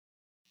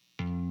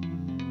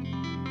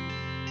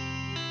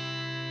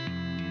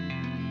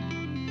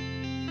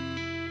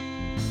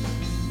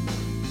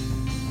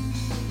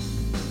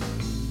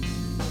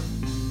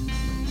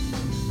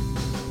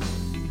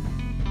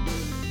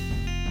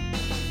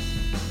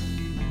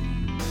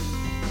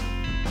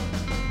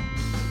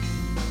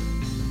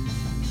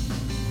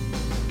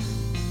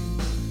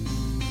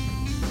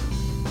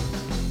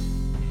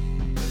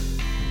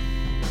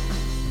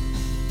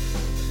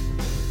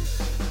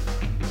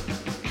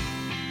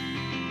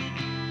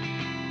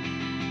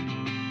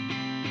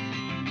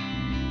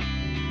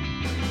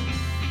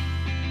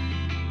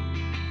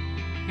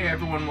Hey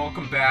everyone,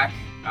 welcome back.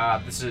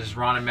 This is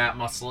Ron and Matt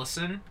Must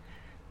Listen.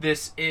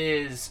 This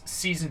is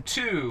Season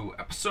 2,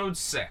 Episode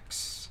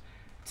 6.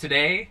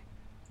 Today,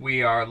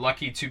 we are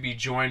lucky to be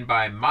joined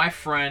by my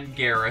friend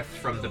Gareth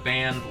from the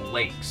band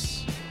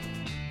Lakes.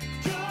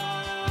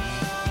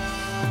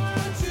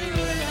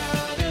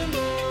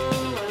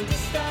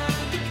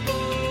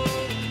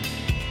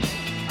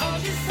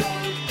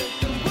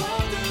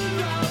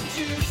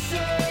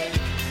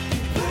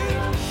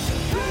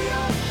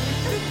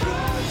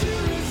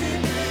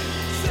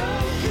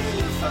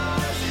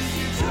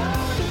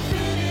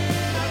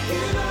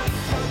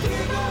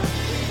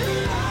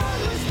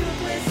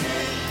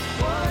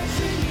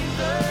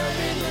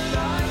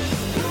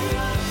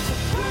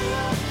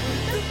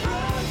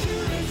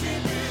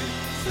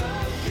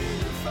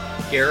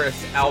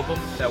 Gareth's album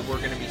that we're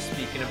going to be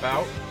speaking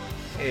about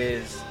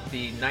is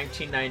the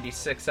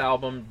 1996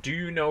 album Do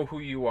You Know Who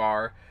You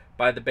Are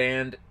by the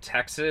band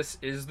Texas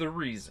Is the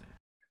Reason.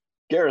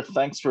 Gareth,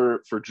 thanks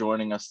for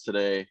joining us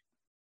today.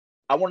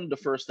 I wanted to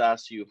first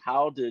ask you,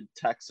 how did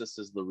Texas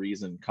Is the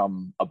Reason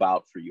come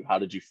about for you? How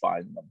did you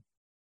find them?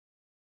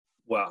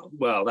 Well,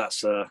 that's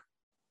the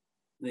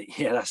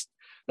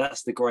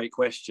great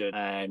question,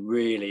 and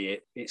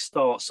really it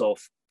starts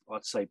off,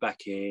 I'd say,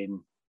 back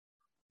in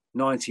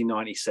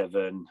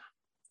 1997,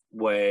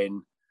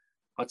 when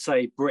I'd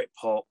say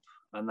Britpop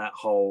and that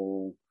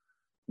whole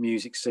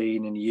music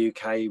scene in the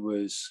UK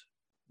was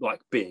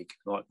like big,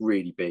 like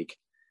really big.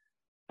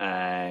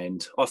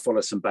 And I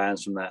followed some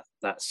bands from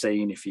that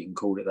scene, if you can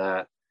call it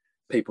that.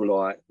 People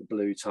like the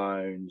Blue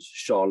Tones,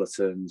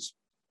 Charlatans.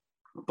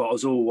 But I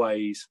was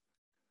always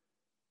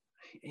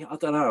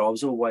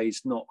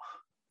not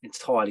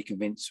entirely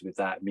convinced with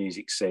that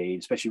music scene,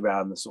 especially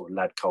around the sort of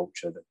lad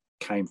culture that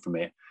came from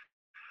it.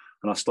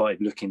 And I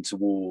started looking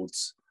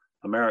towards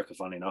America,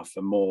 funny enough,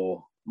 and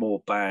more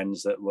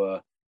bands that were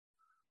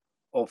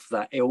of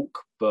that ilk,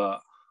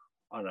 but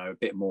I don't know, a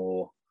bit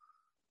more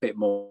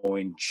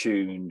in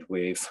tune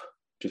with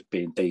just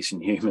being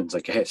decent humans,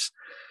 I guess.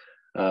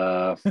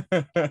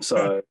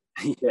 So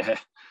yeah,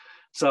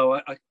 so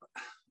I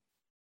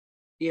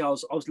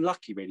was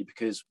lucky really,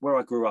 because where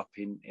I grew up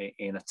in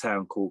a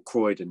town called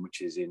Croydon,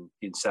 which is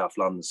in South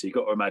London. So you've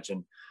got to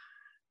imagine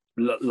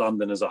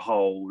London as a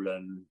whole,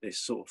 and this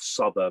sort of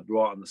suburb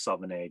right on the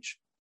southern edge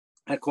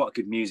had quite a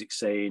good music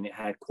scene. It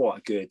had quite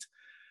a good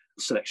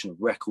selection of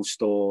record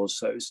stores,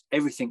 so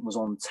everything was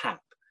on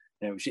tap.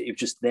 It was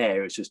just there.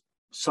 It was just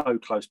so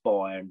close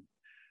by, and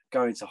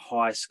going to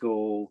high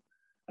school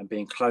and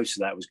being close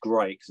to that was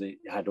great because it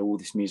had all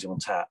this music on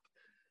tap.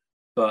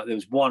 But there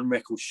was one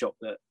record shop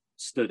that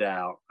stood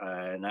out,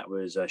 and that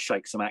was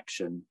Shake Some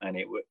Action, and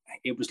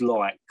it was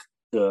like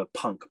the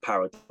punk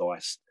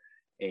paradise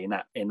in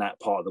that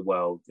part of the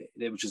world.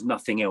 There was just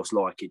nothing else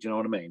like it. Do you know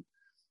what I mean?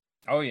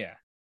 Oh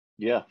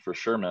yeah, for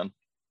sure, man.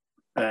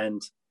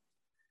 And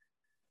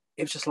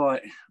it was just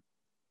like,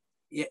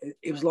 yeah,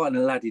 it was like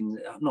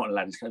not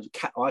Aladdin's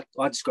cave.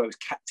 I describe it as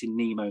Captain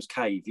Nemo's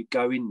cave. You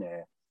go in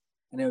there,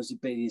 and there was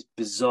these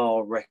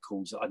bizarre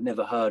records that I'd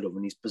never heard of,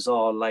 and these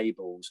bizarre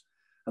labels.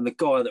 And the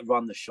guy that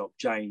run the shop,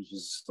 James,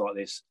 was like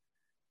this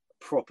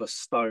proper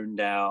stoned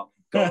out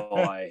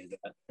guy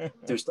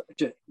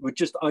that would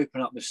just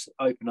open up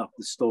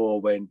the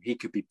store when he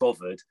could be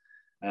bothered.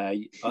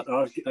 I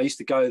used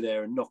to go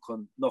there and knock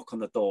on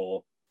the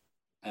door,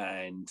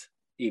 and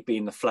he'd be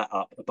in the flat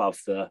up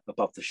above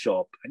the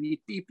shop, and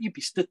you'd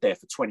be stood there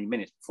for 20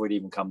 minutes before he'd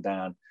even come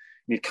down. And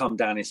he'd come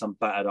down in some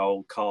battered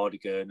old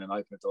cardigan and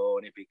open the door,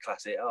 and it'd be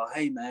classic. Oh,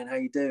 hey man, how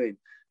you doing?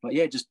 Like,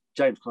 yeah, just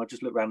James, can I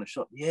just look around the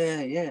shop?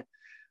 Yeah.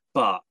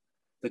 But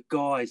the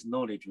guy's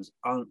knowledge was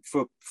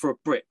for a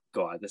Brit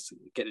guy. Let's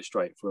get it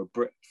straight. For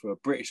a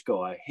British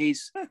guy,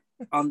 his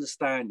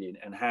understanding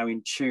and how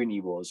in tune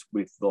he was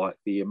with like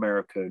the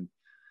American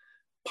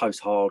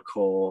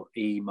post-hardcore,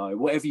 emo,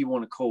 whatever you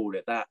want to call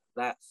it,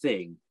 that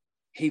thing,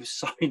 he was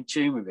so in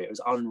tune with it. It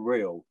was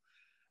unreal.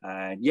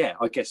 And yeah,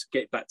 I guess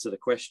get back to the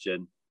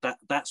question.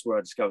 That's where I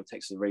discovered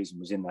Texas the Reason,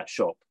 was in that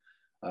shop.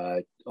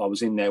 I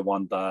was in there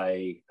one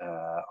day.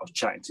 I was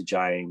chatting to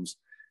James,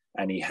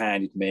 and he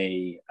handed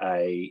me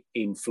a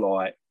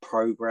In-Flight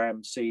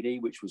Program CD,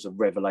 which was a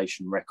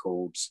Revelation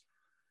Records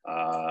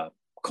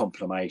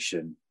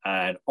compilation.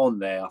 And on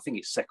there, I think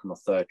it's second or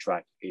third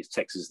track, is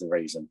Texas the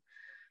Reason.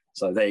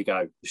 So there you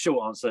go. The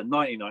short answer,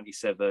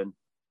 1997,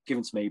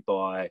 given to me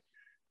by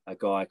a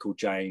guy called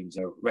James,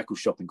 a record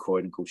shop in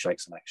Croydon called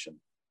Shake Some Action.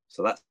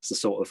 So that's the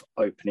sort of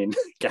opening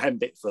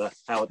gambit for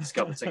how I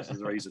discovered Texas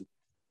the Reason.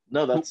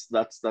 No, that's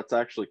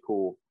actually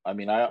cool. I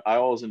mean, I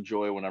always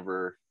enjoy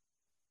whenever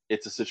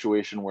it's a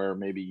situation where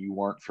maybe you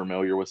weren't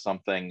familiar with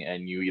something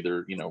and you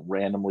either,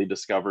 randomly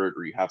discover it,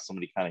 or you have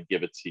somebody kind of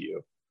give it to you.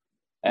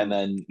 And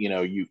then,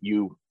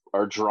 you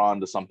are drawn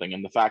to something.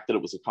 And the fact that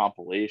it was a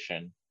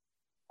compilation,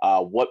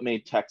 what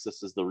made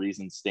Texas Is the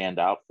Reason stand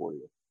out for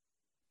you?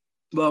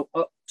 Well,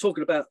 talk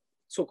about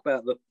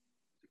the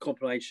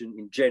compilation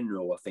in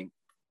general. I think,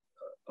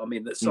 I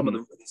mean, that some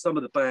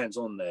of the bands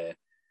on there.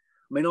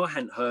 I mean, I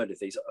hadn't heard of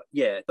these.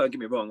 Yeah, don't get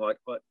me wrong. I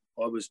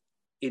was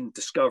in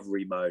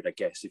discovery mode, I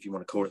guess, if you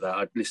want to call it that.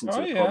 I'd listened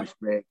to The yeah. Promised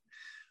Ring.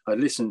 I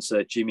listened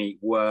to Jimmy Eat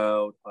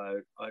World. I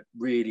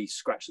really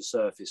scratched the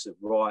surface of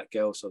Riot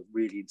Girl, so I was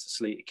really into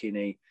Sleater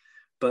Kinney.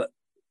 But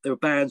there were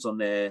bands on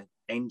there: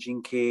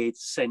 Engine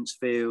Kids,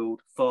 Sensefield,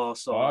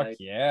 Farside, Fuck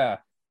yeah.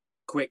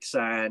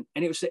 Quicksand,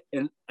 and it was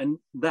and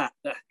that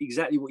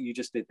exactly what you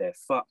just did there.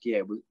 Fuck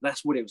yeah,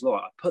 that's what it was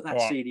like. I put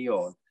that CD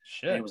on,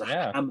 Shit, and it was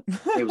yeah.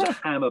 it was a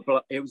hammer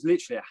blow. It was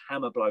literally a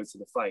hammer blow to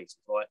the face.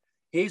 Like,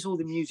 here's all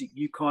the music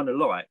you kind of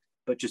like,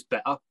 but just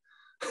better,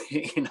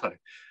 you know.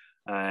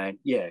 And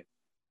yeah,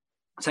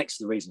 Texas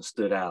the Reason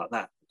stood out.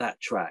 That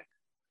track,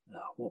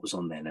 what was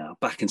on there now?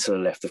 Back and to the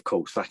Left, of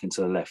course. Back and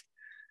to the Left,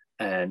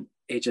 and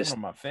it just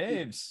one of my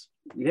faves.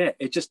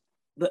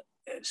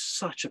 It's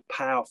such a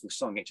powerful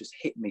song. It just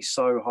hit me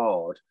so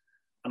hard,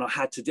 and I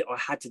had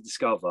to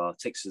discover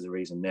Texas the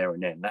Reason there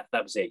and then.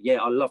 That was it. Yeah,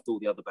 I loved all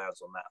the other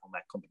bands on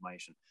that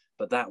compilation,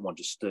 but that one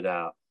just stood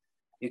out.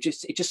 It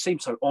just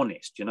seemed so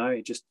honest, you know.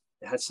 It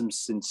had some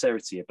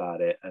sincerity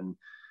about it, and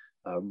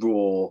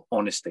raw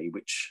honesty,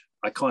 which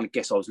I kind of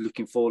guess I was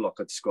looking for, like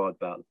I described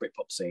about the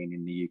Britpop scene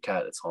in the UK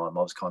at the time.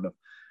 I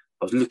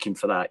was looking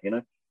for that, you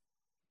know.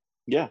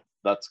 Yeah,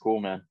 that's cool,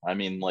 man. I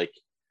mean, like,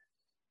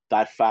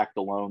 that fact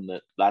alone,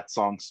 that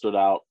song stood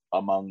out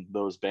among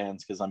those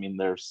bands, because I mean,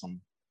 there's some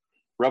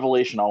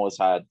Revelation always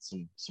had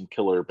some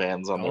killer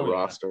bands on their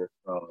roster.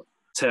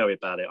 Tell me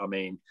about it. I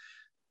mean,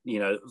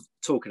 you know,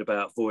 talking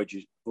about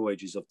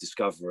voyages of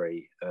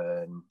discovery,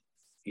 and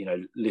you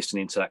know,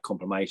 listening to that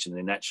compilation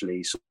and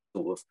actually sort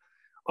of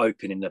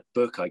opening the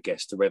book, I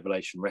guess, to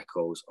Revelation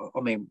Records.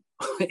 I mean,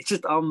 it's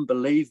just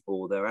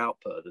unbelievable, their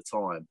output at the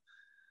time.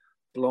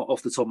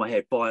 Off the top of my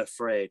head, By a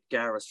Thread,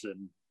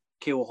 Garrison,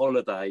 Kill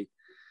Holiday,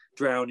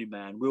 Drowning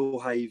Man,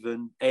 Will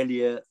Haven,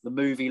 Elliot, The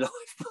Movie Life.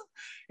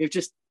 it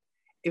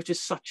was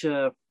just such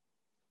a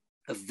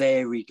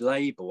varied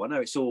label. I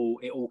know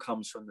it all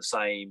comes from the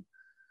same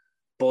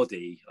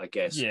body, I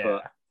guess,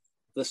 but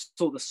the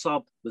sort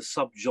of the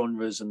sub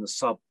genres and the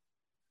sub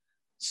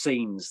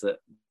scenes that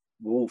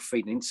were all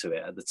feeding into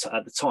it at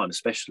the time,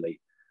 especially.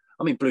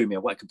 I mean,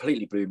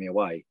 completely blew me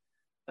away.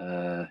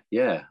 And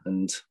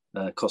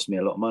cost me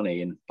a lot of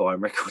money in buying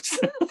records.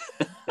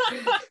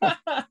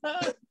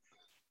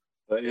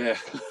 But yeah.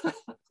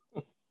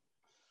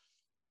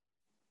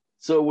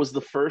 So was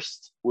the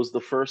first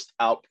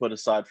output,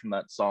 aside from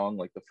that song,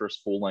 like the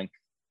first full length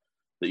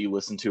that you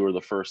listened to, or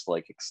the first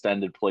like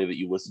extended play that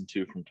you listened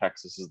to from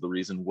Texas is the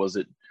Reason, was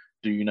it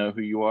Do You Know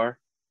Who You Are?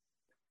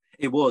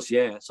 It was,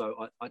 yeah.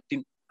 So I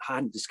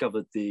hadn't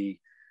discovered the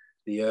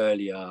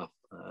earlier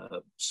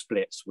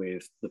splits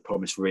with The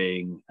Promised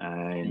Ring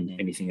and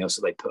anything else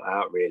that they put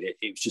out, really.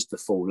 It was just the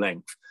full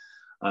length.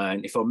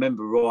 And if I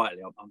remember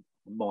rightly, I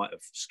might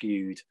have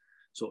skewed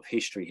sort of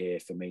history here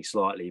for me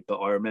slightly, but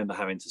I remember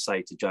having to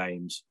say to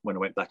James when I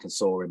went back and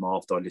saw him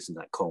after I listened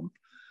to that comp,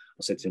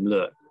 I said to him,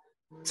 look,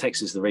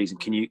 Texas the Reason,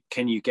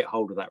 can you get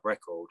hold of that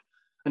record?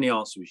 And the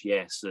answer was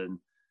yes. And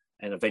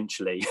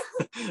eventually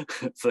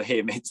for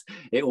him,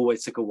 it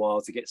always took a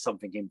while to get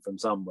something in from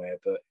somewhere,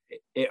 but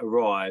it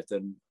arrived,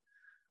 and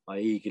I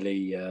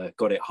eagerly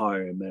got it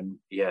home. And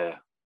yeah,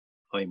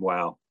 I mean,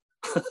 wow.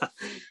 I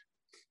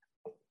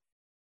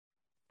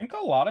think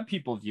a lot of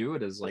people view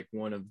it as like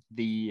one of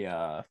the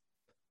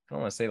I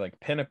don't want to say like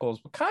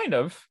pinnacles, but kind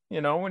of, you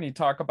know, when you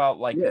talk about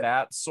like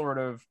that sort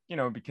of, you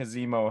know, because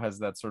emo has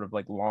that sort of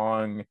like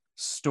long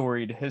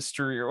storied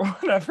history or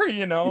whatever,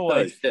 you know,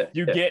 like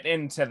you get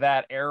into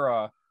that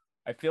era.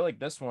 I feel like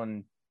this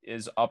one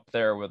is up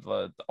there with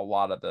a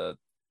lot of the,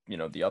 you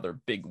know, the other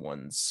big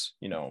ones,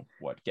 you know,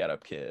 what Get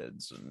Up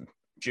Kids and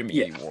Jimmy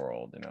Eat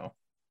World, you know.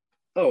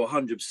 Oh,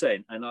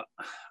 100%.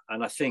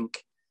 And I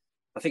think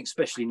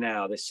especially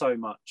now there's so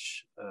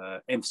much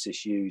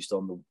emphasis used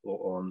on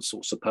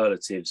sort of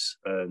superlatives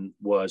and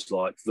words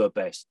like the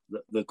best,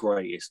 the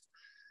greatest,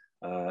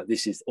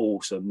 this is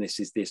awesome, this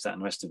is this, that,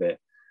 and the rest of it.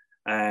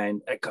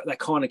 And that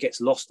kind of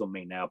gets lost on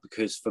me now,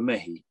 because for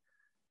me,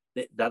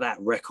 that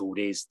record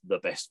is the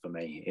best for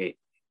me.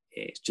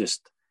 It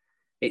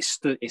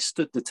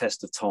stood the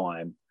test of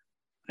time.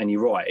 And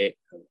you're right,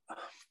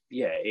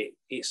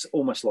 it's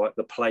almost like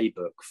the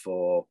playbook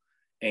for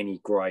any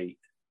great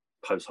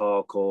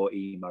post-hardcore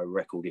emo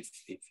record. If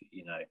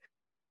you know,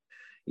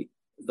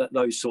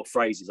 those sort of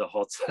phrases are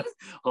hard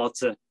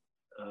to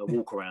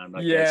walk around,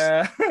 I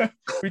guess.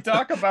 We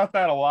talk about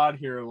that a lot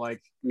here,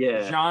 like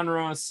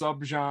genre,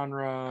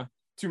 subgenre,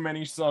 too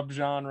many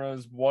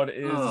subgenres, what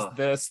is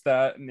this,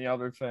 that, and the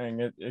other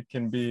thing. It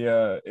can be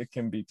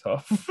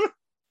tough.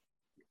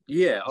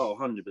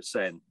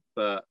 100%.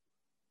 But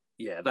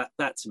yeah,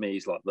 that to me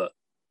is like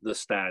the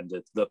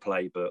standard, the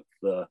playbook,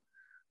 the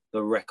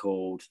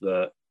record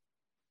that,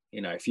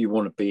 you know, if you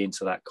want to be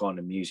into that kind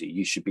of music,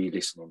 you should be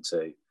listening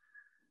to.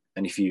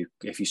 And if you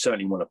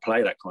certainly want to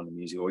play that kind of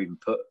music, or even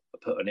put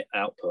an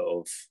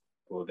output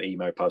of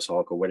emo,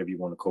 post-hardcore, whatever you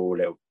want to call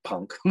it, or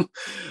punk,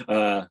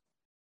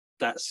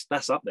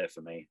 that's up there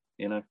for me.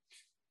 You know,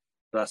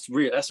 that's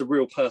a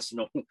real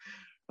personal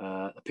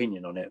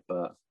opinion on it.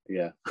 But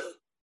yeah.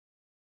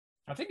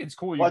 I think it's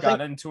cool you Well,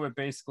 got into it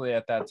basically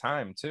at that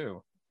time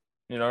too.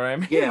 You know what I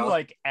mean? Yeah.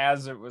 Like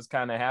as it was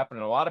kind of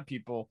happening, a lot of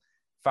people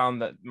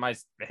found that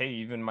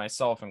even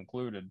myself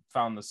included,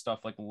 found the stuff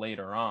like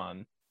later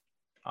on.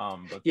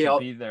 But to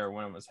be there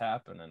when it was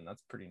happening,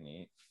 that's pretty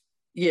neat.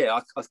 Yeah,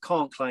 I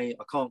can't claim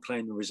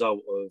the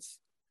result of,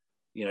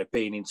 you know,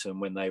 being into them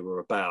when they were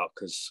about,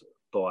 because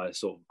by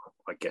sort of,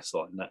 I guess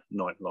like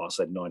I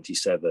said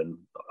 97.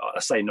 I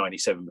say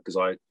 97 because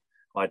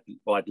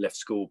I'd left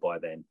school by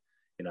then.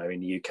 You know,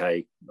 in the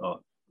UK,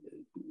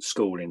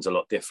 schooling's a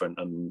lot different,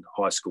 and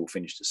high school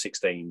finished at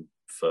 16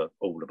 for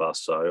all of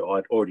us. So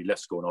I'd already left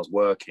school and I was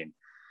working,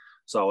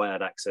 so I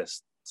had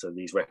access to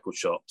these record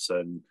shops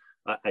and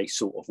a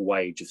sort of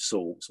wage of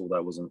sorts, although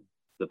it wasn't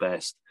the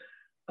best.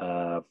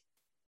 And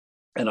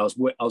I was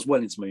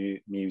well into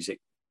music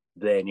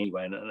then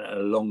anyway, and a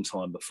long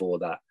time before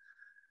that.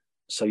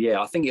 So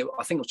yeah, I think it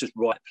was just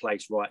right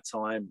place, right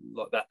time.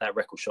 Like that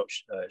record shop,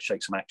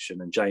 Shake Some Action,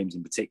 and James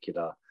in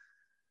particular,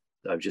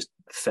 I just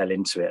fell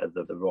into it at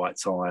the right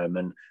time.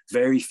 And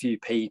very few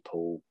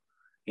people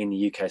in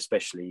the UK,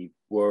 especially,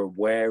 were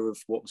aware of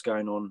what was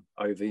going on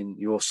over in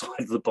your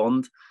side of the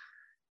pond.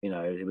 You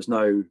know,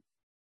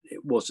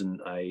 it wasn't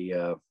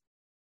a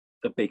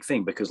big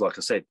thing because, like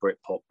I said,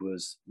 Britpop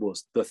was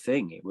the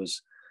thing. It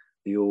was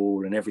the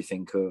all and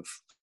everything of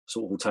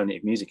sort of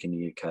alternative music in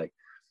the UK.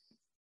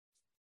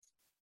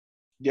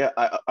 Yeah,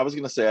 I was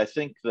going to say, I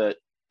think that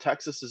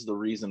Texas is the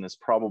Reason is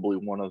probably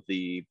one of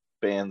the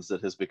bands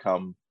that has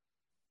become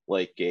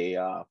like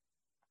an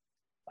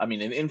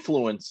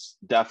influence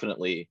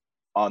definitely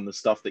on the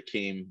stuff that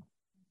came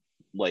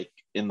like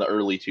in the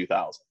early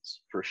 2000s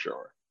for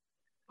sure.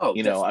 Oh,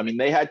 you know, I mean,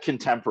 they had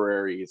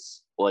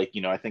contemporaries like,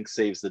 you know, I think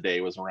Saves the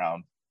Day was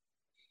around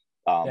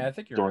I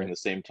think you're during right. the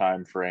same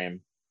time frame.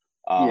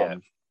 Yeah.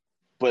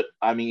 But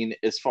I mean,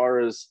 as far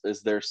as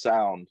their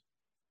sound,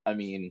 I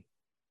mean,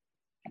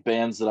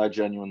 bands that I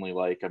genuinely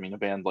like, I mean, a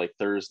band like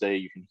Thursday,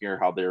 you can hear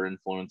how they're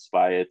influenced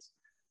by it.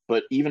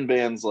 But even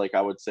bands like,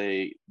 I would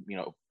say, you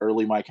know,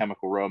 early My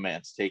Chemical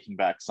Romance, Taking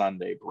Back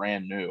Sunday,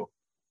 Brand New,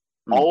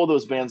 all of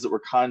those bands that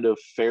were kind of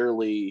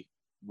fairly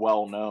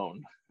well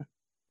known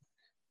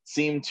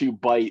seem to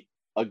bite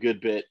a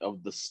good bit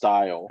of the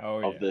style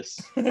of this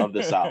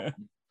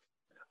album.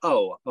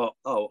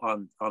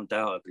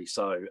 Undoubtedly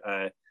so.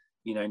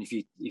 You know, and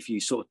if you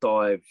sort of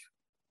dive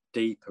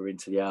deeper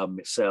into the album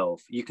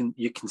itself, you can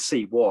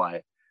see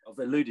why. I've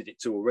alluded it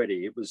to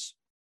already. It was,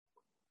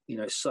 you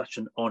know, such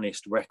an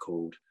honest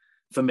record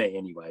for me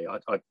anyway.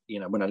 I you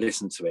know, when I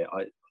listen to it,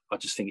 I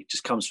just think it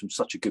just comes from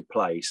such a good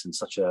place and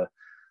such an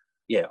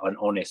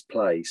honest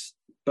place.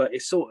 But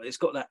it's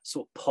got that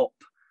sort of pop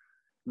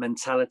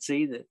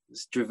mentality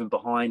that's driven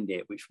behind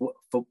it, which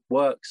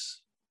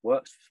works for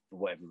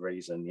whatever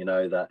reason. You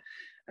know, that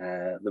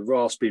the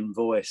rasping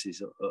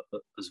voices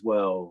as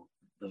well,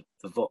 the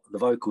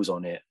vocals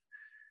on it.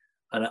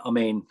 And I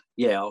mean,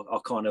 yeah,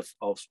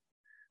 I'll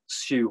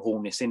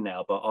shoehorn this in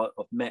now, but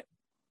I've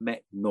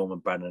met Norman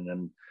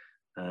Brannan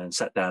and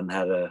sat down and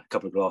had a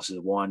couple of glasses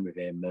of wine with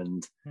him,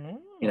 and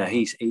you know,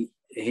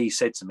 he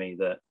said to me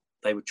that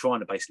they were trying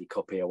to basically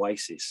copy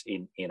Oasis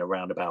in a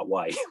roundabout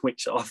way,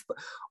 which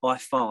I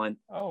find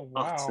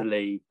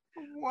utterly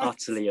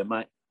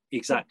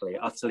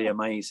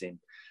amazing.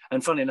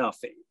 And funny enough,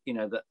 you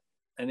know, that,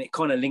 and it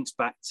kind of links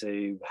back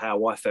to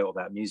how I felt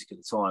about music at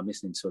the time,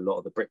 listening to a lot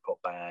of the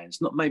Britpop bands,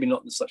 maybe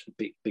not such a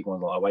big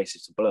ones like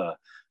Oasis or Blur,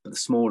 but the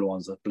smaller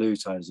ones like Blue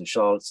Tones and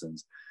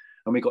Charlatans.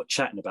 And we got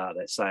chatting about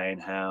it, saying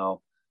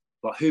how,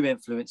 like, who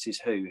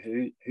influences who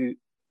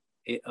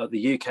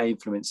the UK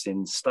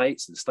influencing the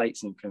States, and the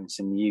States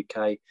influencing the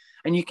UK.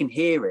 And you can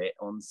hear it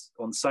on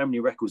so many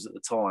records at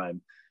the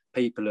time.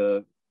 People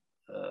are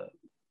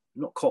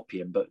not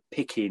copying, but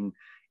picking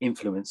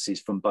influences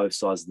from both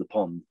sides of the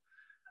pond.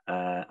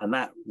 And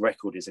that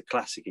record is a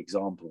classic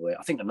example of it.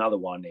 I think another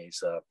one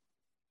is, I'm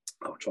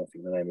trying to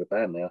think of the name of the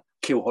band now,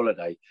 Kill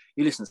Holiday.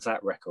 You listen to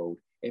that record,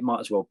 it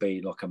might as well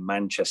be like a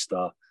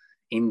Manchester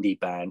indie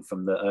band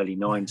from the early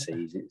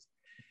 90s.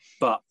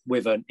 But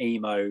with an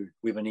emo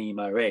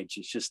edge.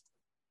 It's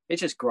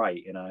just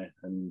great, you know.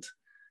 And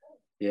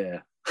yeah.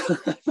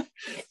 I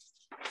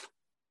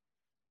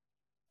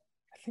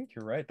think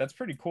you're right. That's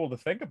pretty cool to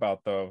think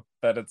about, though,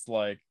 that it's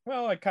like,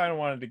 well, I kind of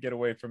wanted to get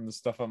away from the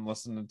stuff I'm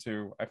listening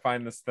to. I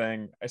find this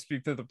thing, I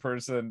speak to the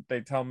person,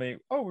 they tell me,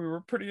 oh, we were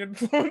pretty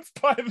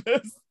influenced by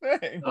this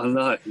thing. I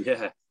know,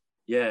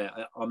 yeah.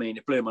 I mean,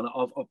 it blew my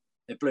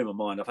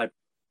mind. I've had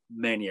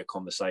many a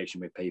conversation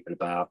with people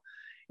about,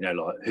 you know,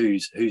 like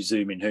who's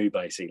zooming who,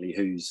 basically,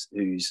 who's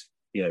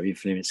you know,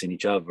 influencing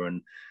each other.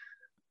 And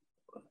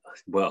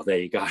well, there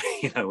you go.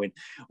 You know,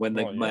 when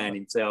the man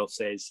himself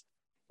says,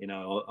 you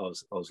know, I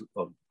was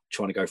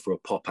trying to go for a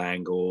pop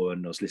angle,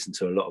 and I was listening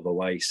to a lot of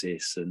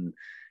Oasis, and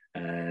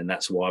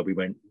that's why we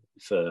went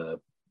for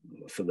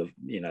the,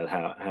 you know,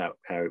 how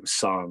it was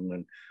sung,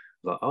 and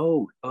like,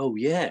 oh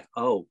yeah,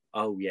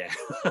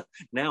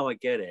 now I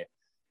get it,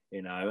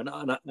 you know.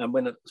 And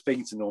when I was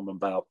speaking to Norman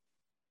about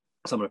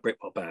some of the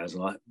Britpop bands,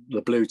 like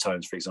the Blue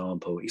Tones, for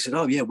example, he said,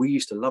 oh yeah, we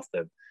used to love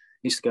them.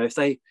 used to go, if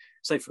they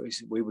say, for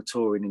instance, we were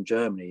touring in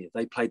Germany,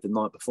 they played the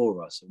night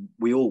before us, and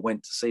we all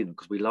went to see them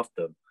because we loved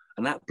them,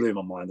 and that blew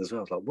my mind as well.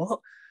 I was like, what?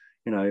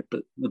 You know,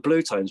 but the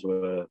Blue Tones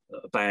were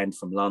a band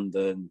from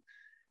London,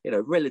 you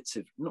know,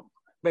 not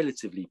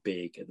relatively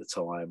big at the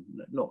time,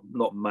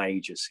 not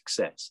major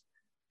success,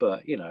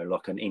 but you know,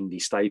 like an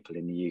indie staple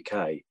in the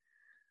UK.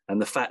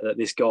 And the fact that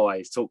this guy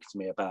is talking to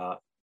me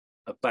about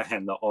a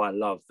band that I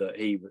love, that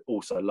he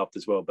also loved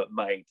as well, but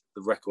made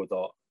the record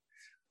that,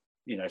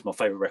 you know, it's my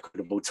favorite record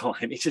of all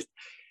time. It's just,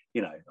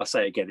 you know, I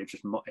say it again,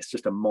 it's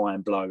just a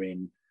mind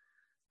blowing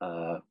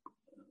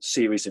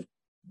series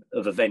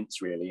of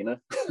events, really, you know.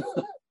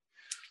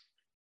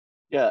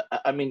 Yeah,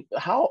 I mean,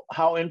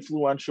 how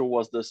influential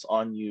was this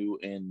on you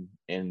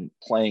in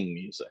playing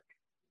music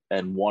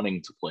and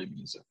wanting to play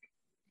music?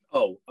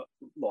 Oh,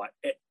 like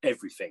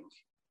everything.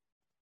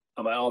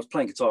 I mean, I was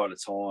playing guitar at the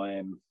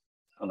time,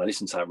 and I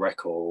listened to that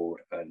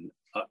record, and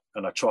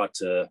I tried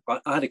to.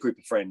 I had a group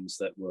of friends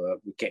that were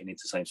getting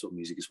into the same sort of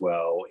music as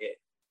well.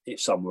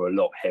 Some were a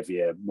lot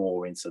heavier,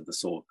 more into the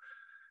sort of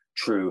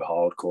true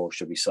hardcore,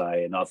 should we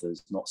say, and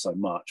others not so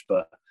much.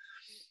 But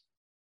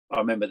I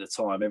remember at the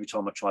time, every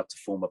time I tried to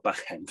form a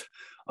band,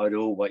 I'd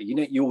always, you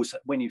know, you always,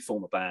 when you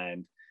form a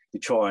band, you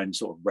try and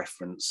sort of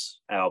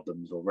reference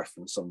albums or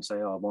reference songs, say,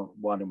 oh,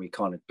 why don't we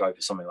kind of go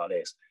for something like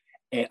this?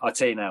 I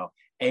tell you now,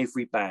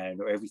 every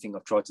band or everything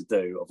I've tried to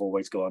do, I've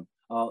always gone,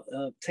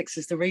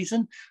 Texas the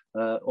Reason?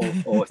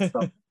 Or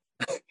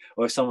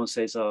if someone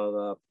says,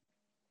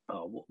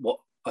 what?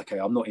 Okay,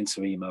 I'm not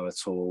into emo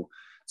at all.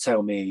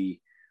 Tell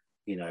me,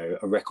 you know,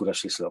 a record I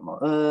should listen to.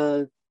 I'm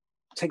like,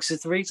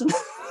 Texas the Reason?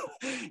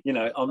 You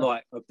know,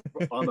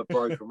 I'm a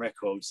broken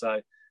record.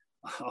 So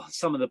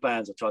some of the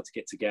bands I tried to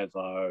get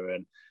together,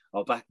 and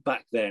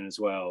back then as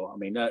well. I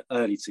mean,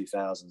 early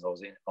 2000s,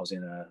 I was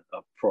in a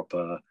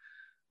proper,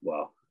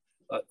 well,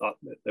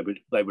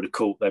 they'd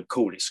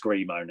call it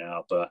screamo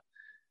now, but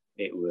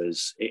it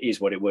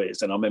is what it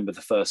was. And I remember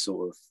the first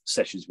sort of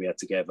sessions we had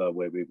together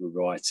where we were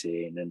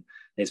writing, and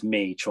there's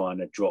me trying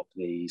to drop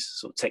these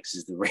sort of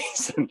Texas the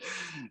Reason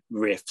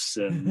riffs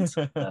and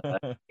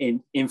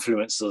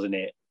influences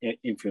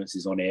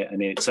on it,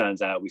 and it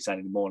turns out we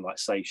sounded more like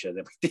Seisha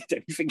than we did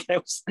anything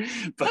else.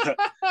 But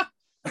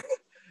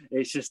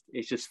it's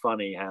just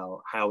funny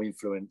how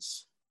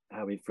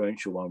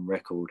influential one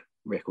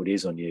record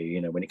is on you,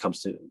 you know, when it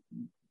comes to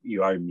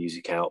your own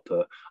music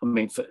output. I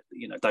mean,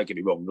 you know, don't get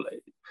me wrong,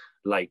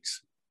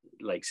 Lakes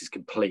is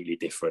completely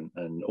different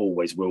and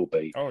always will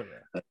be. Oh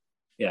yeah.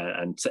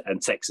 Yeah,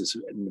 and Texas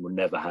will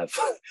never have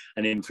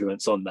an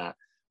influence on that,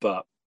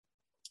 but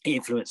it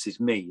influences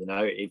me, you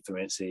know. It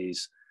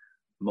influences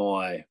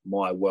my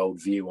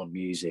worldview on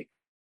music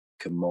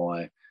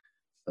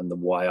and the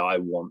way I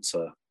want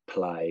to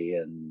play,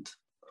 and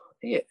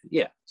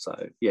yeah.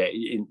 So yeah,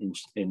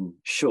 in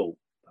short,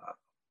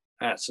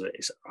 absolutely,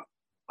 it's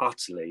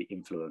utterly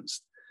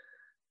influenced,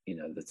 you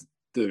know,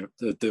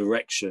 the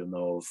direction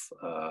of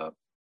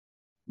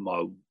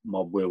my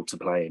will to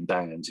play in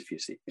bands, if you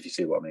see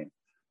what I mean.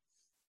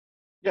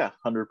 Yeah,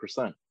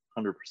 100%.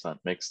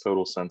 Makes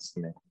total sense to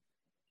me.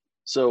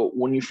 So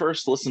when you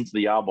first listened to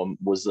the album,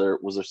 was there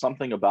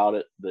something about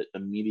it that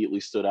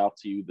immediately stood out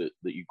to you, that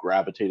you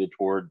gravitated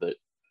toward, that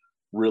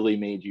really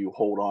made you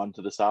hold on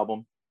to this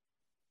album?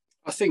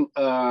 I think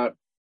like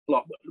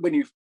when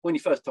you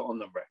first put on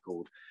the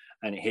record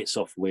and it hits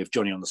off with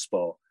Johnny on the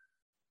Spot,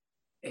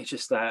 it's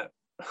just that,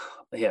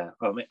 yeah.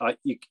 I mean,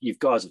 you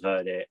guys have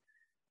heard it.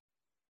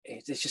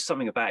 It's just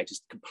something about it.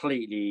 It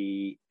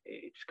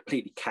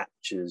completely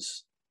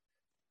captures.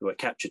 Well, it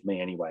captured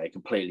me anyway. It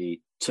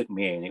completely took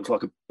me in. It was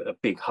like a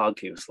big hug.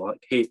 It was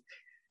like,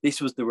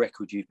 this was the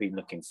record you've been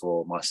looking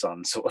for, my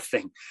son, sort of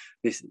thing.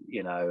 This,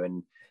 you know,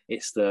 and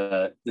it's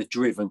the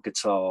driven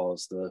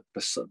guitars, the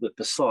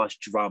precise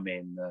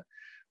drumming, the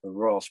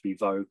raspy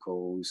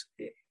vocals.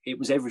 It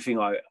was everything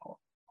I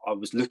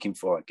was looking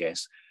for, I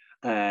guess.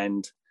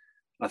 And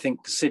I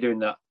think, considering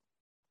that,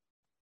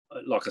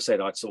 like I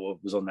said, I sort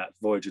of was on that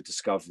voyage of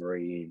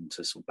discovery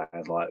into sort of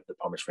bands like the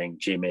Promise Ring,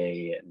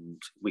 Jimmy,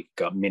 and we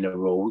got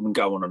Mineral, we can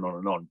go on and on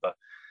and on. But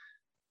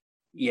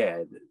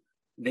yeah,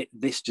 it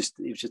was just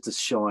a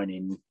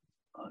shining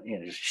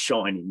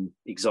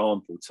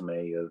example to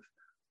me of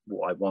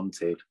what I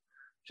wanted.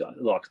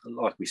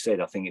 Like we said,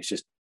 I think it's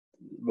just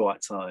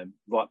right time,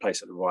 right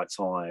place at the right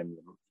time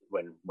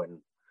when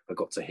I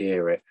got to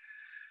hear it.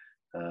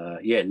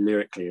 Yeah,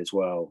 lyrically as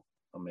well.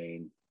 I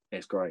mean,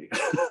 it's great.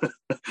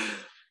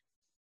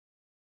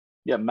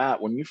 Yeah,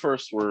 Matt, when you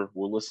first were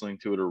listening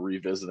to it or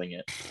revisiting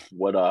it,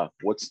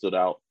 what stood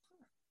out?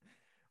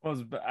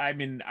 Well, I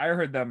mean, I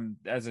heard them,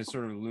 as I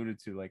sort of alluded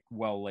to, like,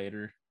 well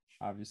later,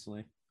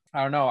 obviously.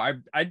 I don't know.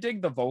 I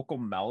dig the vocal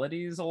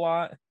melodies a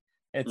lot.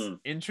 It's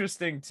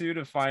interesting too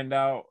to find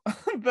out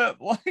that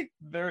like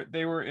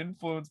they were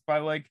influenced by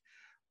like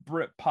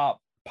Brit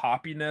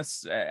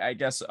poppiness, I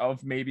guess,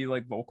 of maybe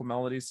like vocal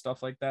melodies,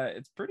 stuff like that.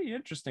 It's pretty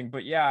interesting.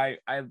 But yeah,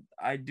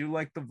 I do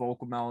like the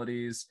vocal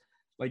melodies.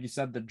 Like you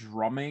said, the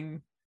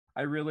drumming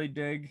I really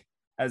dig.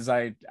 as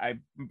I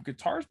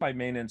guitar's my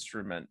main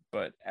instrument,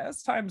 but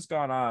as time's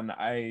gone on,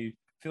 I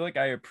feel like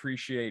I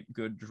appreciate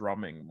good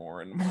drumming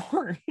more and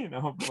more,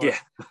 but, Yeah.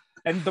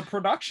 and the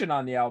production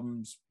on the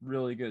album's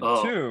really good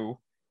Oh. too.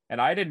 And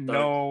I didn't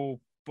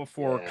know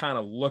before Yeah. kind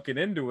of looking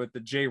into it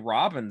that Jay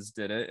Robbins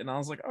did it, and I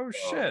was like, oh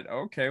shit,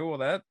 okay, well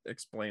that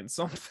explains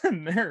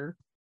something there.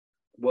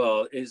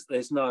 Well,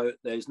 there's no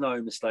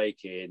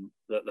mistaking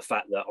that the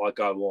fact that I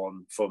go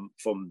on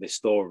from this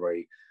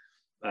story.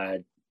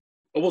 I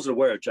wasn't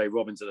aware of Jay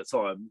Robbins at the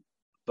time,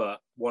 but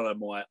one of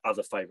my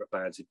other favourite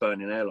bands is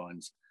Burning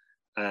Airlines.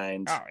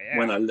 And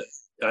when I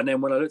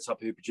looked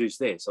up who produced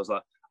this, I was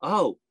like,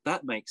 oh,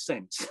 that makes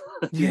sense.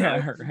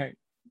 Right.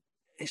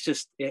 It's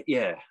just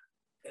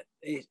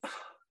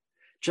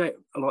Jay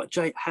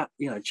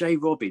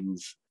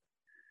Robbins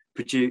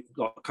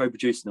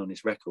co-producing on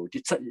this record.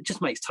 It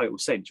just makes total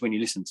sense when you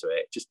listen to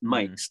it. It just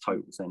makes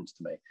total sense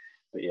to me.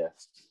 But yeah,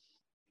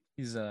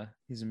 he's a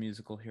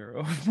musical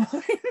hero of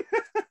mine.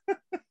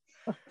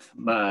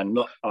 Man,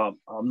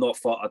 I'm not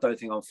far. I don't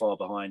think I'm far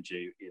behind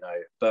you.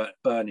 But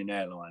Burning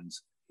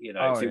Airlines.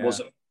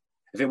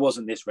 If it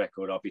wasn't this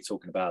record, I'd be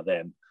talking about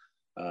them.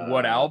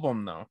 What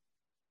album though?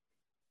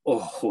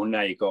 Oh,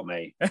 now you got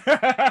me.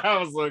 I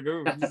was like,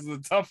 "Ooh, this is a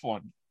tough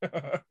one."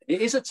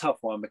 It is a tough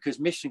one because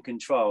Mission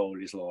Control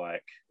is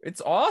like,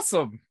 it's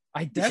awesome.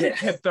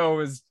 Identikit though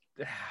is,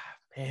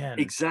 man.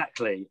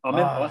 Exactly. I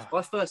remember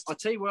I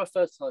tell you where I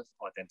first heard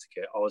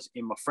Identikit. I was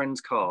in my friend's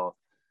car.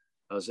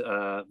 I was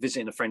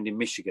visiting a friend in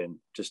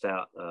Michigan, just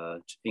out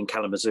in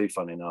Kalamazoo,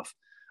 fun enough,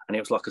 and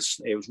it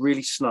was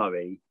really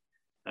snowy,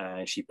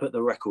 and she put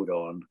the record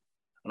on,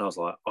 and I was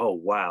like, "Oh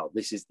wow,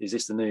 is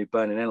this the new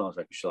Burning Airlines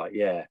record?" She's like,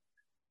 "Yeah."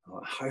 I'm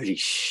like, holy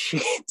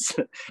shit!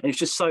 And it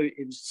was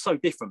so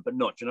different, but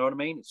not. Do you know what I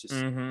mean? It's just,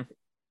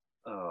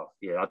 oh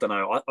yeah, I don't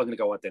know. I'm gonna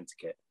go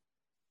Identikit.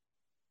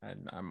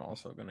 And I'm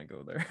also gonna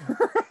go there.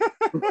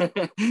 Well,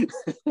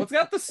 it's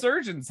got the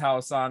Surgeon's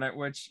House on it,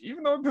 which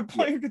even though I've been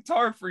playing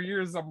guitar for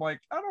years, I'm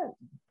like,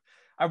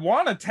 I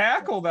want to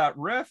tackle that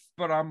riff,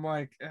 but I'm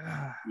like,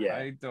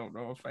 I don't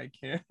know if I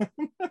can.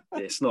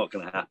 It's not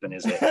gonna happen,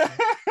 is it?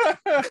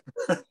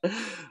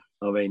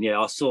 I mean,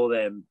 I saw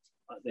them.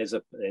 There's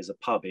a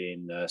pub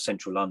in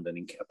central London,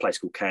 in a place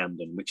called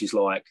Camden, which is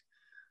like,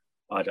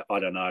 I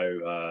don't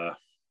know,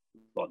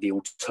 like the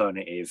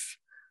alternative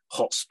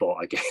hotspot,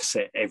 I guess.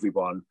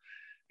 Everyone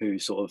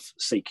who's sort of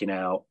seeking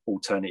out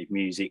alternative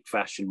music,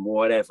 fashion,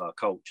 whatever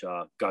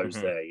culture goes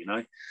there,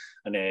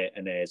 And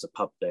there's a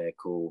pub there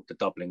called the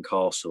Dublin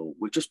Castle,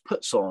 which just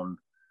puts on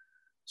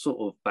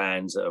sort of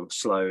bands that are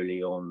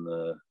slowly on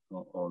the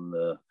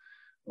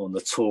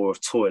tour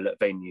of toilet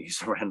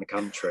venues around the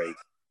country.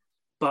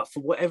 But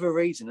for whatever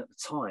reason at the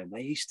time,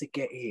 they used to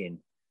get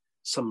in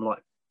some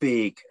like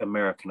big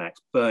American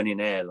acts, Burning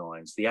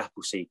Airlines, the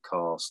Appleseed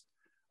Cast,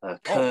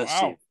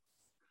 Cursive.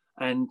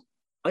 And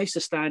I used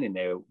to stand in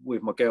there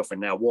with my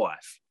girlfriend, now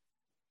wife,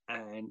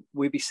 and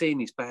we'd be seeing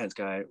these bands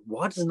going,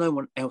 why does no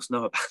one else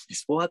know about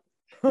this? Why?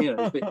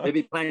 They'd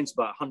be playing to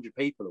about 100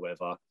 people or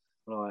whatever.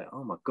 I'm like,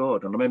 oh my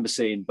God. And I remember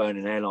seeing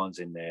Burning Airlines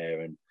in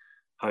there and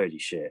holy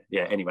shit.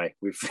 Yeah, anyway,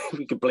 we've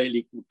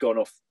completely gone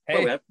off.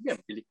 Hey, we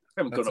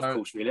haven't gone off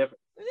course really, ever.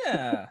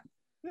 Yeah,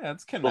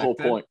 it's connected. The whole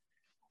point.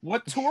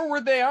 What tour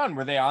were they on?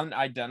 Were they on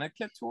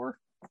Identikit tour?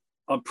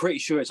 I'm pretty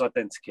sure it's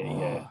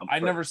Identikit, I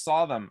never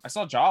saw them. I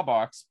saw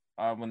Jawbox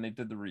when they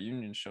did the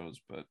reunion shows,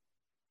 but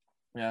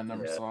I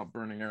never saw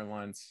Burning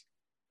Airlines.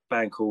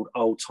 Band called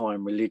Old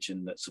Time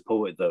Religion that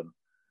supported them.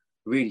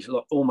 Really,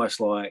 almost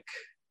like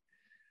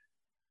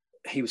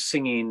he was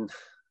singing.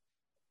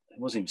 It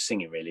wasn't even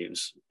singing really. It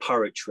was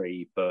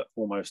poetry, but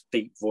almost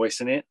deep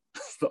voice in it.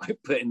 Like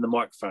put in the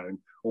microphone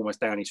almost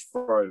down his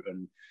throat,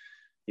 and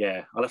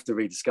I'll have to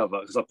rediscover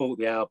it because I bought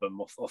the album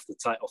off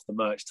the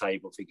merch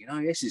table, thinking,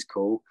 oh, this is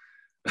cool.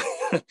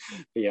 But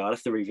I'll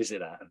have to revisit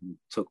that and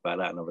talk about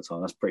that another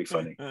time. That's pretty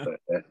funny. But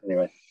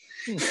anyway.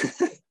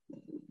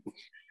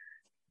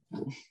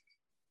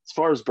 As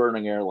far as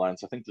Burning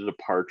Airlines, I think the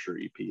Departure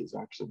EP is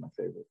actually my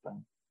favorite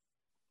thing.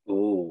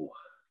 Oh,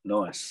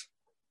 nice.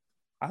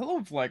 I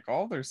love like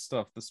all their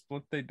stuff. The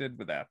split they did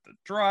with At the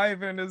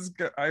Drive-In is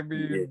good. I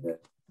mean,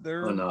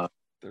 they're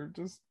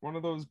just one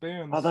of those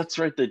bands. Oh, that's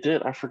right, they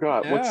did. I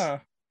forgot. Yeah.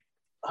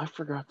 I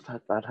forgot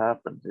that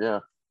happened.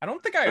 Yeah. I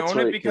don't think I own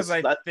it because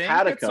I think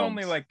it's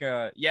only like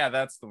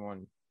that's the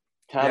one.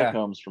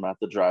 Catacombs from At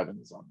the Drive-In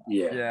is on that.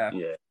 Yeah.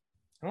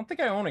 I don't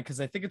think I own it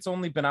because I think it's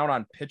only been out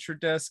on picture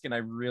disc, and I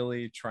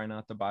really try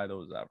not to buy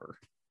those ever.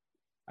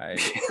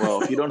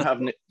 Well, if you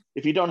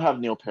don't have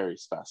Neil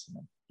Perry's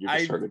Specimen, you're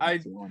just hurting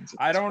the ones.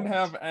 I don't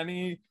have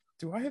any.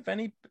 Do I have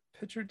any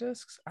picture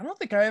discs? I don't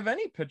think I have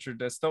any picture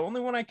discs. The only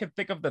one I can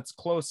think of that's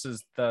close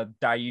is the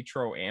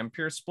Dietro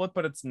Ampere split,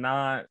 but it's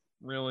not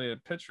really a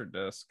picture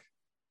disc.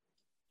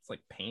 It's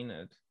like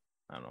painted.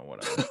 I don't know,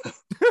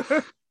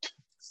 whatever.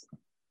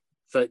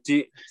 So do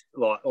you,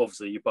 like,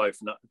 obviously you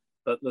both know,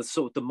 but the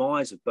sort of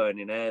demise of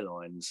Burning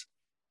Airlines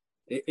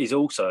is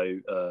also,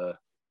 I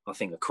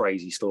think, a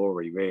crazy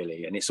story,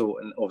 really. And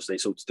obviously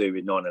it's all to do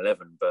with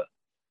 9/11, but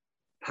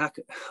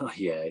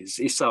yeah,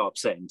 it's so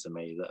upsetting to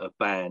me that a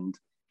band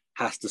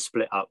has to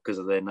split up because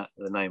of the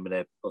name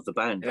of the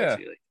band, Yeah.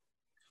 basically.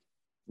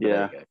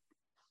 Yeah.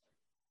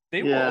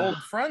 They were old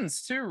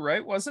friends too,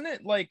 right? Wasn't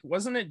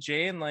it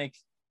Jay and like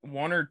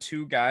one or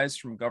two guys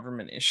from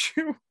Government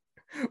Issue?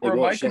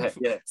 Or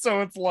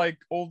so it's like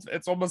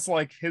it's almost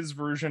like his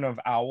version of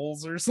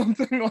Owls or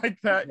something like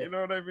that, you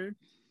know what I mean?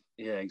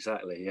 Yeah,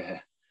 exactly.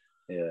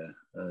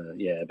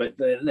 But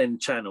then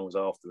Channels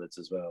afterwards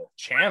as well.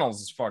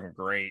 Channels is fucking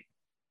great.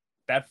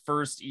 That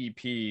first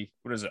EP,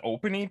 what is it,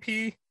 open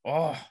EP?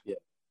 Oh yeah,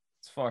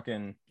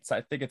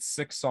 I think it's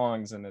 6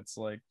 songs and it's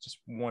like just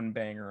one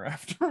banger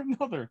after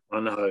another. I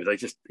know,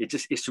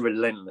 it's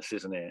relentless,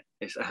 isn't it?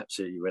 It's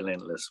absolutely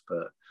relentless.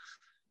 But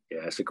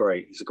yeah, it's a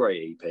great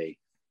EP.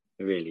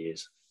 It really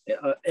is.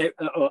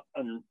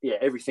 And yeah,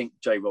 everything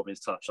Jay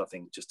Robbins touched, I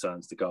think, just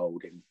turns to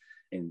gold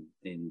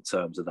in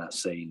terms of that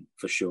scene,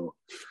 for sure.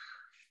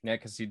 Yeah,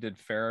 because he did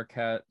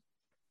Farrakhan.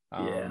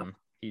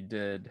 He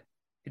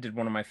did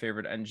one of my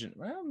favorite Engine.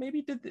 Well,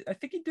 maybe I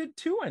think he did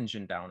 2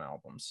 Engine Down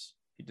albums.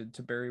 He did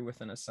To Bury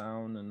Within a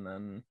Sound, and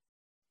then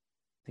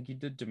I think he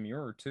did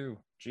Demure too.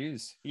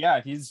 Jeez, yeah,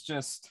 he's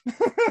just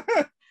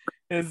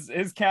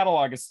his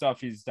catalog of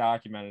stuff he's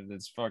documented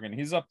is fucking.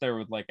 He's up there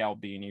with like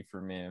Albini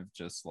for me. Of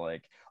just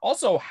like,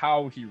 also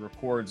how he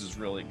records is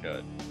really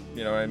good.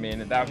 You know what I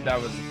mean? And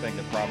that was the thing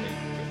that brought me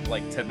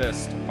like to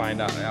this to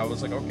find out. I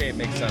was like, okay, it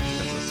makes sense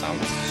because it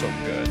sounds so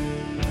good.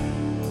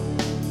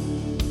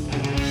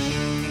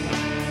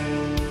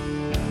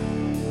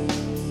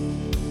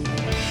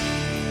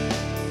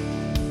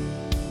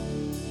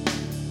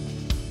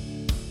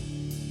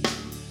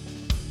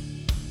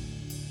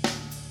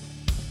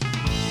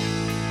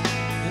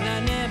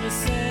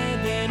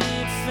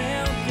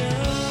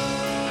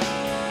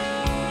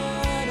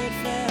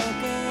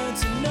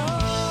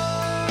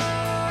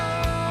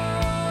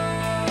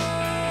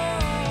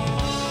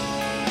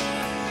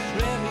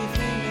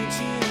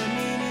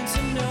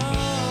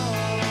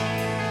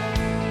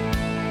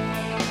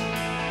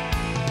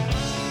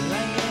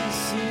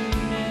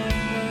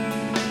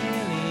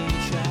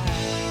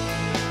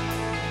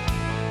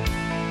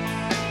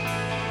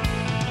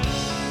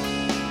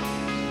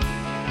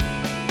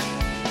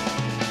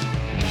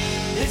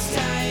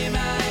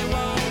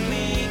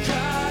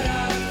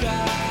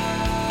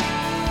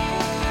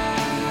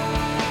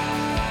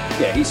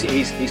 Yeah,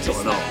 he's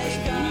got an art.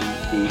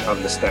 He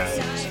understands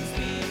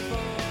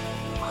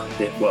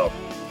that, well,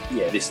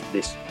 yeah, this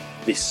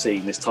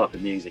scene, this type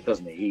of music,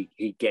 doesn't he?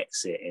 He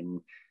gets it,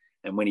 and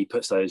when he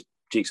puts those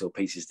jigsaw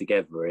pieces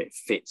together, it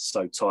fits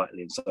so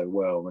tightly and so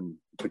well, and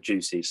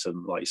produces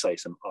some, like you say,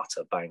 some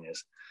utter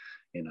bangers,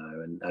 you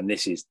know. And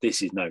this is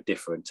no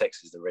different.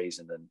 Texas is the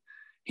Reason, and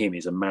him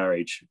is a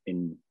marriage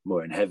in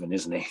heaven,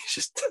 isn't he? It's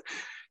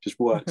just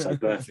works so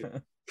perfect.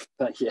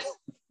 But yeah.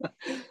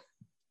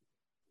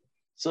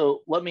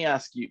 So let me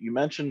ask you, you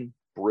mentioned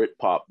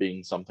Britpop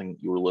being something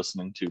you were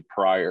listening to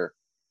prior.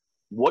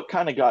 What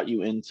kind of got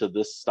you into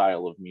this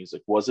style of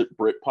music? Was it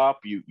Britpop?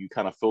 You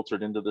kind of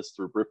filtered into this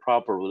through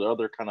Britpop, or were there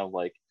other kind of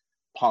like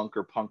punk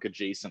or punk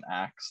adjacent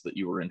acts that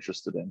you were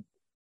interested in?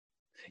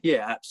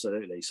 Yeah,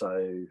 absolutely.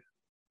 So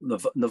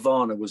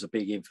Nirvana was a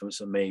big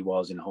influence on me while I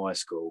was in high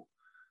school.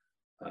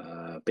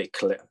 Bit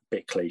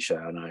cliche,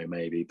 I know,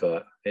 maybe,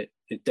 but it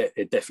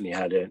definitely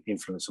had an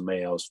influence on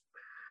me. I was,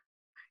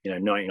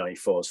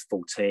 1994, I was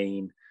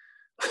 14.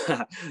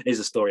 Here's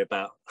a story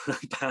about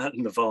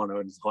Nirvana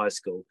in high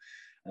school.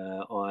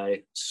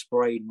 I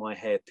sprayed my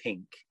hair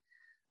pink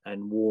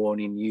and wore an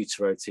In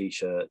Utero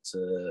t-shirt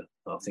to,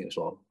 I think it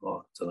was, I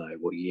don't know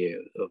what year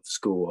of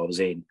school I was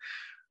in,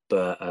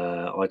 but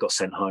I got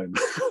sent home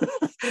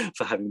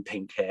for having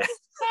pink hair.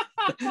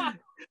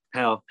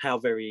 How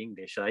very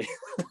English, eh?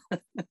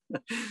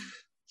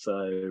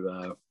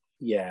 So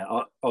yeah,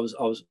 I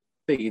was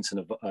big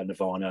into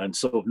Nirvana, and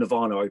sort of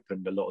Nirvana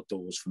opened a lot of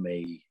doors for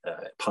me,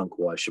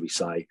 punk-wise, should we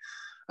say.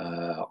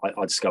 I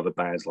discovered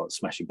bands like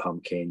Smashing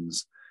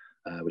Pumpkins,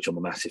 which I'm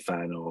a massive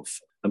fan of,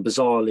 and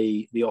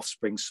bizarrely, The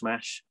Offspring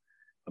Smash.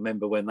 I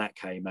remember when that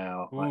came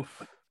out.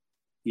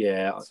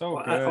 Yeah,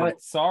 so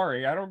good.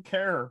 Sorry, I don't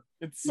care.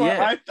 It's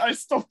I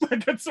still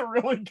think it's a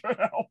really good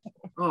album.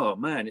 Oh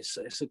man,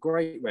 it's a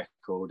great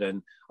record,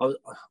 and I was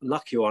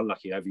lucky or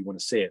unlucky, however you want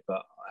to see it,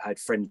 but I had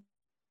friends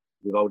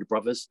with older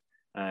brothers,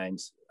 and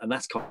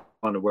that's kind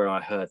of where I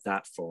heard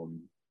that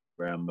from,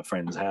 around my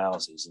friends'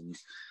 houses, and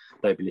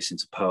they'd be listening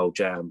to Pearl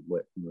Jam.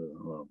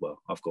 Well,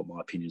 I've got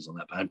my opinions on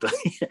that band, but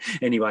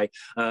anyway,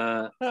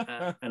 and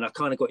I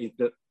kind of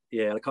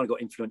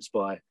got influenced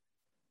by,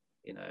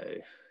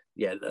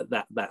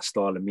 that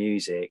style of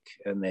music,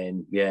 and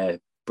then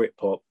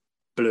Britpop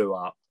blew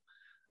up,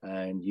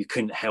 and you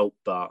couldn't help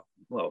but,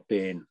 well,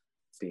 being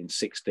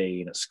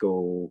 16 at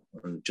school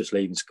and just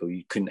leaving school,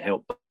 you couldn't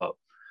help but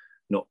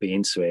not be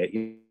into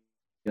it.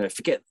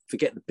 Forget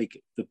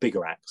the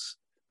bigger acts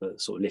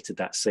that sort of littered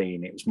that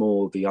scene. It was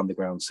more the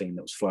underground scene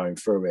that was flowing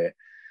through it.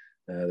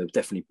 There were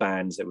definitely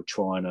bands that were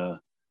trying to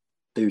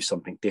do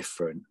something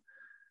different,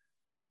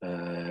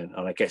 and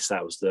I guess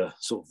that was the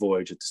sort of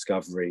voyage of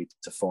discovery,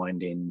 to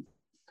finding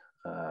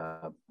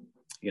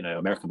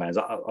American bands.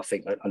 I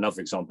think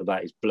another example of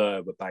that is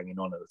Blur were banging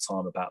on at the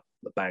time about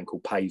a band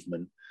called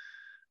Pavement,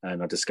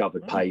 and I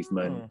discovered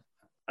Pavement,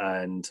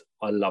 and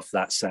I love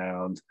that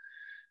sound.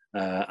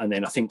 And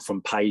then I think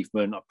from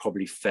Pavement, I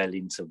probably fell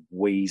into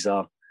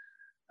Weezer,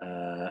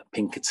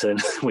 Pinkerton,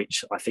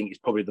 which I think is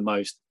probably the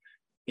most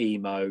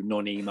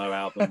non-emo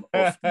album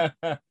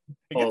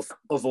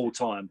of all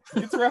time.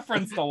 It's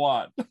referenced a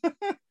lot.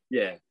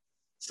 Yeah.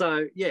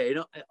 So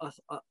yeah,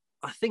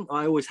 I think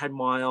I always had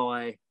my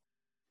eye.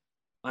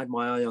 I had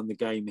my eye on the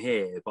game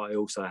here, but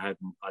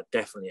I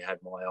definitely had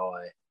my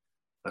eye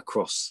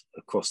across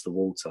the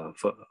water,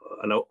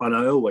 and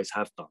I always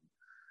have done.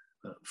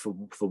 For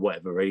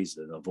whatever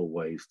reason, I've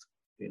always,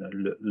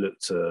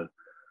 looked to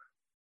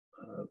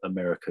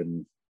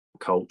American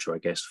culture, I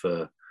guess,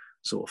 for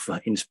sort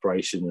of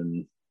inspiration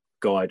and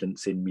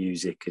guidance in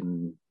music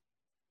and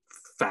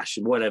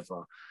fashion,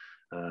 whatever.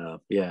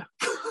 Yeah.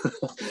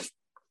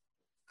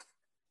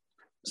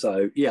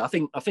 So yeah, I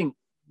think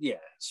yeah,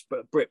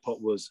 Britpop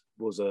was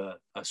a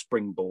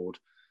springboard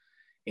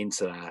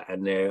into that,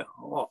 and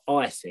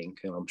I think,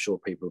 and I'm sure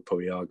people will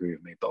probably argue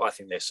with me, but I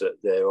think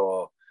there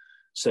are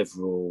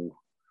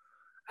several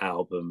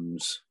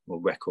albums or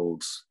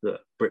records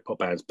that Britpop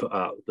bands put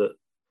out that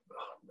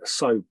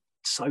are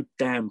so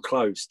damn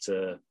close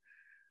to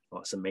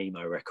like some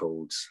emo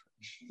records.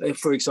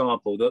 For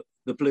example,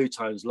 the Blue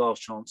Tones'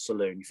 Last Chance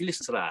Saloon. If you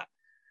listen to that,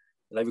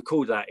 they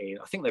recorded that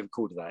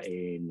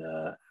in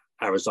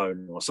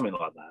Arizona or something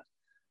like that,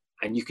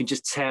 and you can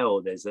just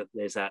tell there's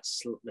that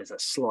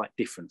slight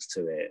difference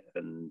to it.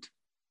 And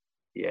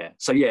yeah,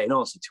 so yeah, in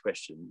answer to your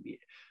question,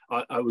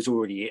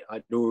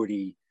 I'd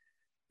already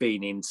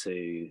been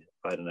into,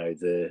 I don't know,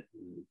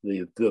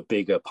 the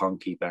bigger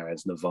punky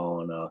bands,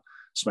 Nirvana,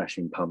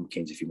 Smashing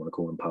Pumpkins, if you want to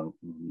call them punk.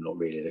 Not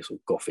really, they're sort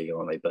of gothy,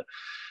 aren't they? But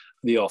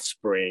The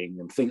Offspring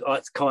and things.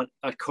 I'd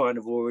kind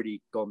of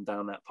already gone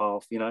down that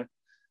path,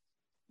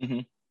 Mm-hmm.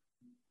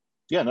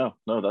 Yeah, no,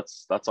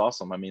 that's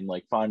awesome. I mean,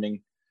 like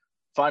finding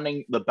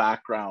the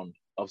background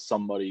of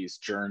somebody's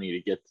journey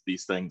to get to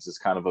these things is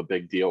kind of a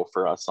big deal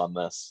for us on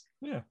this.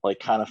 Yeah. Like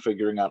kind of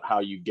figuring out how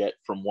you get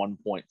from one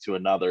point to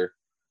another.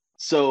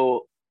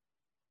 So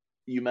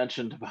you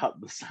mentioned about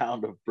the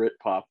sound of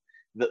Britpop.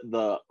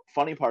 The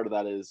funny part of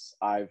that is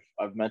I've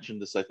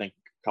mentioned this, I think,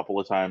 a couple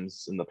of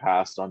times in the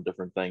past on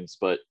different things,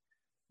 but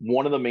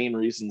one of the main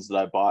reasons that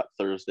I bought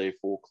Thursday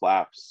Full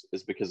Claps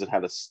is because it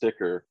had a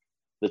sticker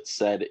that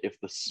said, if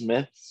the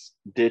Smiths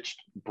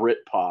ditched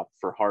Britpop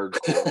for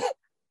hardcore,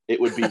 it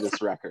would be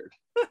this record.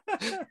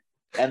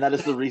 And that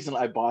is the reason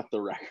I bought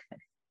the record.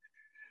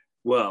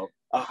 Well,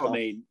 I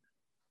mean,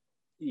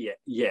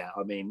 yeah.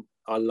 I mean,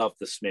 I love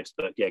the Smiths,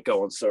 but yeah,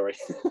 go on. Sorry.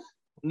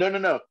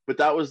 No. But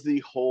that was the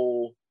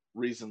whole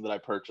reason that I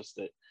purchased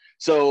it.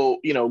 So,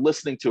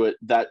 listening to it,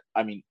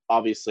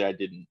 obviously I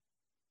didn't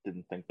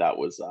think that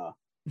was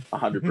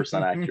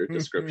 100% accurate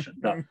description.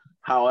 No.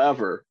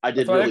 However, I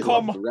did really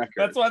love the record.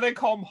 That's why they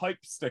call them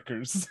hype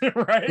stickers,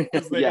 right?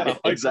 Yeah,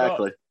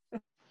 exactly.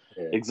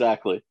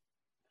 Exactly.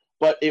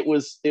 But it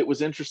was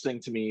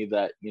interesting to me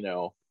that,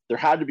 there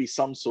had to be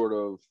some sort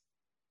of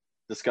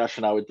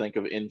discussion, I would think,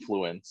 of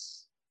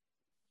influence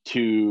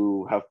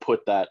to have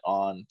put that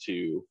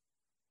onto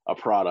a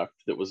product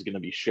that was going to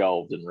be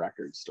shelved in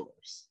record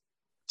stores.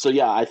 So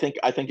yeah, I think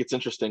it's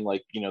interesting,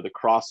 like, the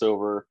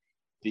crossover,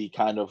 the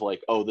kind of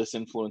like, oh, this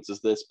influences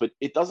this, but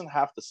it doesn't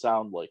have to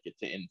sound like it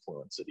to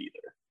influence it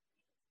either.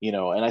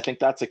 And I think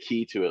that's a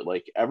key to it.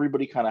 Like,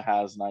 everybody kind of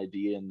has an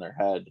idea in their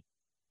head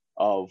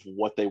of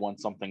what they want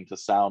something to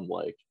sound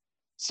like.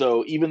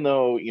 So even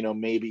though,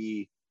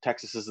 maybe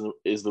Texas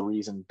is the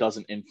reason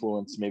doesn't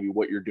influence maybe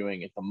what you're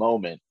doing at the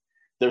moment,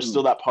 there's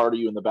still that part of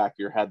you in the back of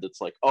your head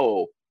that's like,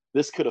 oh,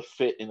 this could have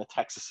fit in a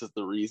Texas is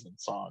the Reason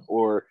song,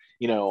 or,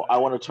 I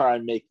want to try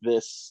and make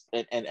this.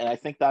 And I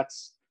think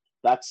that's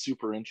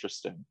super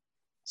interesting.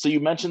 So you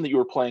mentioned that you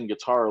were playing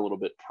guitar a little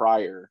bit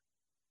prior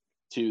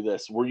to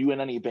this. Were you in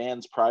any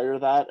bands prior to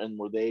that? And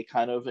were they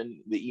kind of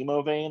in the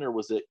emo vein, or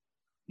was it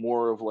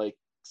more of like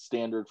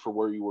standard for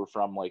where you were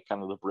from, like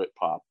kind of the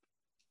Britpop?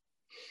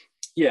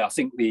 Yeah, I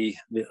think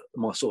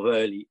my sort of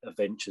early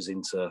adventures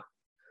into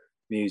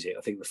music,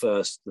 I think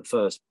the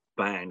first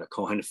band I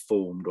kind of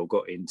formed or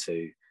got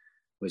into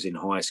was in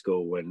high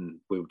school, when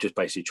we were just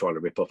basically trying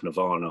to rip off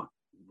Nirvana.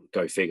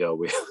 Go figure.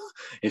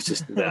 It's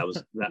just that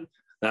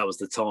was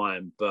the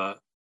time. But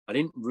I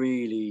didn't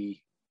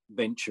really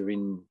venture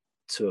into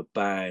a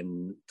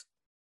band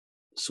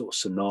sort of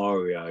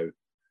scenario.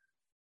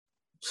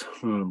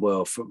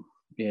 Well,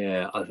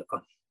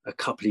 a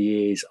couple of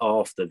years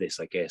after this,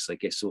 I guess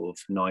sort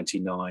of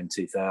 99,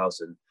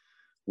 2000,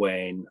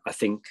 when I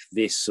think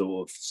this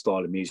sort of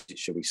style of music,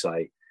 shall we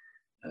say,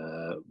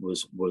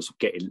 was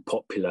getting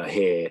popular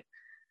here,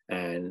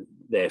 and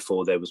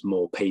therefore there was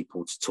more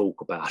people to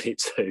talk about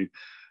it to,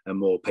 and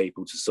more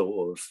people to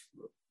sort of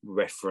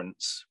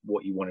reference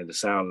what you wanted to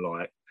sound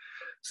like.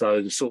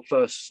 So the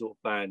first sort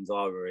of bands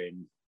I were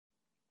in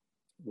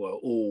were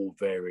all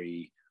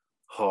very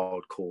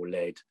hardcore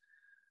led.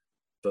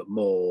 but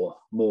more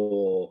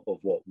of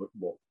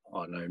what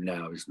I know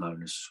now is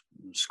known as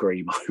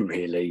screamo.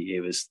 Really,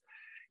 it was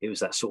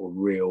that sort of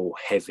real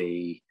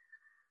heavy,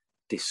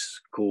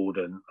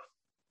 discordant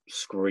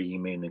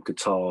screaming and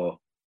guitars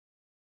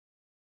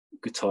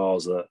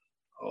that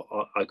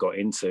I got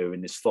into,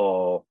 and it's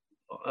far.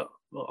 I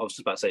was just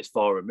about to say it's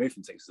far removed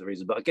from Texas the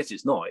Reason, but I guess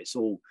it's not. It's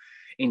all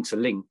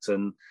interlinked,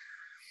 and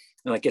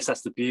I guess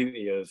that's the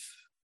beauty of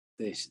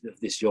this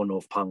genre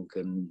of punk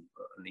and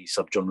these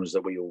subgenres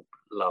that we all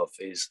love,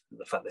 is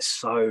the fact they're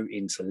so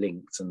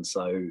interlinked and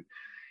so,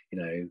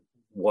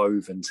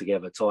 woven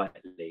together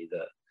tightly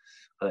that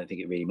I don't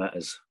think it really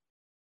matters,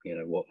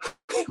 what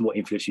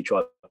influence you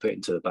try to put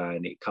into the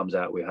band. It comes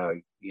out with how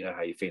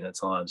you feel at the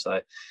time.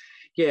 So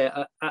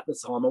yeah, at the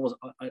time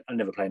I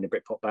never played in a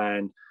Britpop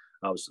band.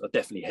 I was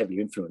definitely heavily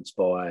influenced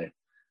by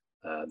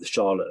the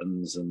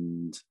Charlatans,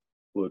 and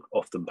would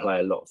often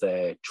play a lot of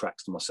their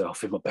tracks to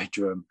myself in my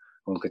bedroom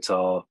on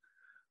guitar.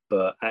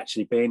 But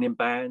actually being in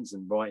bands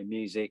and writing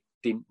music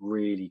didn't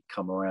really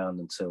come around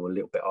until a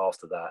little bit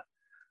after that,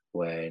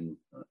 when,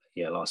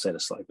 like I said, I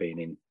started being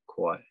in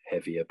quite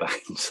heavier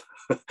bands.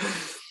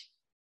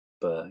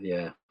 But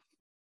yeah.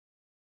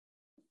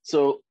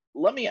 So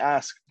let me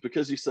ask,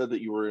 because you said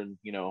that you were in,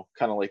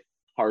 kind of like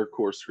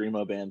hardcore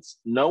screamo bands,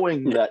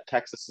 knowing that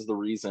Texas is the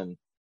Reason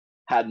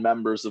had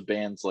members of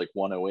bands like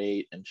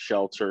 108 and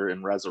Shelter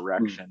and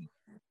Resurrection,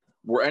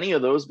 were any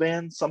of those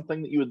bands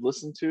something that you would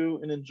listen to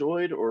and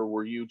enjoyed, or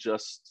were you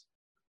just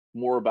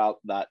more about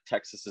that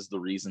Texas is the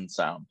Reason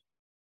sound?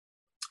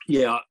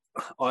 Yeah,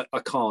 I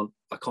can't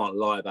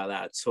lie about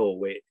that at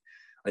all.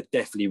 I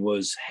definitely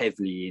was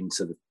heavily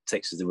into the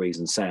Texas the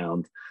Reason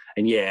sound,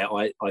 and yeah,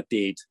 I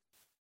did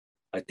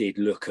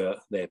look at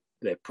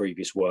their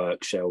previous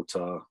work,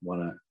 Shelter,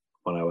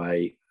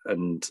 108,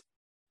 and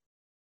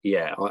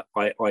yeah,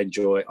 I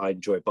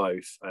enjoy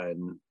both,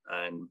 and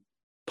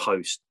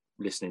post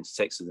listening to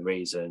Texas the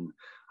Reason,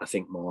 I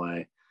think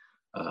my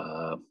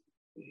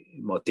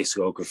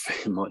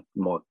discography,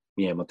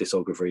 my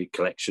discography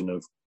collection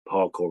of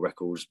hardcore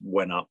records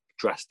went up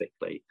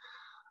drastically.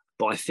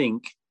 But I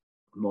think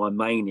my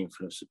main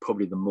influence was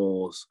probably the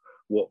more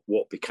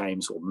what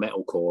became sort of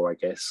metalcore, I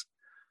guess.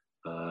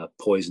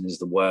 Poison is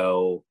the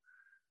Well,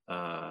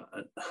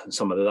 and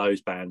some of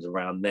those bands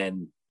around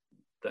then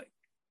that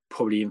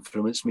probably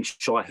influenced me.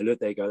 Shai Hulud,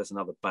 there you go. That's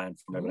another band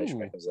from Revelation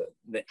Records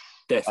that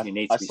definitely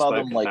needs to be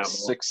spoken about. I saw them like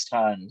 6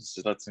 times.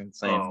 That's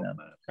insane, man.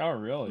 Oh,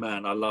 really?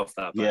 Man, I love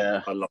that band.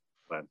 Yeah, I love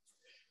that band.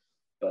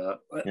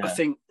 But yeah.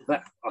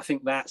 I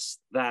think that's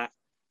that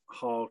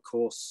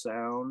hardcore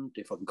sound,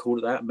 if I can call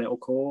it that,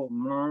 metalcore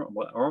or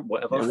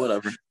whatever. Yeah,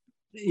 whatever.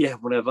 Yeah,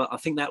 whatever. I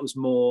think that was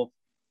more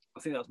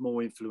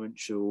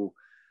influential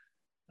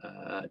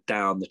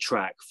down the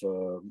track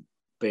for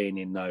being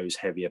in those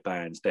heavier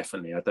bands.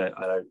 Definitely. I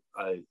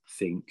don't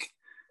think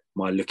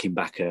my looking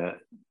back at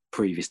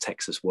previous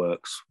Texas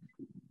works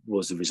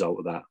was the result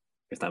of that,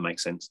 if that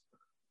makes sense.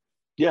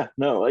 Yeah,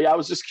 no, I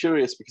was just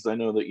curious because I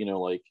know that,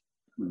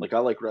 like I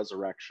like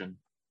Resurrection.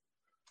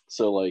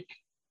 So like,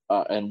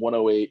 and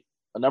 108,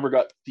 I never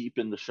got deep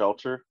into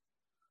Shelter.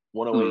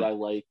 108 I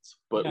liked,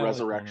 but yeah,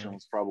 Resurrection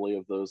was probably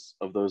of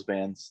those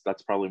bands.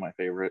 That's probably my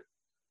favorite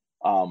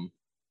of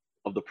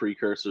the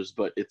precursors.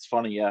 But it's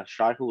funny, yeah,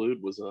 Shai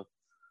Hulud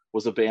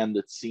was a band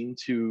that seemed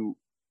to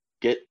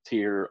get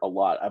here a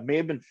lot. I may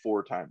have been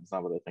 4 times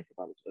now that I think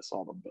about it. I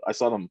saw them, but I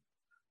saw them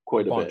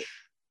quite a bit.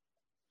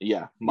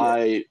 Yeah,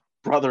 my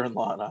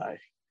brother-in-law and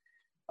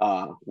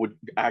I would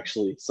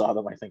actually saw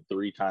them, I think,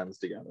 3 times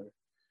together.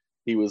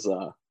 He was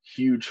a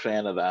huge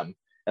fan of them,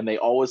 and they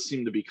always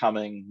seemed to be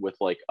coming with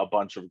like a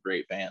bunch of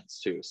great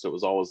bands too. So it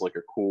was always like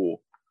a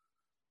cool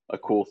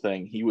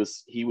thing. He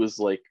was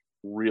like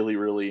really,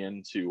 really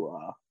into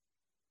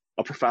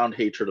A Profound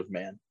Hatred of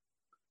Man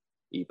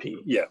EP.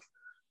 Yeah.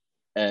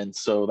 And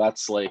so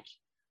that's like,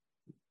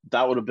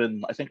 that would have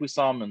been, I think we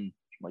saw him in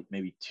like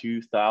maybe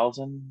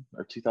 2000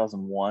 or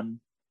 2001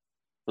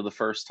 for the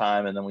first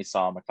time, and then we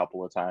saw him a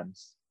couple of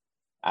times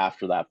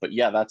after that. But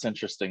yeah, that's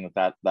interesting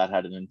that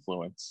had an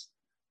influence.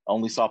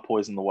 Only saw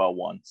Poison the Well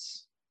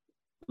once.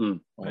 I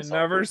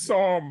never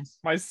saw him.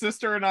 My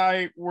sister and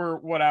I were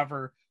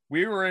whatever.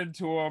 We were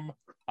into him.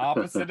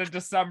 Opposite of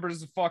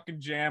December's fucking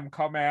Jam,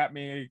 come at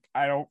me.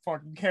 I don't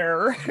fucking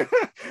care.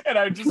 And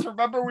I just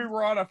remember we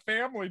were on a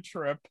family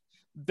trip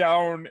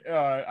down.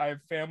 I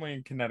have family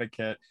in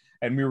Connecticut,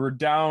 and we were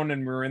down,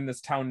 and we were in this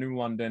town, New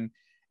London,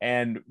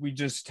 and we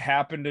just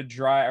happened to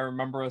drive. I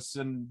remember us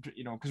in,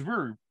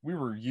 because we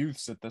were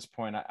youths at this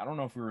point. I don't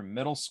know if we were in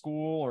middle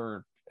school,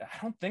 or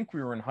I don't think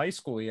we were in high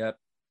school yet.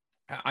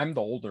 I'm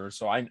the older,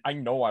 so I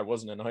know I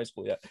wasn't in high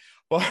school yet.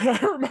 But I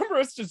remember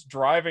us just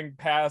driving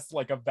past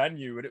like a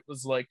venue, and it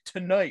was like,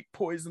 tonight,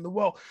 Poison the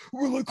Well.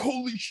 We're like,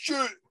 holy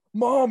shit,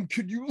 Mom,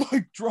 could you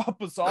like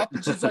drop us off?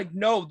 And she's like,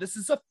 no, this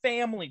is a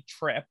family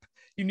trip.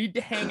 You need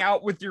to hang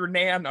out with your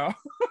Nana.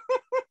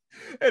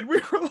 And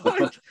we were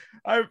like,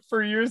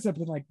 for years I've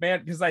been like,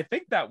 man, because I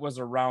think that was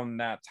around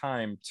that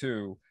time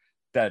too,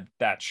 that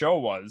show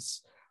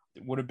was.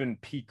 It would have been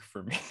peak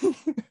for me.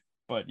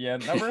 But yeah,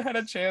 never had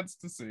a chance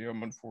to see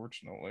them,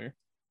 unfortunately.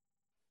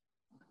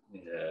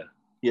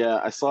 Yeah,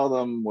 I saw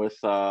them with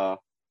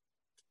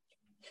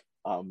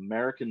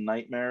American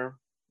Nightmare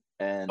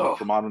and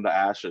From Autumn to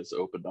Ashes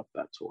opened up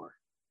that tour.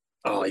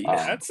 Oh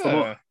yeah, that's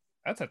a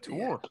tour.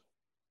 Yeah.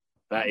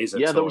 That is a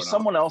tour. There was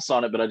someone else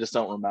on it, but I just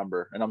don't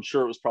remember. And I'm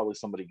sure it was probably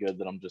somebody good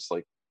that I'm just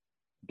like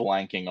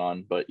blanking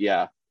on. But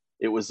yeah,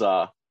 it was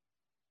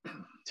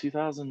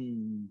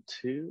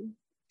 2002.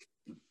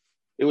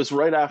 It was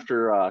right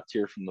after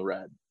Tear from the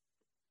Red.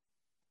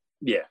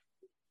 Yeah.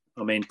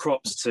 I mean,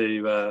 props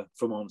to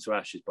From Autumn to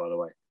Ashes, by the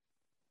way.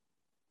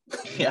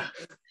 Yeah.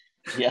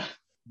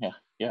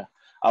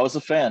 I was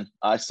a fan.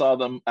 I saw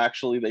them,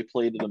 actually, they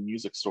played at a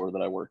music store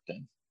that I worked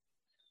in,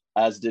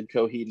 as did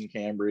Coheed and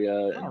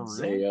Cambria and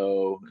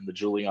Zayo and the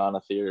Juliana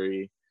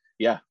Theory.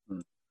 Yeah.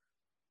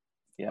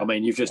 I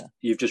mean, you've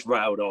just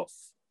rattled off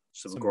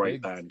some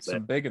great bands.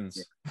 Some big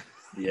ones.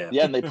 Yeah.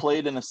 Yeah, and they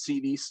played in a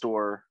CD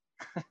store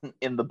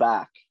in the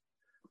back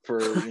for,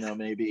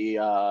 maybe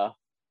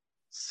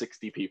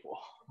 60 people.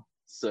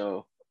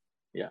 So,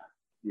 yeah.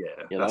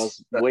 That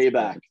was way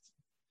back.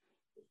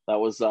 That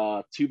was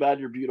Too Bad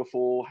You're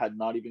Beautiful had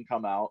not even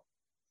come out,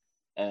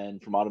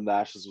 and From Autumn to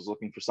Ashes was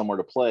looking for somewhere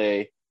to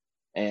play,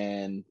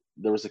 and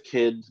there was a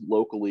kid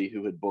locally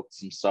who had booked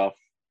some stuff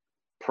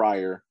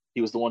prior.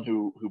 He was the one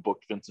who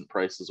booked Vincent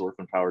Price's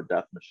Orphan Powered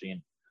Death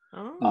Machine.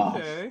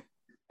 Okay.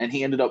 And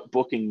he ended up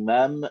booking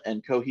them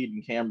and Coheed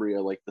and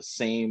Cambria like the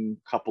same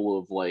couple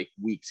of like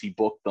weeks. He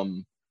booked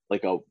them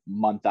like a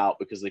month out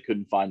because they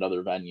couldn't find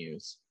other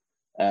venues.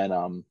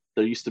 And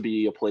there used to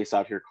be a place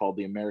out here called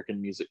the American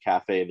Music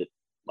Cafe that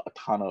a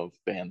ton of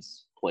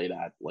bands played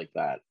at like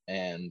that.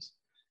 And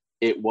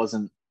it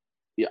wasn't,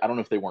 I don't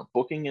know if they weren't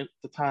booking it at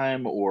the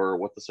time or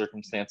what the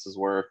circumstances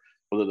were,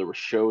 whether there were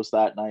shows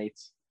that night,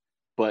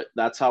 but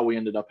that's how we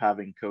ended up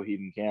having Coheed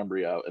and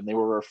Cambria. And they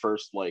were our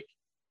first like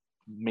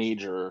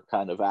major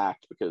kind of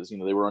act because,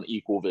 they were on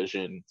Equal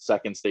Vision.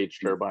 Second Stage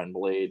Turbine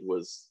Blade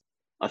was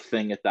a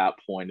thing at that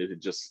point. It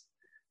had just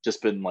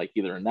been like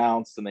either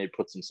announced and they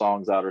put some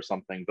songs out or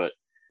something, but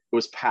it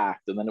was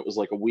packed. And then it was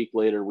like a week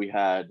later we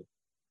had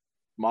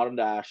Autumn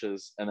to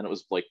Ashes, and then it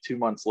was like 2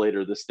 months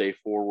later This Day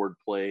Forward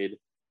played.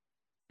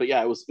 But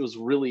yeah, it was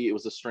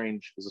a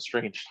strange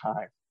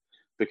time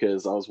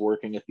because I was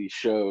working at these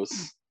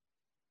shows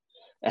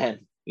and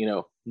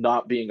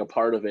not being a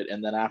part of it,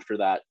 and then after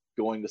that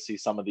going to see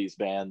some of these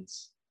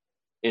bands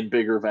in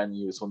bigger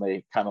venues when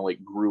they kind of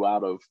like grew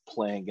out of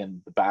playing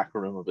in the back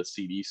room of a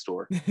CD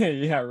store.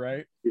 Yeah,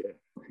 right.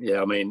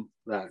 Yeah. I mean,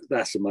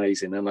 that's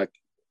amazing, and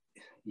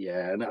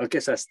and I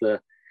guess that's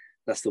the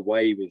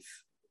way with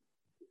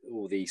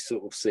all these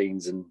sort of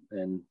scenes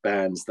and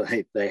bands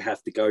that they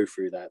have to go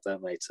through that,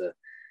 don't they, to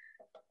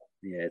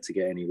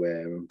get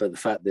anywhere. But the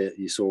fact that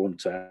you saw them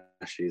to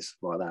Ashes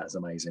like that is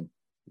amazing.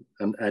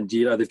 And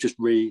they've they're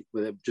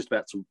just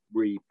about to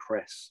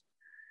repress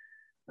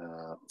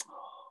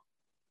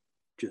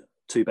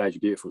Too Bad You're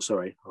Beautiful.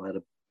 Sorry, I had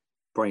a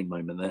brain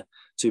moment there.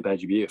 Too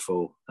Bad You're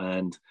Beautiful.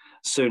 And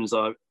as soon as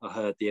I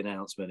heard the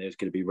announcement it was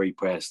going to be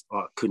repressed,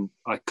 I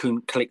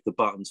couldn't click the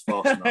buttons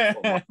fast enough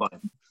on my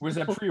phone. Where's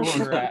that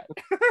pre-order at?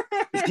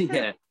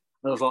 Yeah.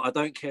 And I was like, I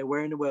don't care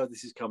where in the world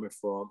this is coming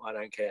from. I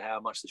don't care how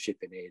much the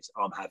shipping is.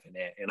 I'm having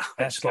it.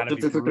 That's gotta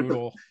be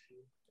brutal.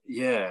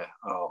 Yeah.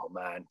 Oh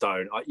man,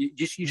 don't. You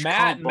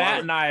Matt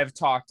and I have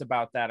talked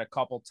about that a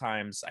couple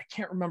times. I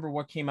can't remember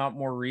what came out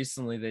more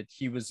recently that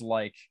he was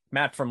like,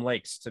 Matt from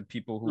Lakes, to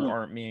people who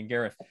aren't me and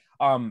Gareth.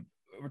 We're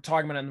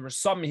talking about it, and there was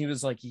something he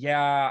was like,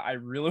 yeah, I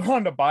really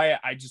wanted to buy it.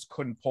 I just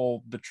couldn't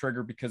pull the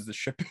trigger because the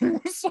shipping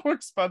was so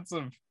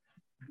expensive.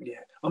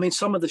 Yeah. I mean,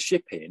 some of the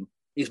shipping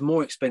is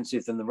more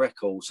expensive than the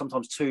record,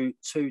 sometimes two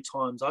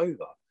times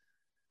over.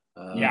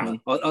 Yeah.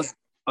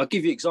 I'll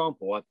give you an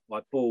example. I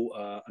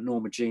bought a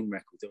Norma Jean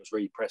record that was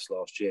repressed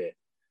last year.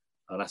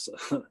 And that's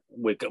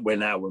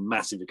we're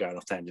massively going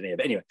off tangent here.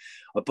 But anyway,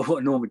 I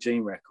bought a Norma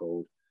Jean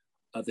record.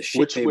 The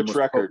shipping which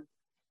record?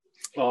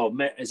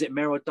 Is it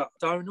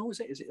Meridional? Is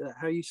it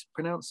how you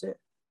pronounce it?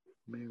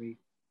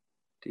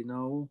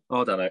 Meridional?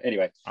 I don't know.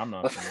 Anyway, I'm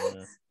not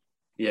familiar.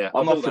 Yeah,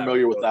 I'm not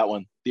familiar with that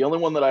one. The only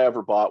one that I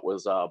ever bought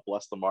was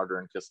Bless the Martyr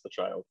and Kiss the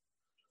Child.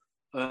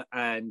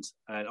 And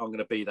I'm going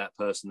to be that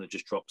person that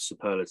just drops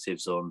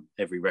superlatives on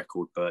every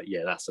record, but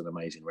yeah, that's an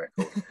amazing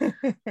record.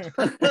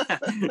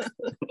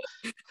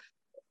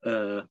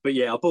 But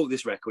yeah, I bought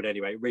this record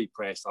anyway,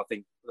 repressed. I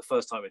think the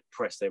first time it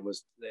pressed,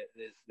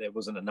 there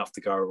wasn't enough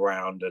to go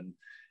around, and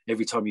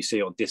every time you see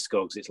it on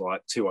Discogs, it's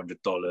like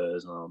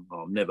 $200.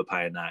 I'm never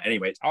paying that.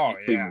 Anyway,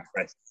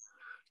 repressed.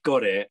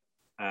 Got it,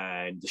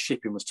 and the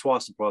shipping was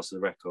twice the price of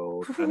the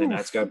record, and then I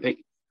had to go and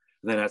pick.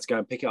 Then I had to go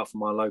and pick it up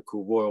from my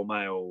local Royal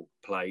Mail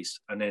place,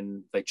 and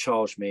then they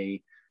charged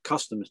me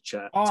customs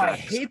tax. I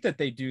hate that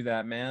they do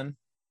that, man.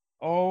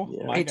 Oh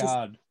my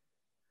God!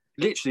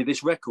 Literally,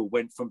 this record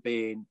went from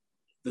being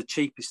the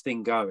cheapest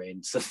thing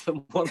going to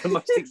one of the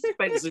most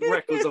expensive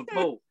records I've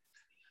bought.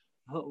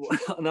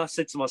 And I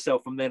said to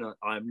myself, from then on,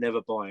 I'm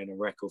never buying a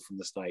record from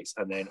the States.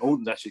 And then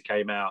Autumn actually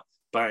came out,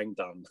 bang,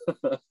 done.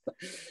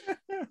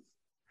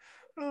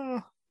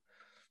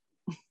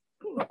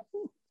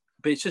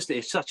 but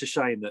it's such a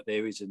shame that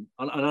there isn't.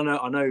 And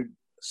I know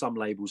some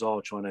labels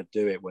are trying to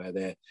do it where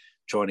they're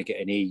trying to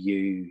get an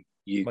EU,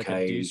 UK, like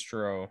a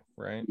distro,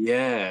 right?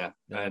 Yeah,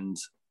 Yeah. and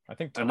I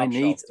think and they Top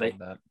need Shelf did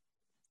that.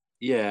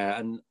 yeah,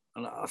 and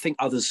I think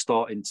others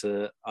starting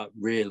to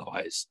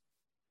realize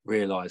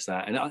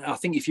that. And I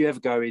think if you ever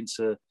go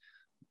into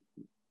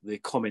the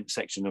comment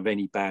section of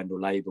any band or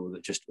label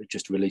that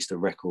just released a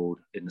record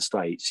in the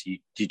States, you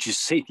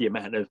just see the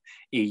amount of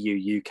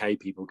EU, UK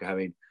people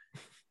going,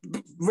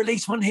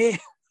 release one here.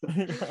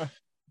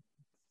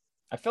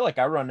 I feel like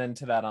I run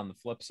into that on the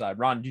flip side.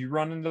 Ron, do you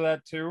run into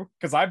that too?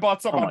 Because I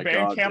bought something on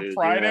Bandcamp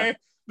Friday,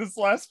 this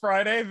last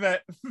Friday,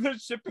 that the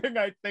shipping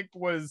I think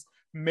was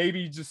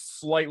maybe just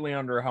slightly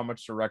under how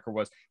much the record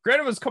was.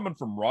 Granted, it was coming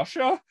from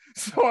Russia,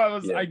 so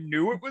I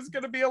knew it was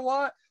going to be a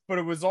lot, but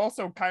it was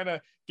also kind of,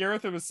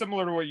 Gareth, it was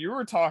similar to what you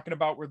were talking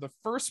about, where the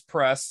first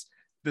press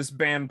this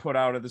band put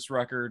out of this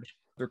record,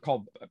 they're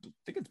called, I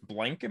think it's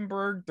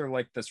Blankenberg. They're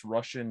like this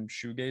Russian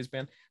shoegaze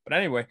band. But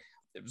anyway,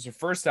 it was their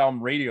first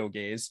album, Radio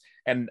Gaze,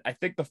 and I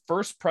think the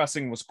first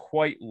pressing was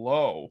quite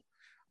low.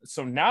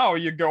 So now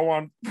you go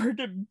on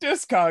freaking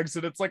Discogs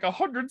and it's like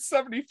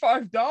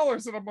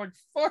 $175, and I'm like,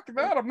 fuck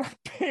that, I'm not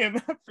paying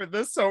that for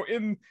this. So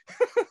in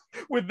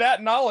with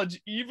that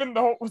knowledge, even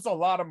though it was a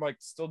lot, I'm like,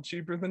 still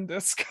cheaper than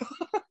Discogs.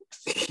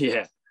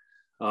 Yeah.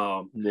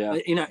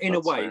 In a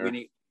way, fair.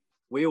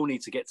 we all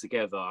need to get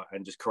together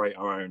and just create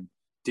our own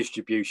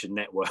distribution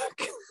network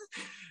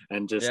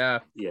and just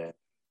yeah.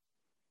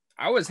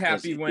 I was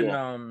happy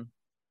when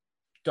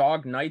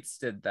Dog Nights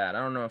did that. I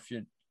don't know if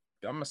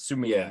I'm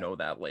assuming you know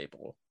that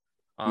label.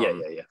 Yeah.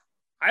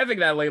 I think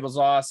that label's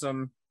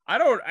awesome.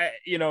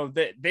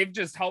 They've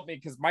just helped me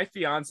because my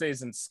fiance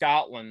is in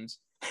Scotland.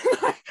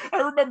 I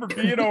remember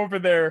being over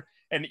there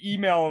and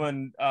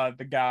emailing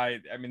the guy.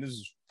 I mean, this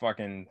is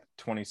fucking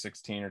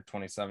 2016 or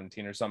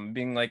 2017 or something,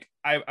 being like,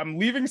 I'm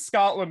leaving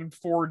Scotland in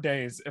 4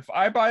 days. If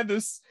I buy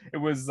this, it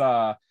was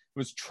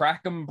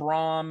Trackham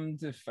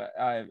Bromd, if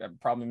I'm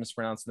probably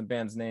mispronouncing the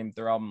band's name,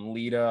 their album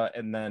Lita,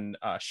 and then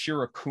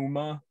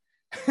Shirakuma.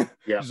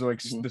 These are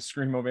like the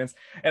screamo bands.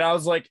 And I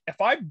was like, if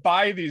I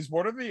buy these,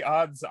 what are the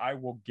odds I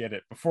will get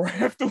it before I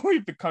have to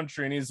leave the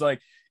country? And he's like,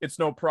 it's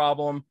no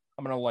problem,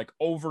 I'm gonna like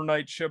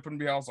overnight ship and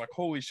be. I was like,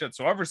 holy shit.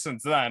 So ever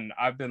since then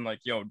I've been like,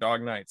 yo,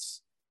 Dog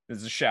Nights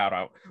is a shout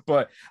out.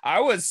 But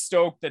I was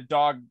stoked that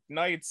Dog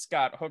Nights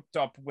got hooked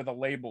up with a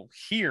label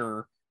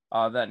here,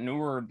 that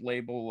newer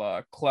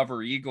label,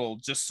 Clever Eagle,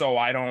 just so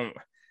I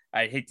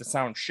hate to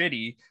sound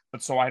shitty,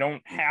 but so I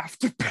don't have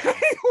to pay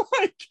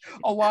like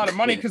a lot of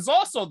money, because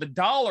also the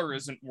dollar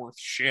isn't worth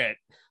shit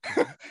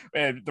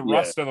and the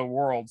rest of the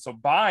world. So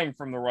buying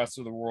from the rest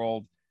of the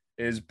world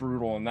is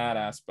brutal in that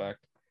aspect.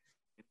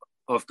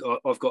 I've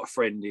got a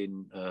friend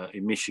in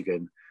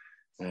Michigan,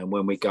 and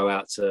when we go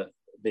out to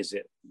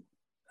visit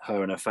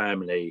her and her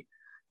family,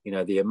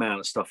 the amount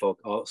of stuff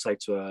I'll say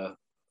to her,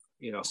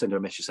 I'll send her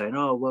a message saying,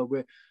 oh, well,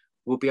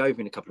 we'll be over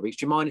in a couple of weeks.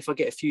 Do you mind if I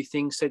get a few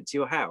things sent to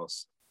your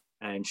house?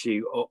 And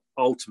she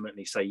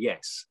ultimately say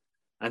yes.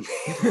 And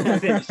then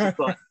it's just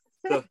like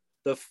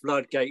the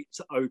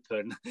floodgates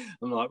open.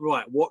 I'm like,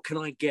 right, what can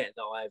I get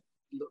that I've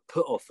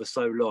put off for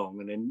so long?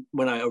 And then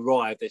when I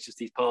arrive, there's just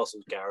these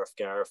parcels, Gareth.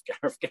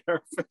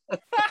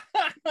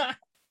 But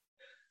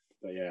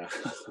yeah.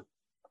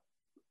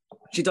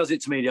 She does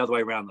it to me the other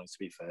way around, though, to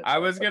be fair. I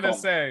was going to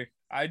say,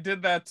 I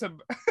did that to...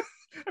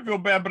 I feel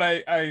bad, but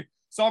I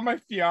saw my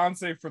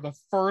fiance for the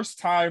first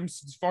time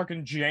since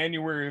fucking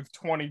January of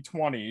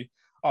 2020.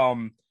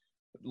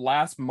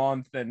 Last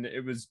month, and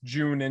it was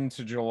June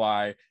into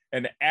July,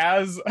 and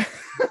as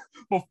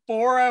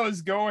before I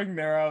was going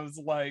there, I was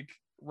like,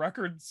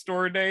 Record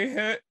Store Day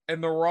hit,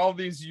 and there were all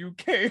these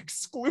UK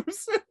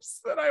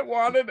exclusives that I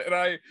wanted, and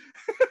I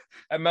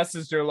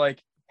messaged her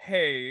like,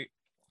 hey,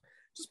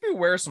 just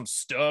beware some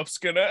stuff's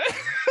gonna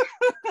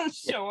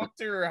show up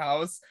to her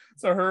house.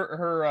 So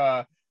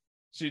her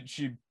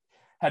she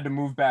had to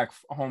move back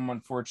home,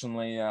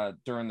 unfortunately,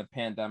 during the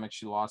pandemic.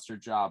 She lost her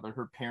job, but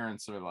her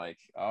parents are like,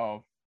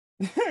 oh,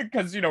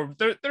 because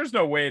there's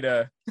no way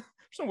to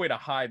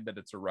hide that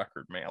it's a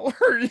record mailer.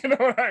 You know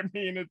what I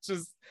mean?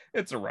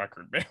 It's a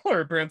record mailer.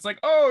 Her parents like,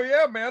 oh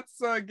yeah, Matt's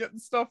getting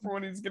stuff for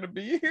when he's gonna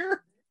be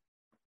here.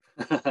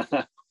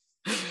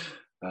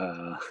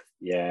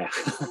 Yeah.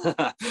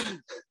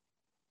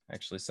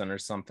 Actually sent her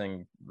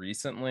something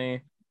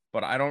recently,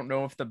 but I don't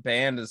know if the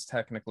band is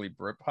technically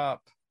Britpop.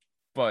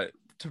 But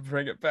to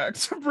bring it back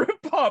to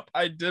Britpop,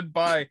 I did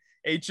buy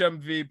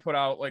HMV put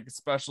out like a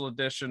special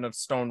edition of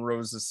Stone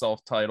Roses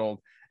self-titled,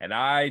 and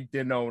I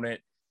didn't own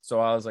it, so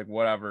I was like,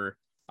 whatever,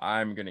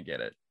 I'm gonna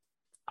get it.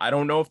 I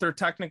don't know if they're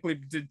technically,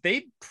 did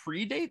they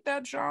predate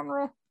that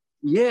genre?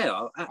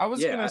 Yeah, I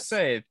was gonna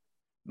say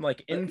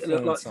like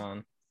influence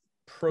on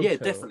proto. Yeah,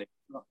 definitely.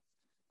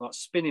 Like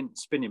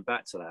spinning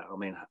back to that, I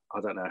mean, I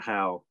don't know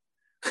how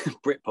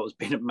Britpop's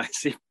been a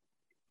massive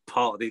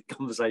part of the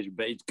conversation,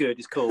 but it's good,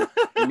 it's cool.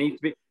 It needs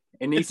to be.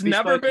 It's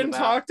never been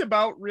talked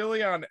about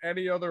really on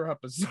any other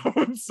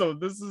episode, so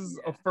this is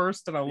a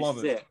first, and I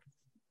love it.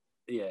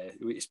 yeah,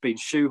 it's been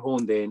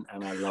shoehorned in,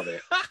 and I love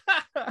it.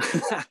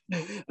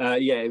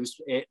 Yeah,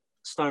 it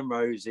Stone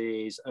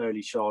Roses,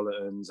 early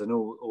Charlatans, and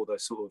all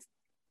those sort of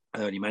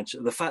early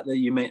mention. The fact that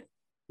you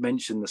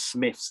mentioned the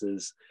Smiths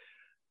as,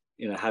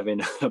 you know, having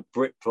a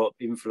Britpop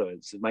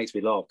influence, it makes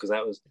me laugh, because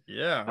that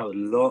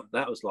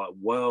was like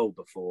well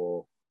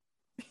before.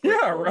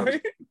 Yeah,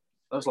 right.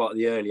 That was like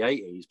the early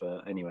 80s,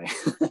 but anyway.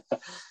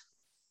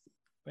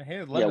 But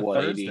hey, Yeah,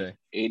 what, Thursday.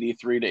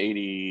 83 to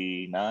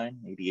 89,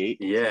 88,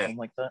 Yeah. something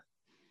like that.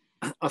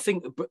 I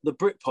think the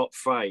Britpop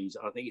phrase,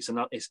 I think it's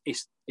like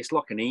it's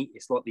like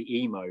the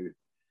emo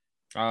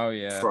Oh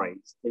yeah.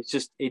 phrase.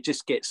 It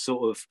just gets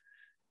sort of,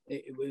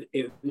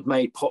 it was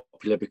made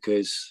popular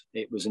because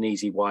it was an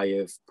easy way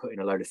of putting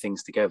a load of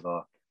things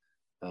together.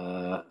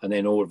 And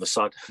then all of a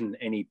sudden,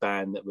 any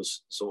band that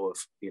was sort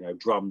of, you know,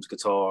 drums,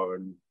 guitar,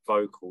 and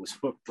vocals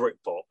were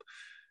Britpop,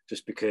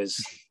 just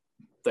because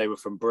they were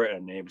from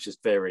Britain. It was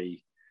just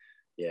very,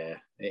 yeah.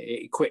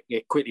 It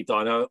quickly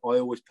died. I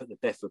always put the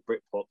death of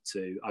Britpop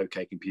to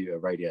OK Computer,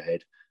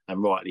 Radiohead,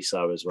 and rightly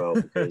so as well,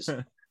 because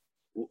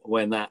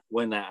when that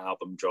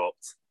album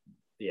dropped,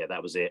 yeah,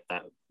 that was it.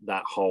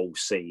 That whole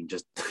scene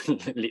just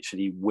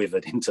literally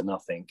withered into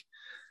nothing.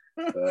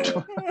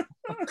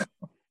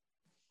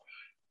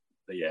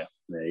 But yeah,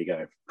 there you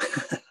go.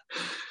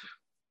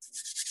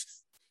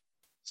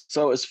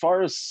 So as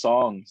far as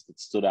songs that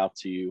stood out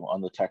to you on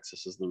the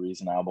Texas Is the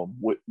Reason album,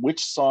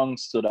 which song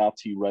stood out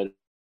to you right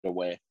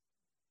away?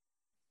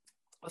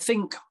 I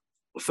think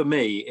for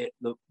me,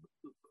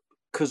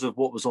 because of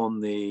what was on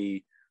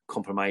the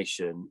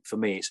confirmation, for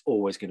me, it's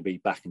always going to be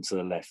Back and to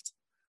the Left.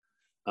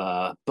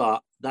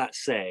 But that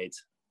said,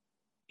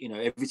 you know,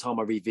 every time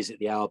I revisit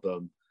the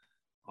album,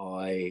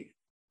 I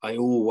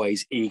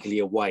always eagerly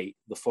await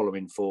the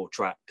following 4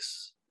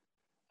 tracks,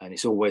 and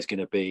it's always going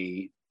to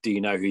be Do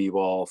You Know Who You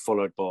Are,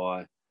 followed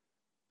by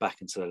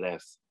Back and to the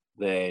Left,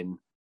 then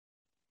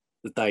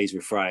The Day's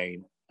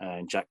Refrain,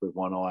 and Jack with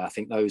One Eye. I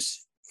think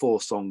those 4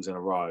 songs in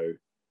a row,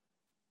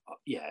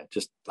 yeah,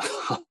 just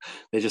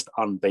they're just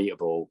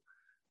unbeatable.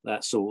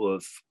 That sort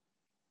of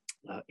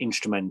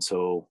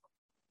instrumental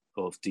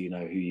of Do You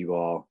Know Who You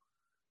Are,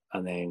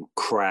 and then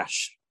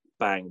crash,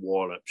 bang,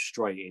 wallop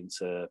straight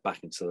into Back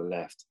and to the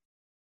Left.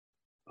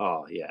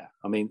 Oh yeah,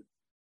 I mean,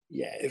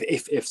 yeah.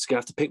 If I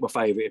have to pick my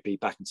favourite, it'd be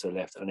Back and to the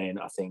Left, and then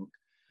I think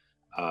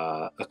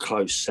a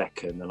close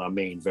second, and I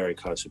mean very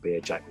close, would be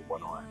a Jack with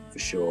One Eye for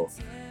sure.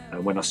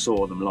 And when I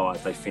saw them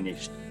live, they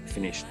finished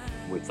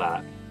with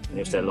that, and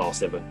it was their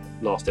last ever.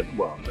 Well,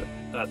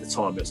 at the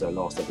time, it was their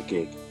last ever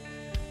gig.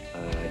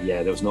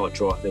 Yeah, there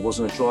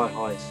wasn't a dry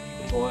eye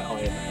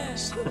in the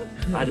house.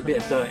 I had a bit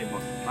of dirt in my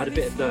eye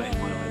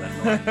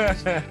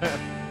that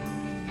night.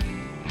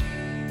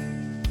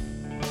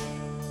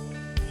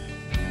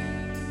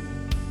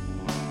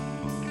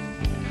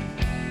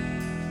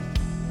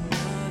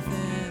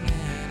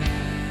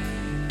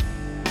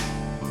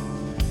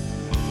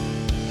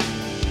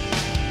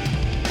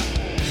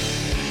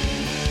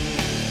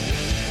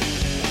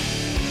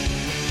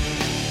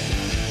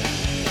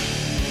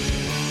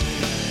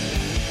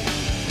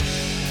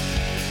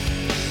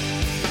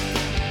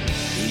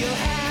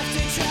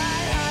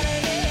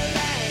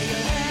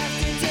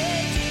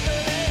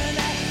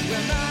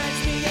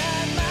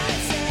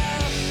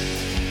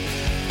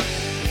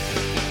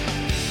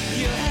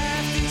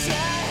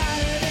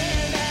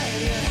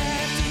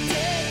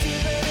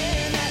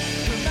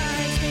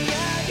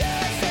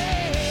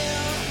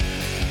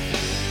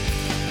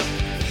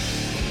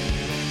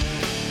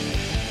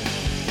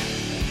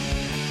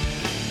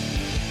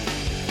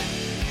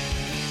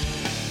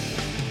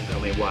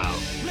 Wow.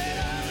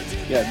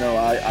 Yeah, no,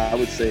 I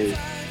would say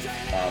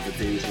The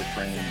Day's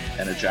Refrain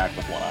and A Jack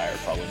with One Eye are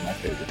probably my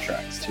favorite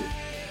tracks too.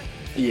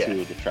 Yeah.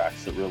 2 of the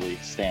tracks that really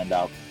stand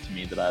out to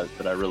me that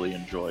I really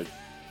enjoyed.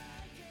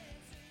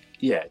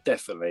 Yeah,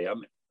 definitely. I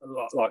mean,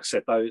 like I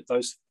said,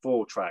 those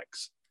 4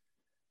 tracks,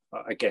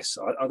 I guess,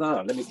 I don't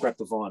know. Let me grab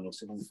the vinyl,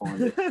 see if I can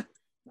find it.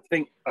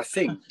 I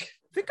think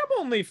I'm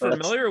only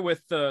familiar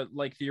with the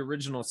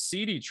original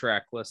CD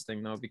track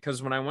listing though,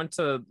 because when I went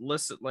to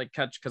listen,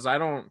 because I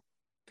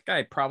think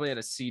I probably had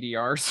a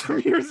CDR some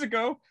years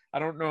ago. I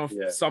don't know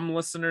if some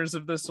listeners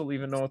of this will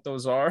even know what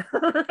those are.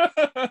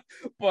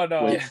 But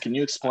wait, can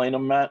you explain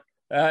them, Matt?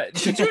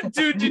 Did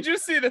you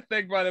see the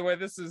thing, by the way?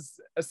 This is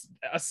a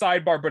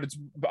sidebar, but it's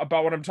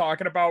about what I'm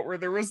talking about, where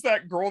there was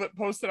that girl that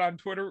posted on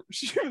Twitter.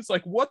 She was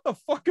like, what the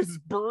fuck is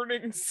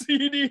burning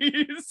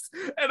CDs?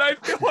 And I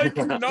feel like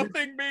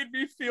nothing made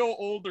me feel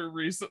older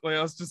recently.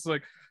 I was just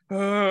like,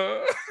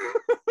 That's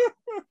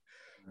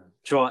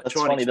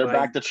funny. They're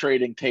back to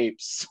trading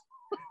tapes.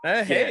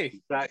 Hey.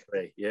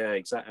 Yeah,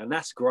 exactly. And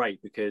that's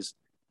great because,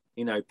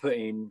 you know,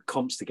 putting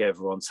comps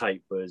together on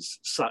tape was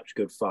such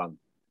good fun.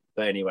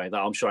 But anyway,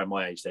 I'm showing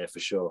my age there for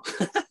sure.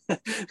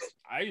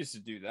 I used to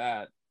do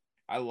that.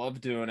 I love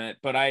doing it.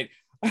 But I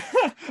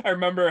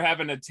remember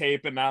having a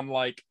tape, and I'm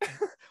like,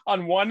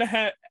 on one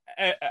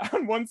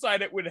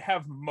side it would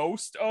have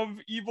most of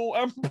Evil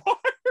Empire.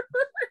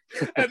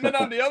 And then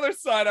on the other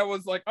side, I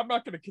was like, I'm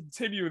not going to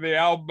continue the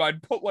album.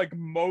 I'd put like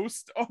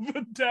most of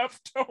the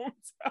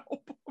Deftones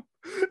album.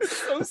 It's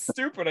so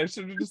stupid. I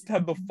should have just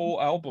had the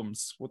full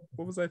albums. What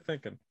was I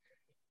thinking?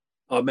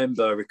 I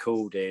remember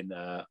recording.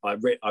 I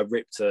ripped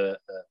I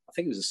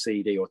think it was a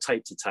CD or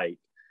tape to tape,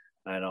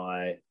 and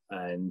I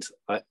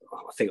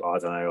think, I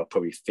don't know, I was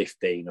probably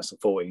 15 or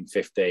 14,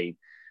 15,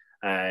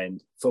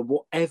 and for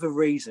whatever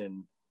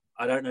reason,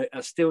 I don't know.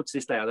 Still to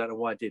this day, I don't know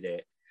why I did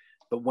it.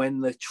 But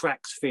when the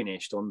tracks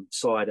finished on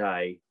side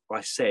A,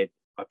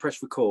 I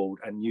pressed record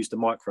and used the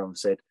microphone and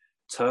said,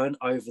 "Turn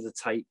over the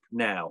tape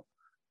now."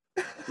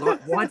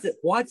 Like, why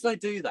did I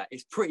do that?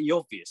 It's pretty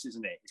obvious,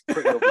 isn't it? It's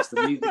pretty obvious.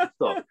 The music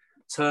stopped.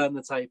 Turn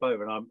the tape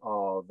over, and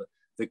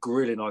the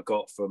grilling I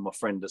got from my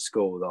friend at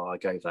school that I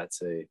gave that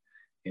to,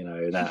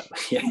 that,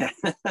 yeah.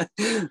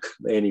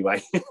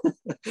 Anyway,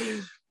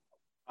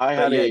 I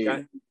had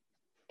a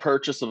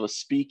purchase of a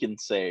Speak and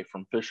Say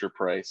from Fisher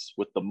Price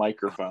with the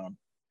microphone.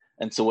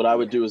 And so what I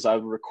would do is I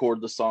would record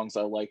the songs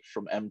I liked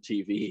from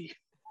MTV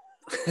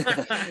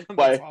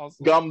by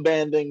awesome. gum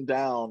banding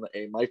down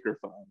a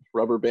microphone,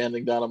 rubber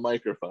banding down a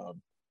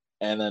microphone,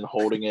 and then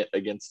holding it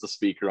against the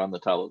speaker on the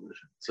television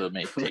to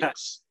make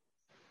tapes.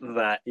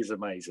 That is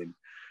amazing.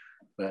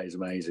 That is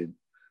amazing.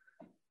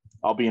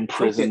 I'll be in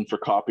prison for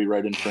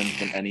copyright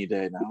infringement any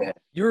day now. Yeah.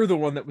 You're the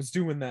one that was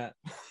doing that.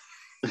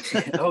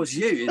 Oh, it's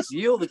you.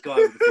 You're the guy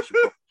with the Fisher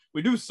Price.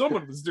 We knew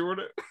someone was doing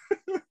it.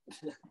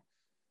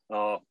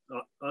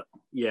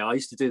 Yeah, I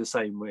used to do the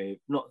same with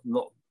not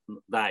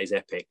that is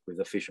epic with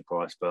the Fisher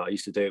Price, but I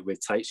used to do it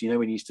with tapes.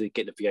 When you used to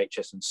get the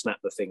VHS and snap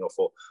the thing off,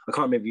 or I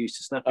can't remember, you used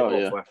to snap it off.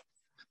 Yeah. Or I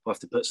have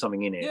to put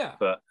something in it. Yeah.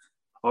 But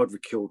I'd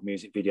record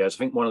music videos. I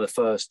think one of the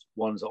first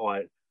ones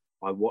that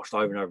I watched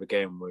over and over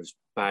again was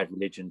Bad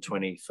Religion,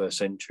 21st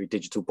Century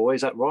Digital Boy.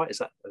 Is that right? Is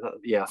that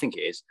yeah, I think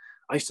it is.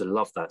 I used to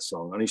love that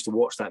song. I used to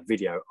watch that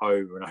video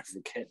over and over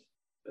again.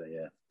 But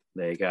yeah,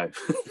 there you go.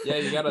 Yeah,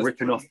 you gotta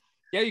ripping off.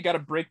 Yeah, you got to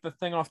break the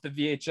thing off the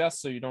VHS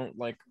so you don't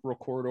like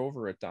record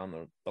over it down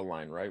the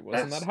line, right?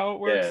 Wasn't that how it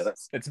works?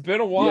 Yeah, it's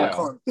been a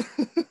while.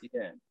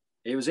 Yeah,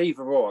 it was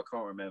either or. I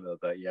can't remember,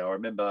 but yeah, I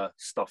remember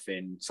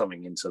stuffing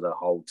something into the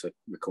hole to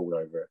record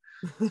over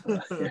it.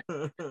 Yeah.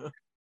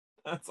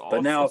 That's awesome.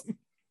 But now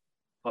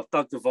I've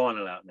dug the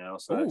vinyl out now,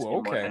 so it's in my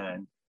okay.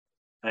 hand.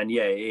 And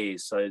yeah, it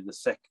is. So the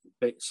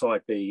second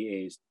side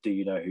B is "Do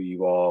You Know Who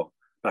You Are?"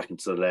 Back and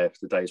to the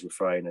Left, "The Day's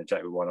Refrain," and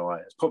 "Jack with One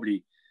Eye."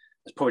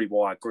 That's probably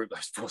why I grouped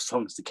those four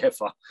songs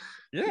together.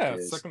 Yeah,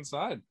 second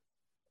side.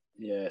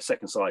 Yeah,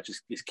 second side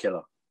just is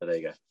killer. But there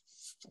you go.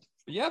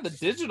 Yeah, the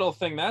digital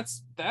thing,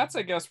 that's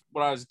I guess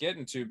what I was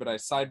getting to, but I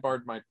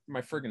sidebarred my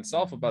friggin'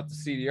 self about the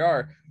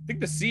CDR. I think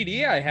the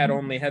CD I had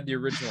only had the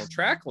original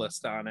track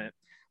list on it.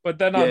 But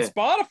then on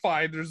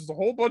Spotify, there's a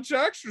whole bunch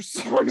of extra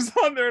songs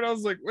on there, and I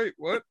was like, "Wait,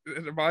 what?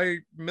 Am I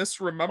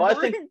misremembering?" Well,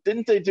 I think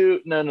didn't they do?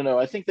 No.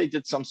 I think they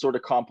did some sort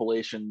of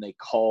compilation. They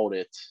called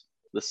it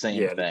the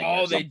same thing.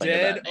 Oh, they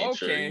did.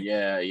 Okay.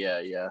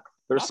 Yeah.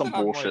 There's some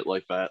bullshit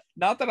like that.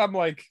 Not that I'm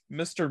like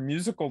Mr.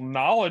 Musical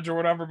Knowledge or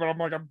whatever, but I'm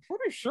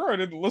pretty sure I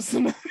didn't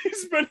listen to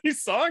these many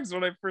songs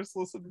when I first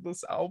listened to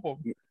this album.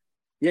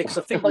 Yeah, because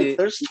I think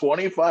there's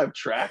 25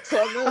 tracks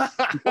on this.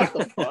 What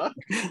the fuck?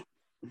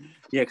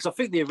 Yeah, because I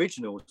think the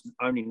original was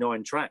only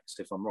 9 tracks,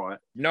 if I'm right.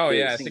 No,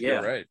 I think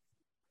you're right.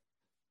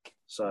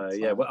 So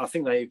yeah, well, I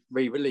think they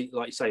re-released,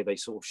 like you say, they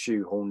sort of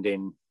shoehorned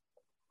in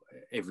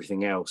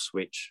everything else,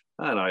 which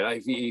I don't know.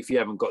 If you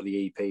haven't got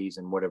the EPs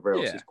and whatever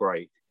else, it's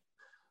great.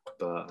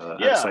 But at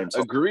the same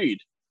time, agreed.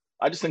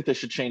 I just think they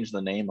should change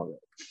the name of it.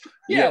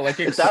 Yeah, like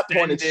at that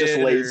point, it's just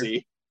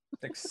lazy.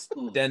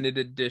 Extended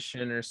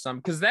edition or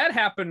something, because that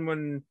happened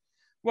when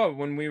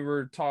we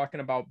were talking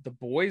about the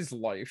Boys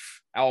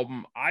Life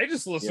album. I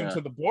just listened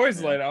to the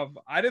Boys Life album.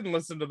 I didn't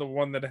listen to the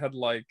one that had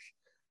like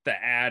the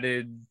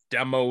added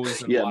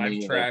demos and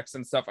live tracks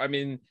and stuff. I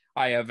mean,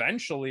 I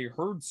eventually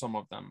heard some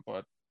of them,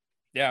 but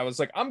yeah, I was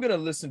like, I'm gonna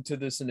listen to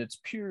this in its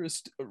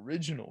purest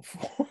original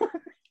form.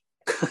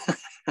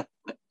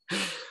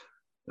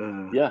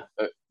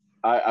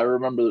 I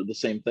remember the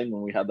same thing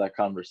when we had that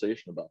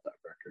conversation about that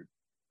record.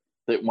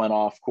 It went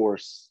off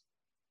course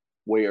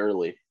way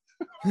early.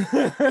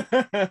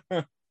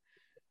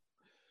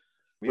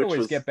 We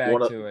always get back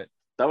to it.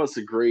 That was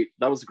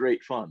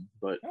great fun.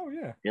 But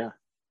yeah.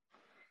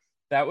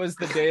 That was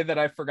the day that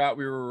I forgot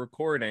we were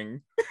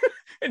recording,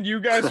 and you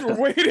guys were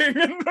waiting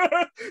in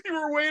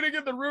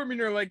the room, and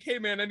you're like, "Hey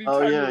man,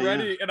 anytime you're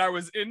ready." And I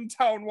was in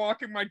town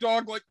walking my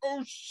dog, like,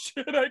 "Oh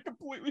shit, I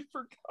completely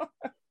forgot."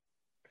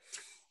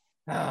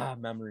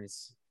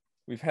 Memories.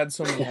 We've had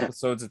so many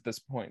episodes at this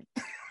point.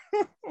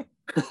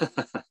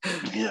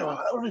 Yeah,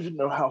 I don't even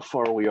know how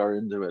far we are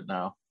into it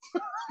now.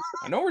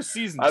 I know we're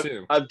season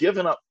 2. I've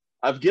given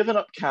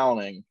up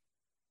counting,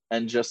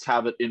 and just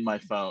have it in my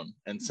phone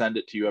and send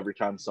it to you every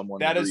time someone.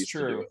 That is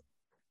true. To do it.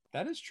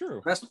 That is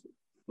true.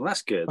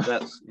 That's good.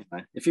 That's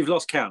if you've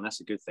lost count, that's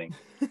a good thing.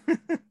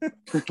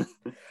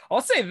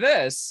 I'll say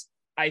this.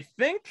 I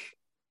think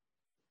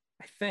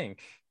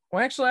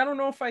Well, actually, I don't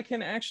know if I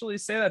can actually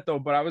say that though,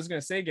 but I was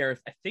gonna say,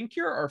 Gareth, I think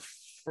you're our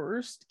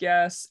first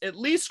guest, at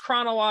least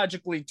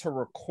chronologically to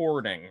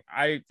recording.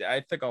 I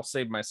think I'll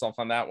save myself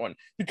on that one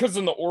because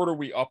in the order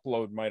we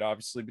upload might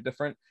obviously be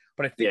different.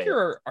 But I think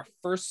you're our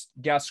first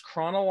guest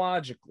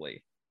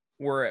chronologically,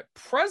 where at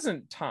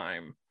present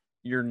time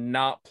you're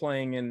not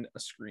playing in a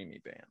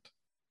screamy band.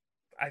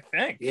 I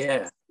think.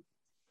 Yeah.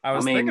 I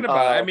was thinking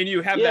about it. I mean,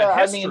 you have that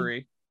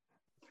history.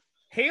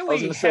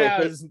 Haley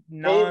has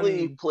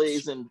Haley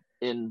plays in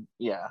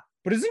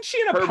but isn't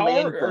she in a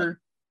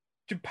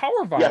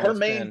power violence? Yeah, her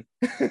main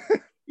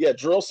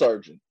drill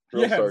sergeant.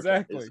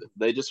 Exactly.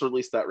 They just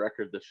released that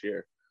record this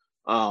year.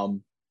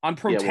 On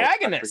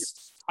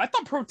Protagonist. I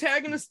thought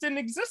Protagonist didn't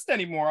exist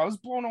anymore. I was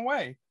blown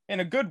away in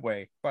a good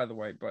way, by the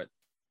way. But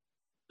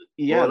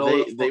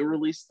they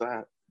released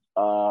that.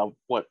 It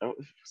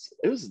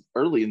was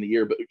early in the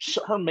year, but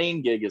her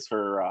main gig is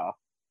her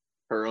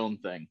own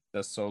thing.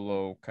 The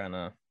solo kind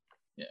of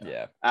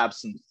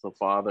Absence of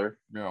Father.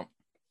 Yeah.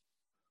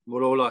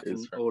 Well, all I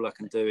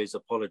can do is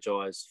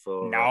apologize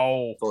for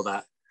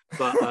that.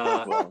 But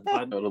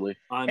totally.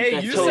 Hey,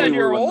 you said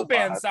your old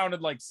band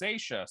sounded like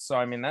Seisha, so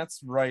I mean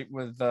that's right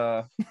with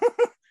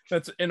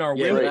that's in our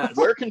way. Right.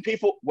 Where can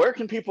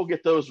people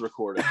get those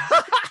recorded?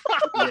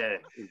 Yeah,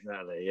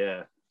 exactly.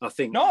 Yeah. I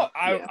think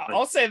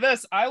I'll say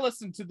this. I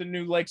listened to the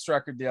new Lakes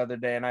record the other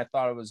day and I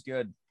thought it was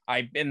good.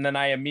 Then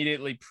I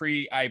immediately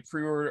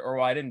pre-ordered, or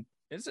I didn't.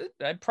 Is it?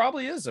 It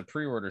probably is a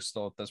pre-order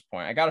still at this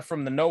point. I got it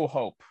from the No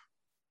Hope,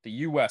 the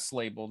US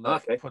label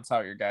that puts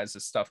out your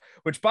guys' stuff,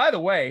 which by the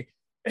way,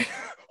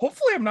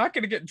 hopefully I'm not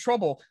going to get in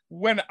trouble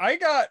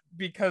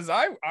because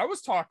I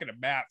was talking to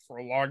Matt for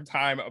a long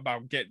time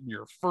about getting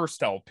your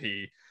first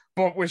LP,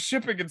 but with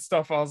shipping and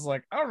stuff, I was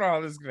like, I don't know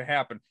how this is going to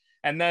happen.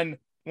 And then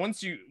when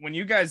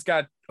you guys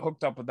got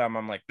hooked up with them,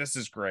 I'm like, this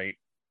is great.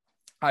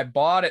 I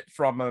bought it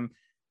from them.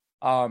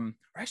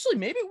 Actually,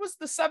 maybe it was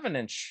the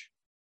 7-inch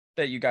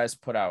that you guys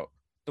put out.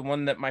 The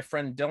one that my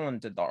friend Dylan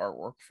did the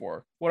artwork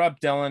for. What up,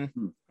 Dylan?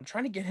 I'm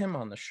trying to get him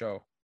on the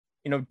show.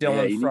 You know,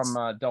 Dylan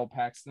from Del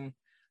Paxton.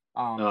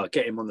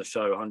 Get him on the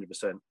show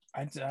 100%.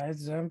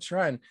 I'm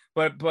trying.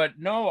 But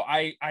no,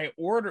 I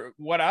ordered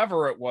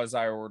whatever it was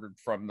I ordered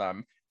from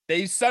them.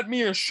 They sent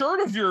me a shirt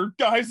of your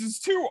guys's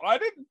too. I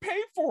didn't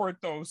pay for it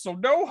though. So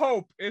No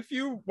Hope, if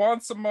you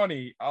want some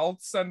money, I'll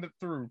send it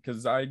through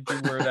because I do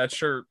wear that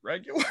shirt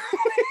regularly.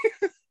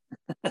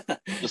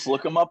 Just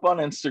look them up on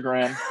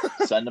Instagram,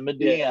 send them a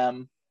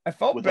DM. I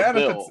felt bad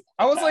if it's,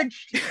 I was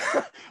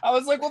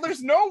like, well,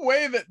 there's no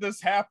way that this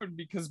happened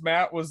because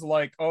Matt was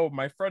like, oh,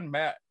 my friend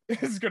Matt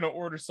is gonna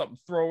order something,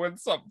 throw in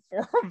something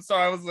for him. So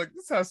I was like,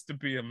 this has to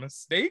be a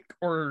mistake,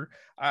 or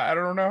I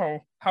don't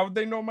know. How would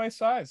they know my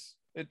size?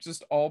 It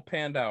just all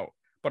panned out.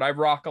 But I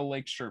rock a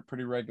Lake shirt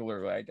pretty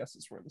regularly, I guess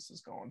is where this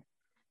is going.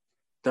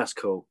 That's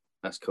cool.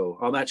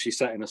 I'm actually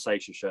sat in a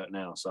Seisha shirt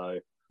now, so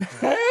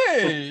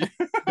hey.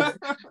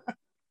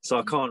 So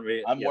I can't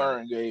really. I'm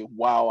wearing a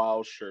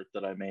Wow shirt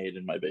that I made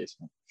in my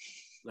basement.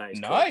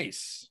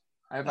 Nice.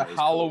 Cool. I have a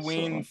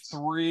Halloween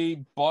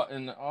 3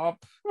 button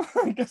up.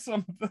 I guess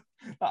I'm the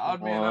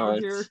odd man out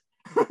here.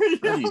 What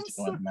are you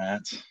doing,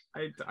 Matt?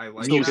 I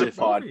like music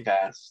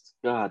podcast.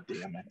 God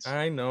damn it!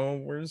 I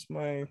know.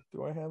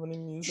 Do I have any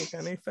music,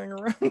 anything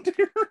around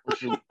here?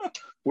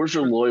 Where's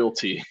your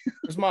loyalty?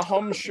 Where's my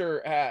hum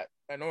shirt at?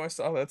 I know I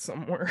saw that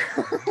somewhere.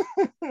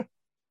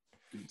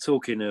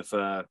 Talking of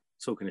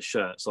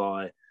shirts,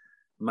 I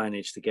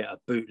managed to get a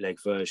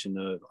bootleg version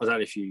of. I don't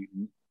know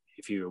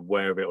if you're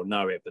aware of it or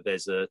know it, but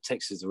there's a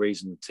Texas the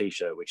Reason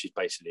T-shirt, which is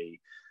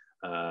basically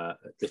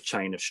the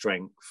Chain of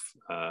Strength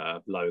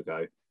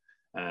logo,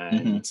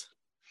 and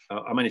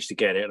I managed to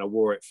get it, and I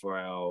wore it for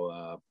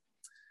our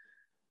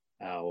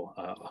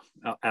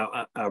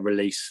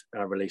release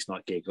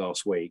night gig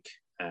last week,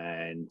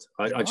 and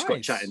I just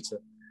got chatting to.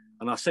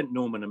 And I sent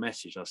Norman a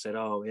message. I said,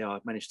 "Oh yeah, I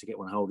managed to get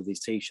hold of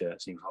these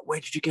T-shirts." And he was like, "Where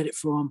did you get it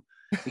from?"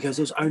 Because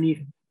there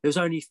was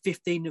only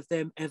 15 of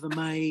them ever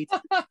made,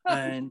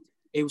 and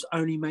it was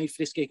only made for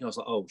this gig. And I was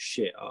like, "Oh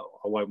shit, I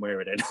won't wear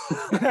it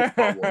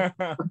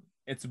then."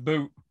 It's a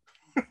boot.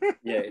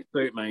 Yeah, it's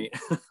boot, mate.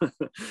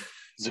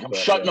 I'm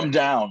shutting them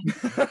down.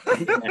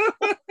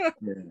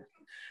 Yeah.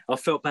 I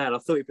felt bad. I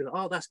thought you'd be like,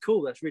 "Oh, that's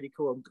cool. That's really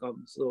cool."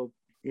 I'm sort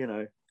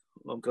of,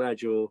 I'm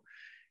glad you're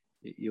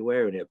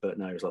wearing it, but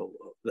no, it's like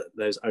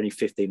there's only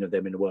 15 of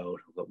them in the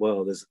world. I'm like,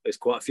 well, there's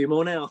quite a few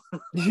more now.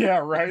 Yeah,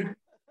 right.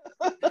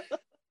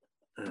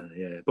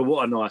 Yeah, but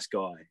what a nice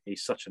guy.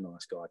 He's such a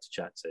nice guy to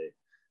chat to.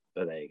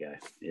 But there you go.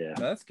 Yeah,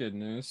 that's good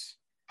news.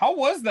 How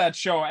was that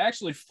show?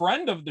 Actually,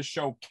 friend of the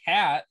show,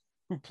 Kat,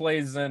 who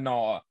plays in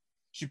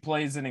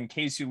In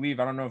Case You Leave.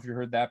 I don't know if you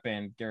heard that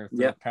band, Gareth.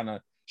 Yeah,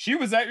 she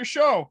was at your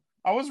show.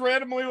 I was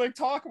randomly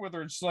talking with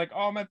her, and she's like,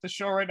 "Oh, I'm at the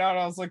show right now." And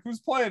I was like,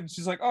 "Who's playing?"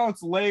 She's like, "Oh,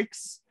 it's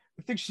Lakes."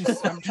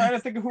 I'm trying to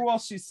think of who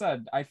else she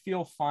said. I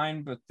feel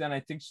fine, but then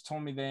I think she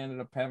told me they ended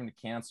up having to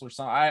cancel or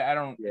something. I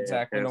don't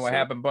exactly know what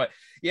happened, but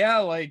yeah,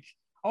 like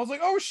I was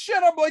like, oh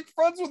shit, I'm like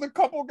friends with a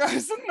couple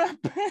guys in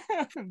that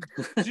band.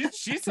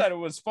 She said it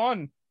was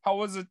fun. How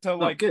was it to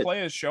like good.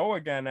 play a show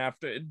again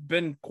after it'd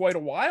been quite a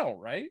while,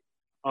 right?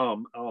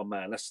 Oh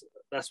man, that's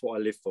what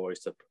I live for, is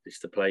to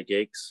play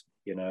gigs.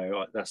 You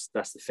know, that's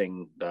the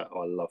thing that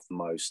I love the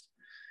most.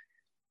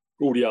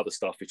 All the other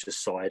stuff is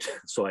just side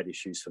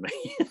issues for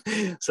me.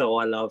 So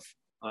I love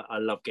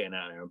getting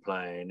out there and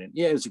playing. And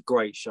yeah, it was a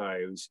great show.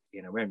 It was,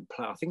 you know, we haven't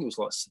played, I think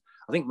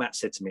Matt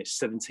said to me it's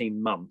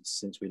 17 months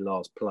since we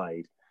last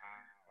played.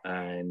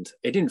 And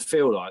it didn't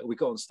feel like we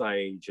got on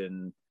stage,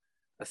 and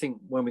I think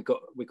when we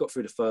got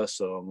through the first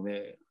song,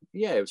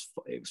 yeah, it was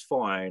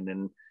fine.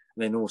 And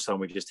then all of a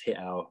sudden we just hit,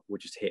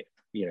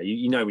 you know,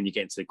 you know when you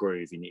get into the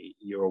groove and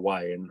you're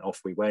away, and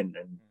off we went.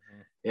 And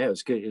yeah, it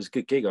was good. It was a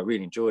good gig. I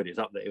really enjoyed it. It's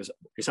up there.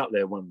 It's up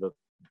there, one of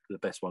the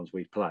best ones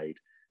we've played,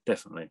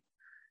 definitely.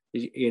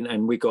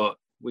 And we got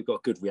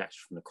good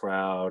reaction from the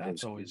crowd.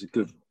 It was a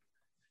good,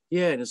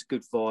 yeah, and it's a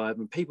good vibe,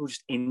 and people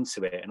just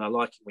into it. And I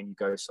like it when you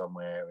go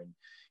somewhere, and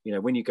you know,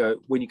 when you go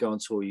on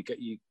tour, you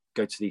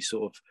go to these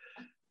sort of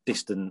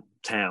distant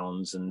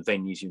towns and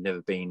venues you've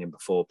never been in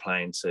before,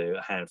 playing to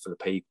a handful of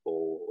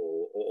people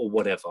or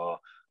whatever,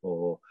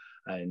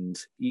 and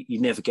you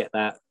never get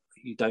that.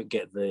 You don't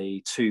get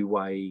the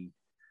two-way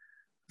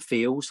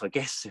feels, I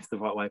guess, if the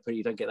right way, but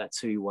you don't get that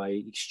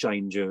two-way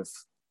exchange of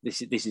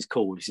this is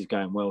cool, this is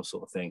going well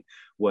sort of thing,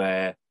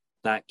 where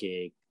that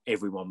gig,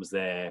 everyone was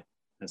there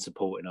and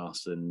supporting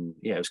us. And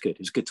yeah, it was good. It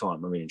was a good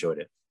time. I really enjoyed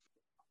it.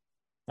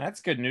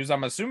 That's good news.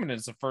 I'm assuming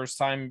it's the first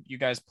time you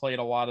guys played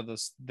a lot of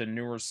the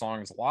newer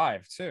songs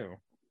live too.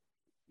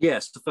 Yeah,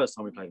 it's the first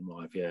time we played them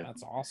live. Yeah,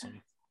 that's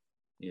awesome.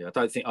 Yeah, I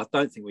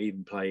don't think we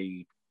even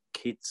played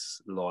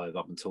Kids live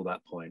up until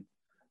that point,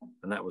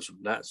 and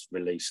that's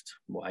released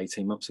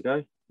 18 months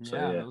ago. So,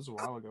 yeah, that was a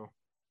while ago.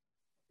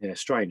 Yeah,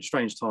 strange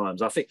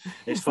times. I think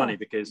it's funny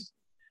because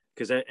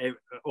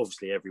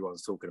obviously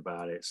everyone's talking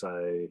about it.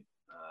 So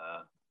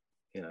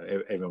you know,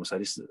 everyone will say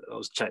this. I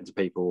was chatting to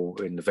people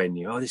in the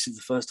venue. Oh, this is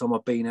the first time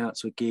I've been out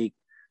to a gig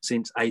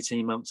since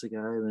 18 months ago,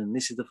 and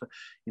this is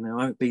you know,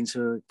 I haven't been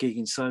to a gig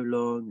in so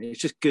long.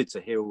 It's just good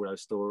to hear all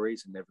those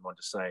stories, and everyone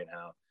just saying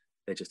how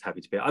they're just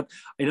happy to be.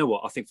 You know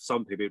what? I think for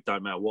some people, it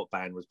don't matter what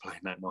band was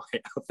playing that night.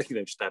 I think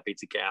they're just happy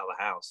to get out of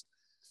the house.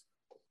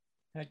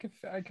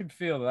 I could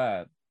feel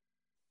that.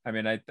 I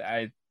mean,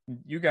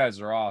 you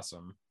guys are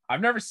awesome. I've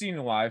never seen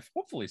you live.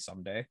 Hopefully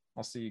someday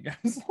I'll see you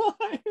guys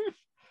live.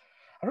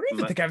 I don't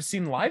even think I've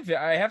seen live.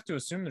 I have to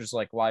assume there's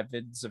like live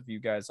vids of you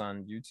guys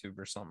on YouTube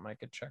or something I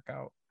could check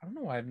out. I don't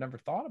know why I've never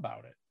thought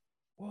about it.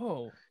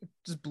 Whoa, it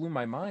just blew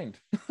my mind.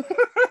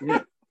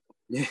 Yeah,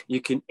 you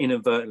can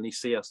inadvertently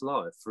see us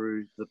live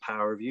through the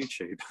power of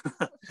YouTube.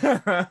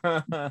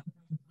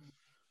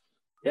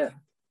 Yeah,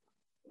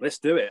 let's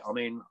do it. I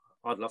mean,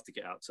 I'd love to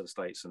get out to the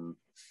States and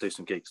do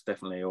some gigs,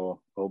 definitely. Or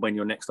when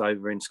you're next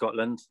over in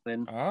Scotland,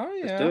 then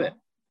let's do it.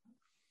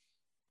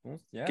 Well,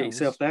 yeah, get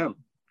yourself down.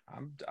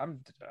 I've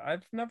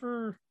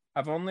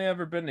only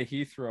ever been to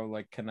Heathrow,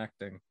 like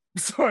connecting.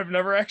 So I've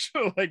never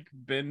actually like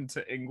been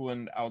to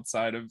England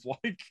outside of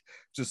like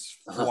just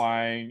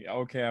flying.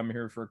 Okay, I'm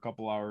here for a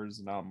couple hours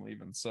and now I'm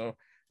leaving. So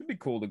it'd be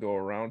cool to go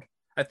around.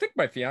 I think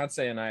my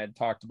fiance and I had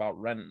talked about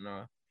renting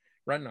a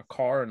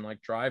car and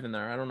like driving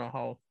there. I don't know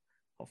how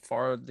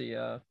far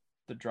the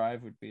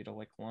drive would be to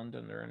like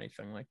London or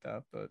anything like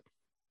that, but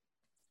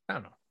I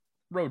don't know.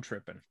 Road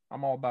tripping.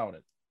 I'm all about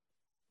it.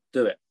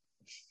 Do it.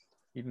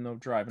 Even though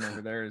driving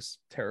over there is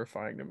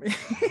terrifying to me.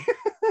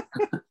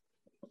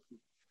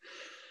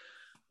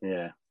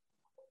 Yeah.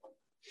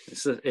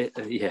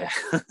 Yeah.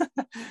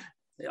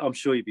 I'm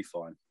sure you'll be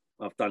fine.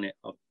 I've done it.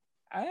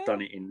 I've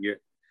done it in Europe.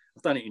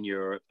 I've done it in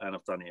Europe, and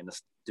I've done it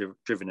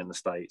driven in the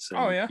States.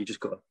 And yeah. You just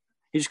got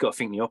to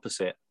think the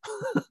opposite.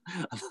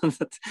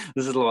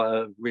 This is like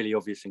a really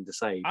obvious thing to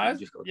say.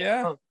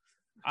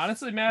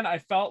 Honestly, man, I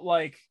felt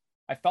like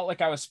I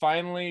was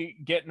finally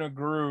getting a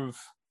groove.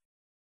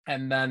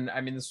 And then,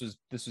 I mean, this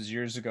was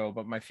years ago,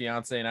 but my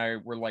fiance and I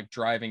were like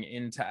driving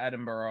into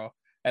Edinburgh,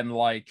 and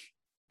like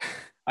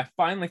I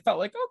finally felt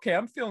like, okay,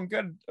 I'm feeling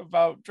good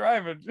about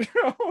driving, you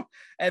know?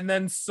 And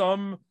then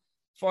some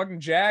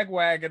fucking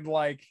jagwagon,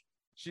 like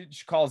she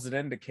calls it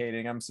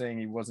indicating, I'm saying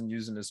he wasn't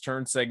using his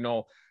turn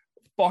signal,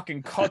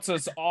 fucking cuts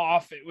us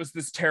off. It was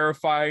this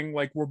terrifying,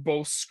 like we're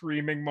both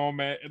screaming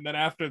moment. And then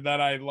after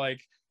that, I like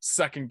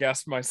second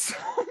guessed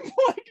myself.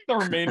 Like the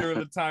remainder of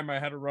the time I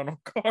had to run a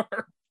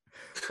car.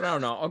 But I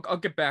don't know. I'll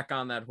get back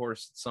on that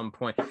horse at some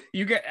point.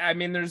 I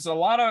mean, there's a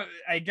lot of,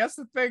 I guess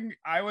the thing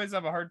I always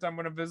have a hard time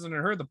when I'm visiting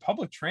her, the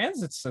public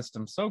transit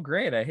system, so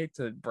great. I hate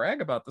to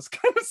brag about this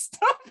kind of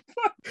stuff,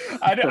 but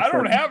I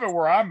don't have it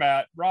where I'm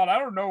at. Rod, I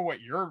don't know what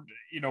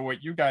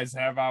what you guys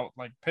have out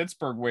like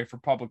Pittsburgh way for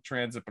public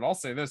transit, but I'll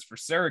say this for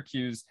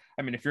Syracuse.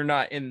 I mean, if you're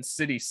not in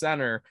city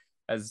center,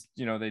 as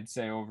you know, they'd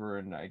say over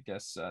in, I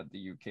guess,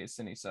 the UK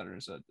city center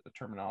is a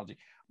terminology.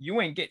 You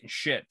ain't getting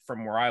shit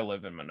from where I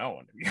live in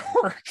Manoa, New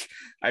York.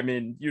 I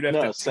mean, you'd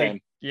have to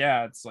take,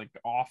 yeah, it's like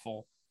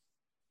awful.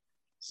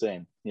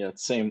 Same. Yeah,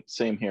 it's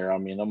same here. I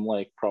mean, I'm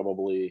like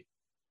probably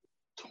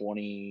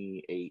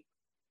 28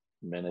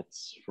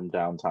 minutes from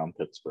downtown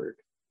Pittsburgh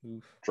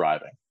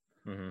driving.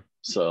 Mm-hmm.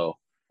 So,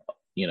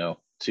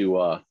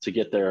 to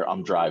get there,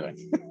 I'm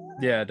driving.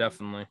 Yeah,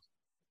 definitely.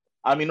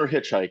 I mean, we're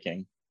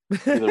hitchhiking.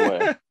 Either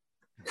way.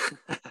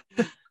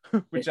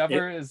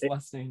 Whichever is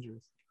less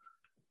dangerous.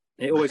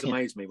 It always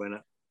amazes me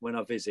when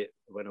I visit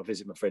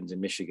my friends in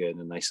Michigan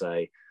and they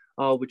say,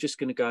 "Oh, we're just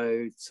going to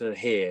go to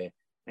here,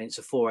 and it's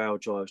a 4-hour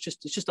drive. It's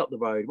just up the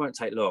road. It won't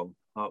take long."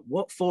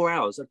 What 4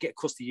 hours? I'd get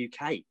across the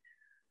UK.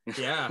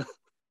 Yeah.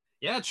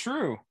 Yeah,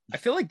 true. I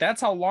feel like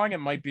that's how long it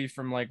might be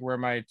from like where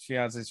my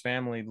fiance's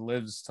family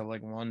lives to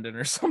like London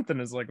or something,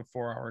 is like a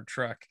 4-hour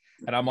trek.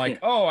 And I'm like,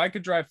 oh, I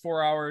could drive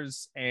 4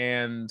 hours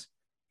and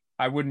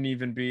I wouldn't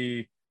even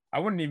be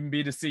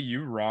to see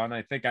you, Ron.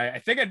 I think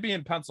I'd be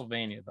in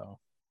Pennsylvania though.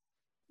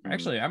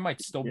 Actually, I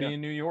might still be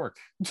in New York.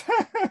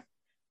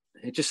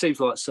 It just seems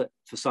like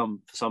for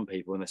some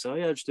people, when they say, "Oh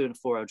yeah, just doing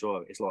a 4-hour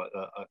drive," it's like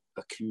a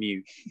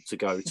commute to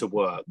go to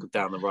work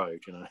down the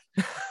road,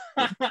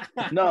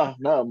 No,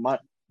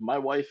 my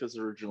wife is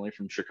originally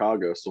from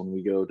Chicago, so when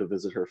we go to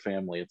visit her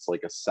family, it's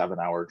like a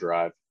 7-hour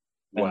drive,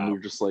 and we're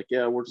just like,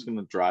 yeah, we're just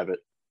gonna drive it.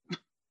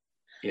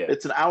 Yeah,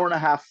 it's an hour and a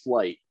half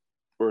flight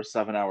for a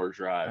 7-hour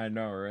drive. I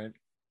know, right?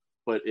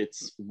 But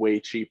it's way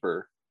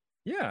cheaper.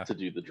 Yeah, to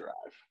do the drive,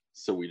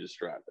 so we just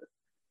drive it.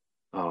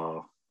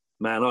 Oh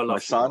man, I love my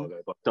son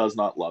Chicago, does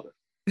not love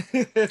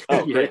it.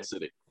 Oh, Yeah. great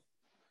city.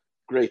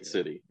 Great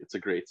city. It's a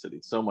great city.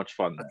 So much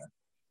fun there.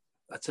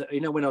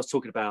 When I was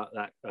talking about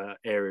that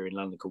area in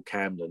London called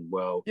Camden,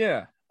 well,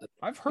 yeah,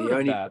 I've heard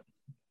of that.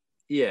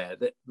 Yeah,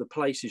 the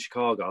place in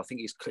Chicago, I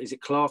think is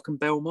it Clark and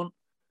Belmont?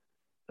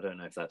 I don't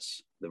know if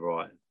that's the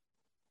right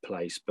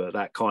place, but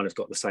that kind of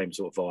got the same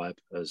sort of vibe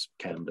as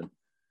Camden.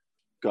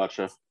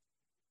 Gotcha.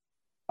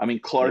 I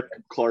mean, Clark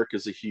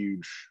is a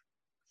huge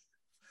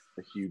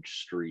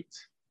street.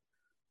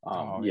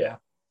 Yeah.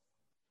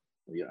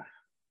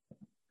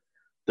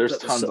 There's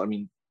tons. I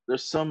mean,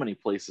 there's so many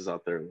places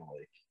out there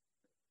like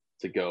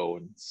to go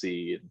and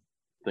see and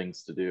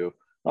things to do.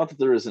 Not that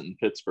there isn't in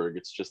Pittsburgh.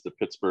 It's just that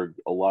Pittsburgh,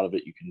 a lot of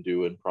it you can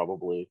do in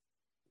probably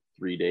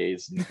 3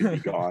 days and you can be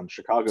gone.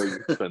 Chicago, you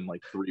can spend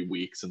like 3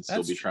 weeks and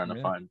still be trying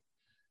to find.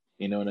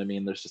 You know what I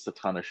mean? There's just a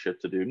ton of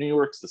shit to do. New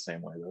York's the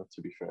same way, though.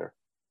 To be fair,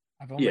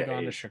 I've only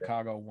gone to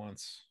Chicago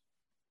once,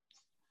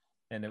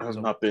 and I've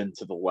not been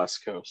to the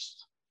West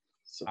Coast.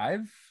 So. I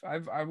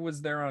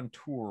was there on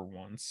tour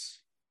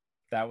once.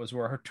 That was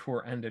where our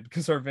tour ended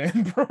because our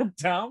van broke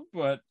down,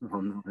 but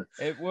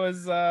it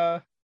was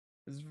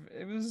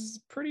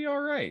pretty all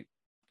right.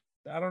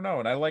 I don't know,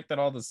 and I like that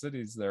all the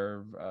cities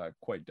there are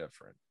quite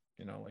different.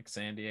 Like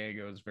San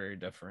Diego is very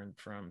different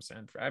from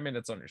San. I mean,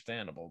 it's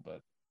understandable,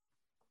 but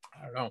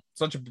I don't know.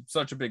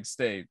 Such a big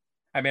state.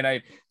 I mean,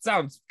 it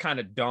sounds kind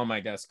of dumb, I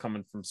guess,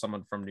 coming from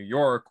someone from New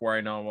York, where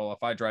I know, well,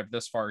 if I drive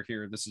this far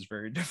here, this is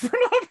very different,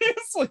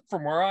 obviously,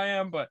 from where I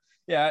am. But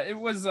yeah, it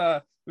was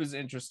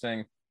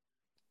interesting.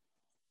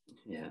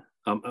 Yeah.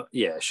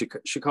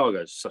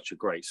 Chicago is such a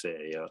great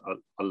city.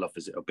 I love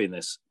visit. I've been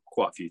there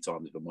quite a few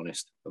times, if I'm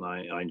honest, and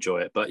I enjoy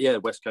it. But yeah,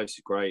 West Coast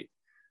is great.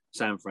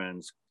 San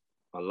Fran's,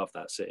 I love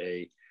that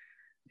city.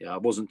 Yeah, I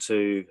wasn't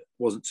too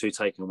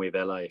taken with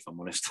LA, if I'm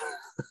honest.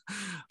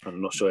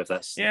 I'm not sure if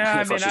that's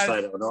I should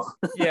say that or not.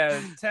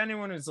 Yeah, to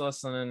anyone who's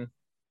listening,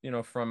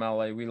 from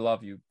LA, we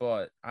love you,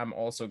 but I'm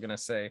also gonna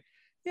say,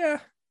 yeah,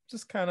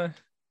 just kind of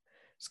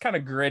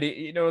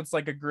gritty. It's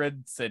like a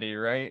grid city,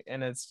 right?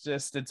 And it's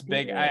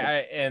big.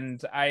 Yeah.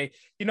 I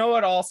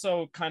what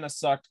also kind of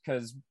sucked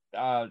because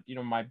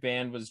my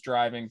band was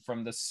driving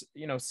from this,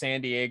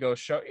 San Diego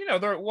show.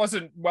 There it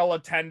wasn't well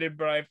attended,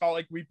 but I felt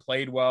like we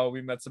played well.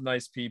 We met some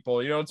nice people.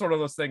 It's one of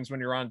those things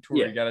when you're on tour,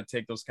 you got to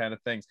take those kind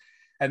of things.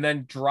 And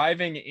then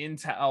driving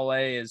into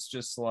LA is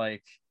just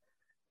like,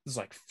 there's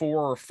like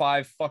 4 or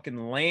 5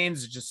 fucking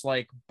lanes, just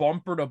like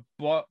bumper to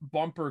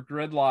bumper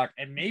gridlock.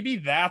 And maybe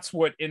that's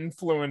what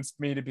influenced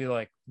me to be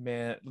like,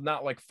 man,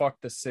 not like fuck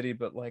the city,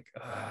 but like,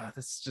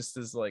 this just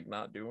is like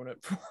not doing it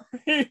for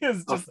me.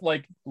 It's just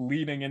like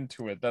leading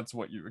into it. That's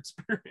what you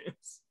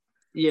experience.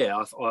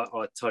 Yeah,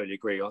 I totally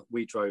agree.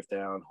 We drove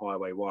down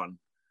Highway 1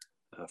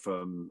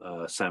 from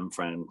San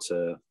Fran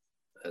to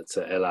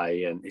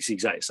LA, and it's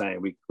exactly the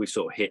same. We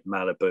sort of hit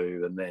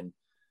Malibu and then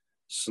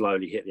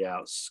slowly hit the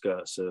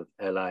outskirts of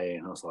LA,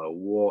 and I was like,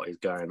 what is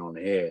going on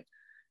here?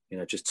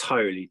 Just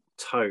totally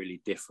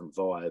different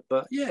vibe.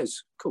 But yeah,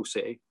 it's a cool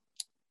city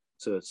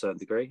to a certain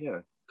degree. Yeah,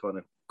 kind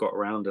of got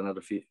around and had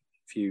a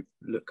few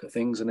look at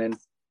things, and then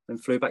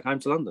flew back home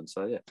to London.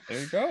 So yeah,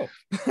 there you go.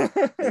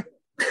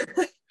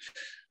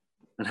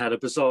 And had a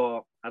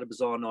bizarre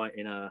night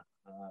in on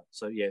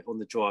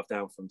the drive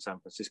down from San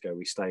Francisco,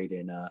 we stayed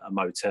in a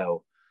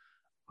motel.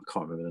 I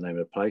can't remember the name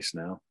of the place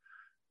now,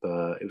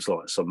 but it was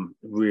like some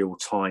real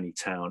tiny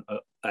town,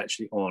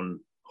 actually on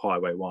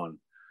Highway 1.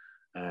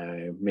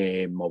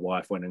 Me and my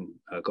wife went and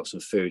got some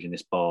food in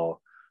this bar,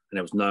 and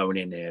there was no one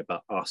in there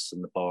but us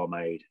and the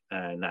barmaid,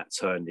 and that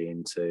turned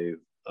into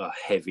a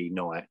heavy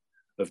night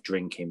of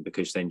drinking,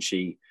 because then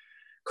she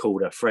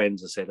called her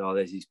friends and said, oh,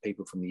 there's these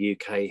people from the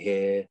UK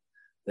here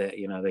that,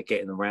 they're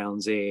getting the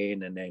rounds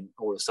in, and then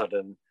all of a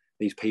sudden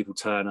these people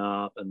turn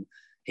up and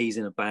he's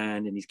in a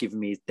band and he's giving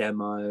me his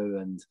demo,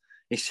 and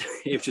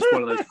it was just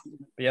one of those.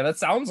 Yeah, that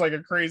sounds like a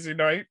crazy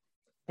night.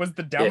 Was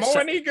the demo Yeah,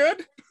 any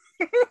good?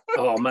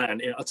 Oh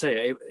man, I'll tell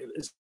you,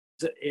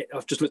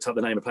 I've just looked up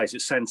the name of the place.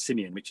 It's San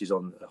Simeon, which is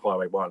on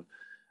Highway 1,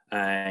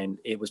 and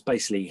it was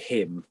basically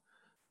him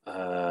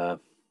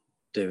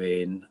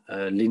doing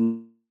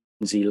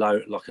Lindsay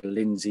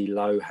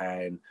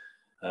Lohan,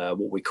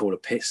 what we call a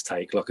piss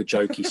take, like a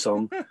jokey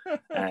song,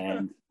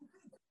 and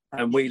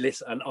we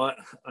listen.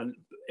 And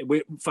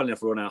we, funny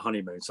enough, we're on our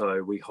honeymoon,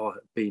 so we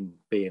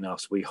being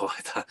us, we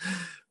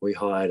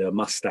hired a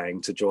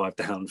Mustang to drive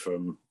down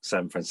from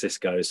San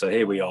Francisco. So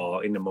here we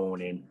are in the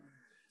morning,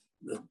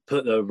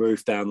 put the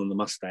roof down on the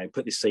Mustang,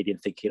 put this CD in,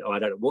 thinking, I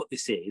don't know what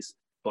this is,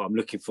 but I'm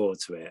looking forward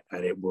to it.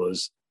 And it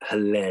was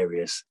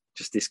hilarious.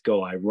 Just this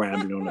guy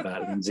rambling on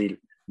about Lindsay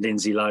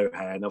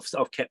Lohan.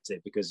 I've kept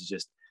it because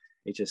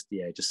it just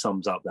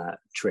sums up that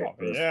trip.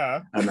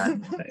 Yeah. And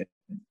that,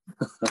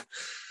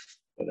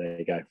 but there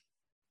you go.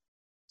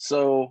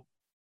 So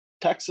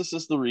Texas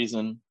is the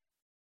reason,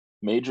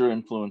 major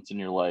influence in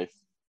your life.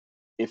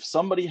 If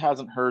somebody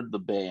hasn't heard the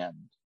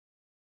band,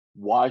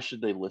 why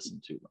should they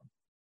listen to them?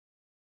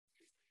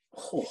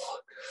 Oh,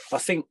 I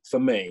think for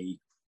me,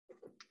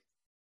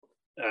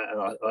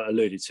 and I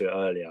alluded to it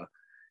earlier,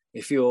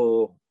 if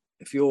you're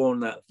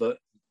on that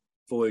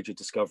voyage of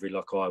discovery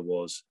like I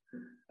was,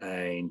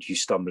 and you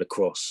stumble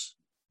across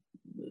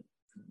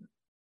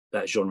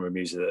that genre of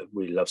music that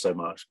we love so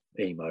much,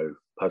 emo,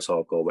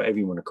 post-hardcore, whatever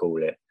you want to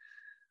call it,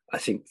 I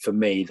think for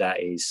me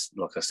that is,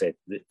 like I said,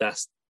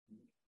 that's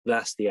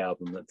the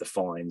album that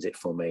defines it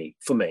for me.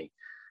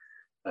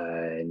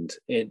 And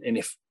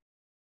if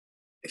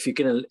you're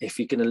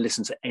gonna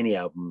listen to any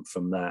album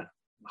from that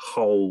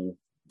whole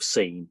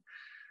scene,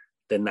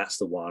 then that's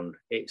the one.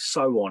 It's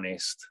so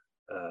honest.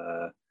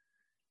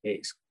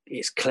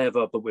 It's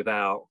clever, but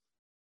without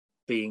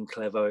being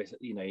clever.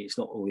 It's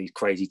not all these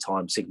crazy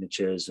time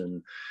signatures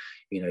and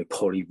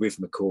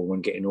polyrhythmical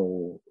and getting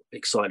all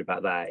excited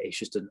about that. It's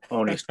just an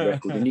honest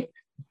record,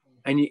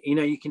 and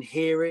you can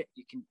hear it.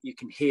 You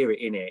can hear it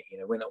in it.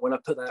 When I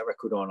put that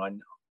record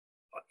on,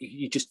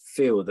 you just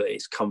feel that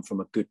it's come from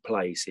a good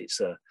place. It's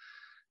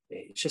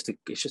just a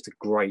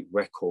great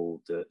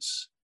record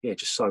that's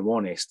just so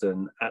honest.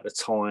 And at the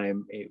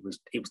time, it was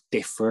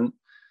different.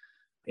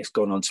 It's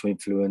gone on to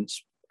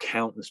influence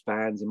countless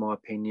bands, in my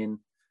opinion.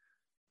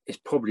 It's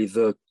probably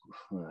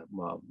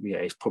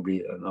it's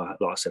probably,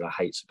 like I said, I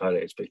hate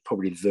superlatives, but it's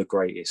probably the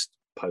greatest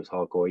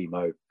post-hardcore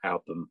emo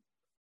album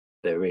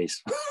there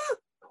is.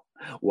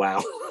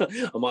 Wow,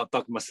 I might have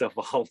bugged myself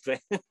a whole thing,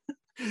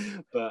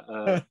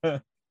 but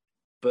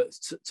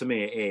to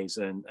me it is,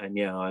 and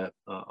I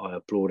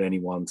applaud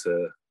anyone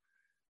to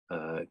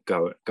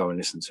go and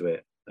listen to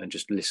it and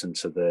just listen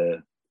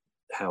to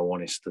how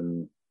honest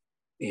and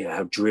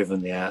how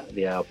driven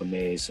the album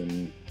is,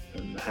 and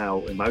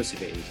how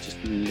emotive it is.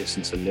 Just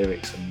listen to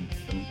lyrics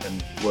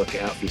and work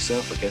it out for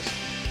yourself, I guess.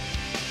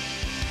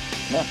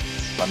 Yeah,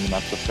 I mean,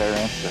 that's a fair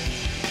answer.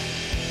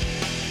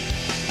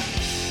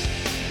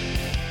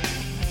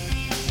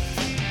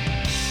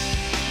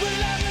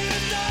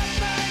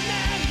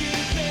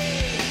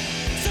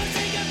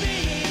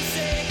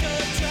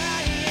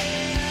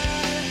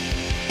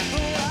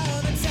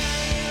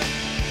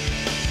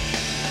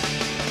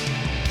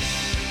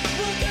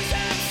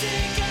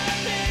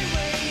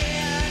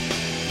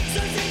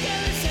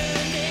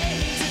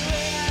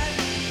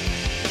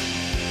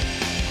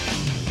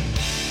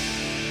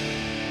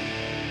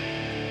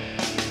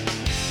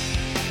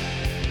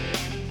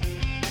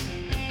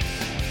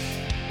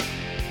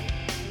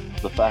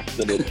 The fact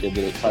that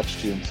it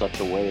touched you in such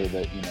a way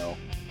that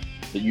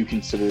that you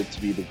consider it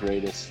to be the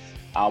greatest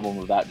album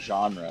of that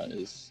genre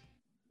is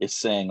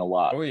saying a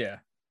lot. Oh yeah,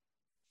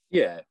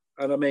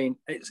 and I mean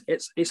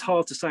it's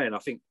hard to say, and I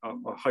think I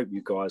hope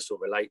you guys sort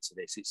of relate to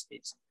this.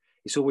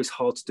 It's always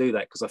hard to do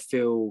that because I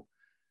feel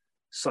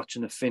such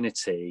an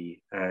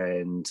affinity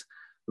and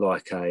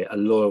like a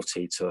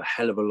loyalty to a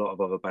hell of a lot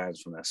of other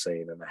bands from that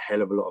scene and a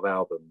hell of a lot of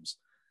albums.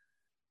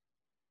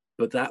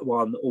 But that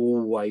one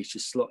always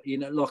just like a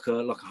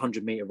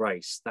 100-meter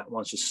race. That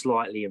one's just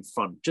slightly in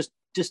front, just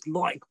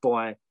like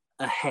by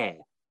a hair.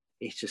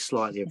 It's just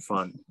slightly in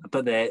front.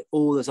 But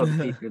all those other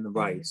people in the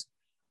race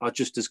are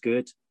just as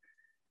good.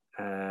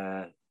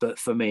 But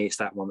for me, it's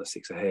that one that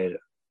sticks ahead.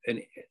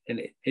 And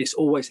it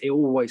always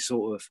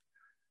sort of,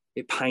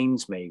 it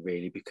pains me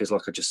really, because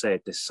like I just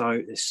said, there's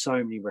so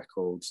many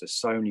records, there's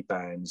so many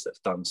bands that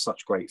have done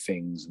such great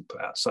things and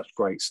put out such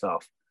great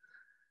stuff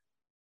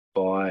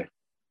by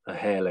a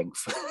hair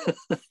length.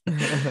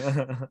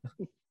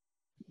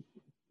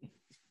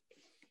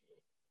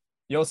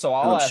 Yo, so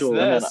I'll ask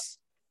this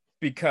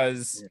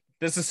because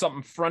this is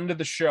something friend of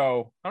the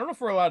show. I don't know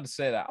if we're allowed to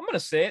say that. I'm going to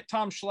say it.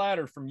 Tom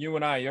Schlatter from You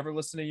and I. You ever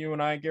listen to You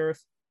and I,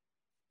 Gareth?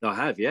 I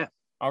have, yeah.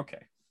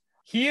 Okay.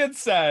 He had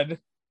said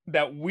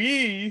that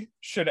we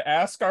should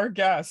ask our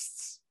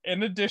guests,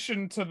 in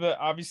addition to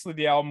obviously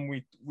the album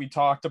we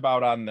talked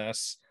about on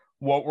this,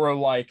 what were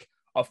like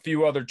a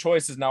few other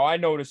choices. Now, I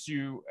noticed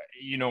you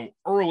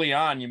early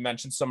on, you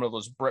mentioned some of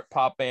those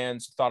Britpop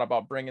bands, thought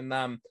about bringing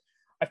them.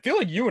 I feel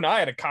like you and I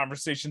had a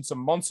conversation some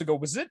months ago.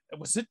 Was it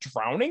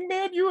Drowning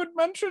Man you had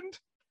mentioned?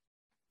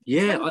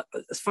 Yeah,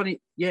 it's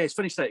funny. Yeah, it's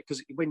funny to say,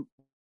 because when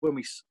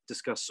we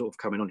discussed sort of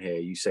coming on here,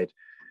 you said,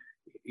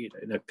 you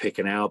know, pick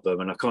an album,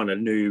 and I kind of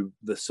knew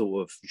the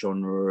sort of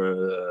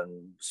genre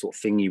and sort of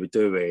thing you were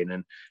doing,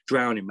 and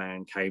Drowning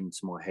Man came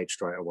to my head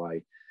straight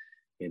away.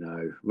 You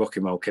know, Rock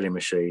and Roll Killing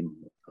Machine.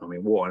 I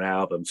mean, what an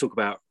album! Talk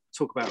about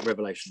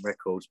Revelation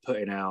Records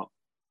putting out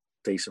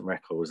decent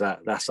records.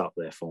 That's up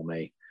there for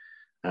me.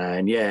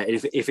 And yeah,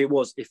 if I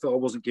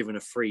wasn't given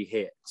a free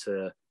hit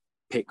to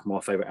pick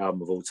my favorite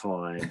album of all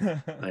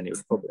time, and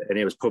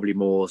it was probably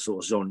more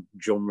sort of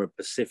genre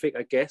specific,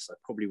 I guess I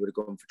probably would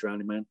have gone for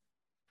Drowning Man.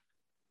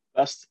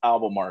 Best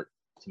album art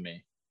to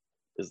me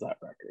is that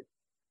record.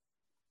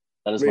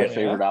 That is Really? my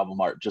favorite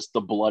album art. Just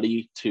the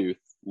bloody tooth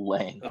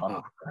laying on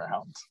the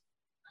ground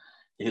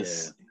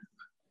is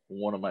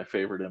one of my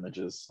favorite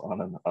images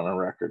on a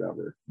record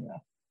ever. Yeah,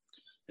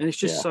 and it's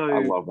just so.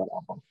 I love that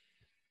album.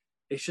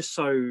 It's just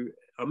so.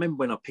 I remember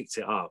when I picked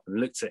it up and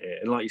looked at it,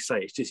 and like you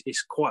say,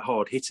 it's quite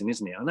hard hitting,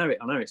 isn't it? I know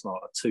it's not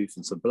a tooth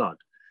and some blood,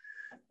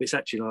 but it's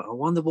actually like, I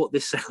wonder what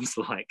this sounds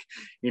like,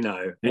 you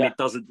know. And it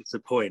doesn't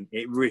disappoint.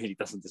 It really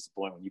doesn't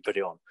disappoint when you put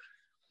it on.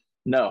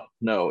 No,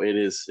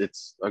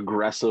 it's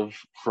aggressive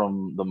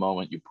from the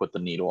moment you put the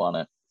needle on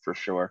it, for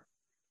sure.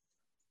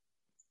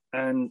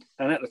 And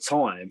at the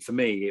time, for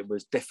me, it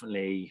was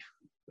definitely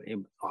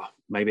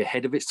maybe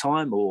ahead of its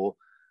time, or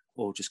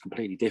just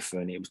completely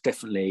different. It was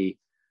definitely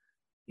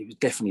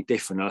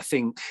different. And I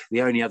think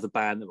the only other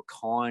band that were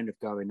kind of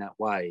going that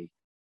way,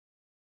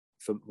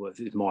 from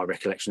my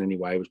recollection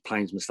anyway, was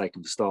Planes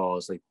Mistaken for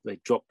Stars. They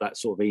dropped that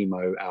sort of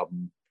emo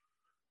album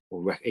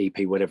or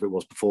EP, whatever it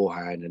was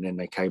beforehand, and then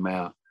they came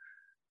out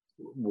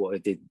what they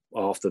did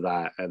after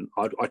that. And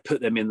I'd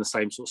put them in the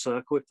same sort of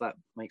circle, if that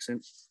makes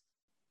sense.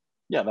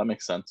 Yeah, that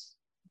makes sense.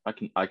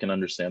 I can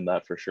understand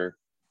that for sure.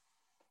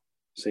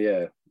 So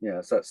yeah.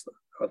 So that's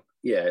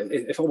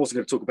if I wasn't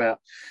going to talk about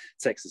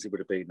Texas, it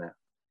would have been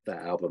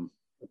that album.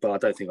 But I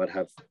don't think I'd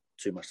have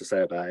too much to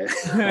say about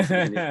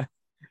it.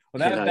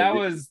 Well,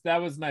 that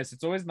was nice.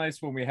 It's always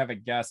nice when we have a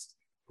guest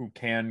who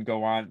can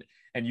go on,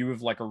 and you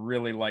have like a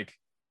really like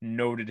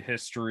noted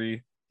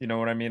history. You know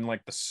what I mean?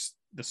 Like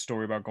the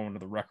story about going to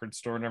the record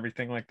store and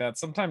everything like that.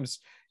 Sometimes,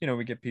 you know,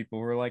 we get people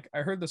who are like, I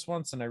heard this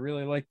once and I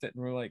really liked it,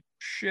 and we're like,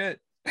 shit.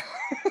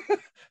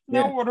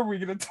 Now what are we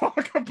going to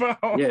talk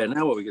about? Yeah,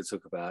 now what are we going to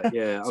talk about?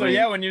 Yeah.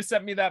 When you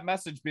sent me that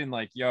message being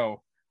like,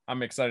 yo,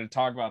 I'm excited to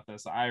talk about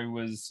this, I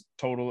was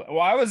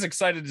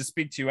excited to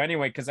speak to you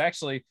anyway, because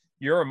actually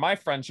my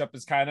friendship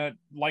is kind of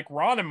like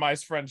Ron and my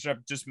friendship,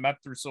 just met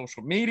through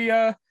social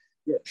media,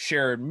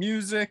 shared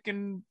music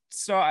and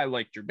stuff. I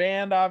liked your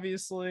band,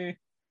 obviously.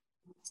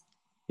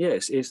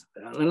 Yes,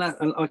 and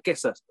I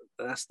guess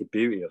that's the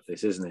beauty of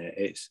this, isn't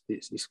it?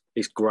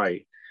 It's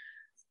great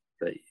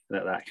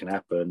that can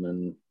happen,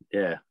 and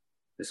yeah,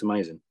 it's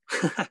amazing.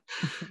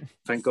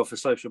 Thank God for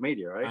social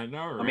media, right? I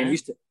know, right? I mean,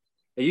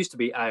 it used to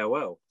be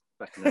AOL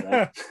back in the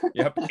day.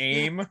 Yep,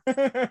 AIM.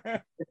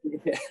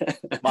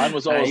 Mine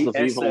was always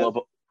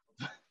the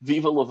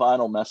Viva La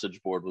Vinyl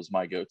message board was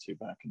my go-to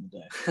back in the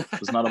day. I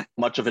was not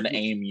much of an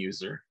AIM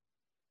user.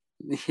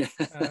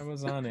 I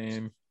was on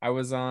AIM. I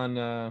was on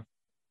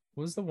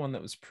what was the one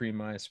that was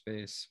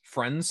pre-MySpace?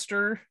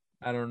 Friendster?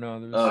 I don't know.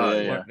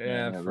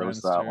 There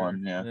was that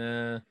one.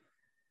 Yeah.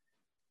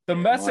 The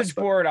message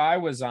board I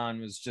was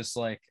on was just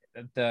like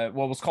what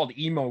was called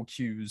emo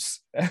cues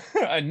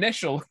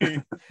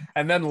initially,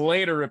 and then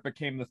later it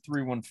became the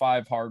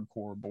 315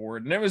 hardcore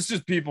board, and it was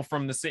just people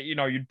from the city. You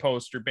know, you'd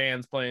post your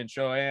bands playing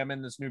show. Hey, I'm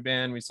in this new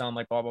band. We sound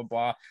like blah blah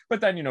blah.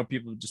 But then, you know,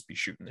 people would just be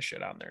shooting the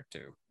shit on there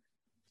too.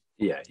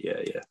 Yeah,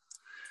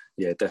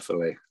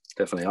 definitely.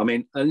 I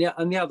mean, and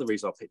the other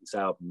reason I picked this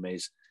album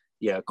is,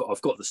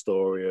 I've got the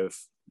story of,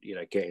 you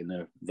know, getting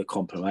the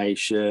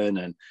confirmation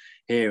and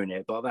hearing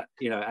it, but that,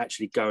 you know,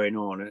 actually going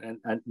on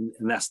and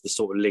that's the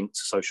sort of link to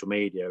social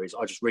media. Is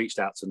I just reached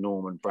out to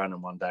Norman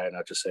Brannan one day and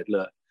I just said,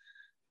 look,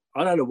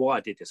 I don't know why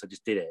I did this. I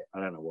just did it. I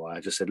don't know why. I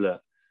just said,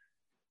 look,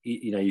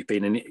 you know,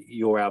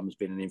 your album's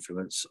been an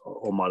influence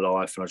on my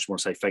life, and I just want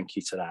to say thank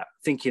you to that.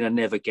 Thinking I'd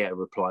never get a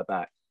reply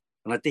back,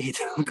 and I did.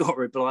 I got a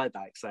reply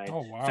back saying,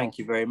 oh, wow. Thank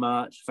you very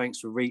much. Thanks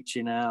for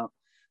reaching out.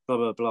 Blah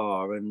blah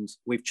blah. And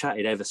we've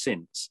chatted ever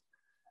since.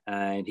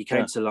 And he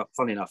came to,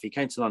 funny enough, he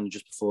came to London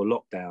just before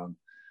lockdown,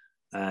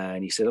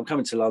 and he said, I'm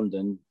coming to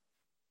London.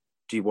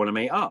 Do you want to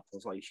meet up? I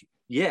was like,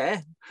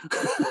 yeah,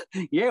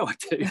 yeah, I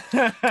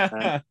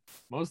do.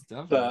 Most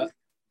definitely. But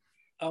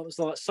I was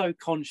like so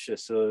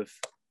conscious of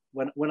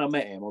when I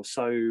met him, I was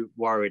so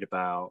worried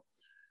about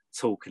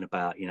talking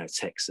about, you know,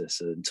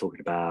 Texas and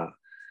talking about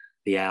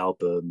the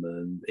album.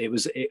 And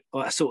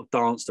I sort of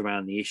danced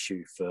around the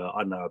issue for, I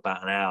don't know,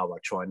 about an hour,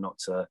 trying not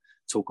to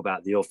talk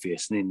about the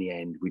obvious. And in the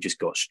end, we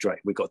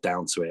got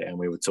down to it, and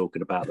we were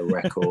talking about the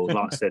record.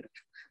 Like I said,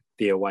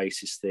 the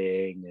Oasis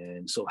thing,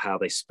 and sort of how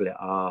they split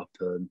up,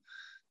 and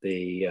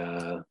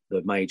the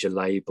major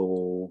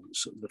label,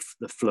 sort of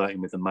the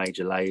flirting with the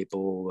major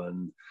label,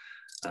 and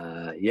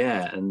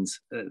and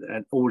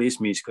all his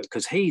music,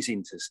 because he's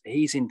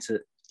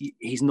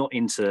not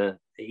into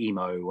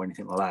emo or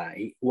anything like that.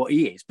 He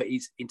is, but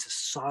he's into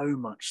so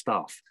much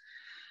stuff,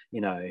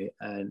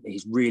 and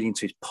he's really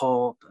into his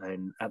pop.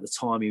 And at the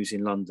time he was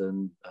in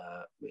London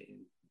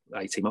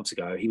 18 months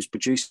ago, he was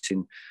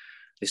producing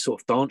this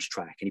sort of dance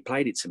track, and he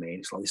played it to me, and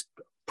it's like this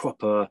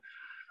proper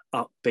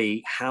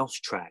upbeat house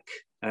track.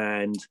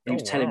 And he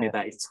was telling me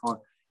about his time.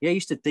 Yeah, he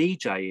used to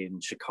DJ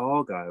in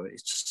Chicago.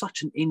 It's just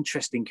such an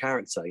interesting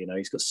character.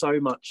 He's got so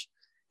much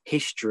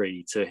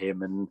history to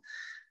him, and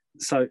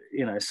so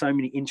so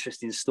many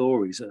interesting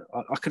stories.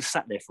 I could have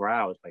sat there for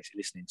hours basically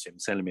listening to him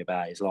telling me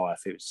about his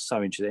life. It was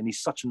so interesting, and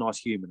he's such a nice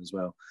human as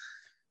well.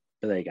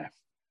 But there you go.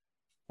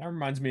 That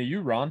reminds me of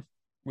you, Ron,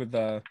 with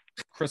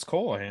Chris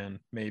Colahan,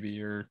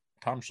 maybe, or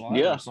Tom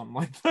Schleifer or something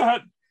like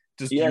that.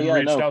 Just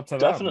reached out to them.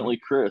 Definitely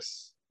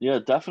Chris. Yeah,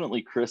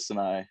 definitely Chris and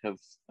I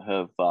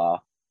have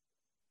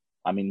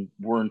I mean,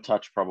 we're in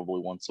touch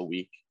probably once a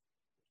week.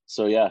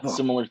 So yeah,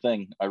 similar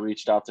thing. I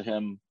reached out to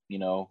him,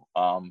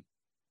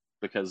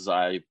 because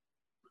I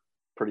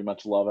pretty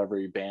much love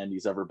every band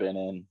he's ever been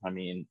in. I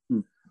mean,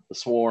 The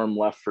Swarm,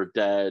 Left for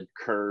Dead,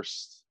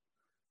 Cursed,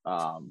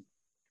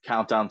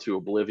 Countdown to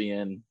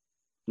Oblivion.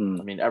 I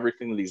mean,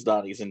 everything that he's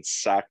done. He's in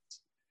Sect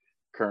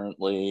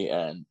currently.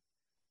 And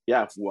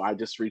yeah, I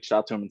just reached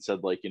out to him and said,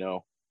 like,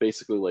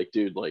 basically like,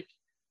 dude, like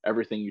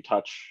everything you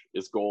touch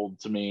is gold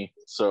to me.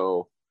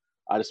 So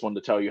I just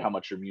wanted to tell you how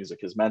much your music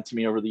has meant to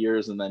me over the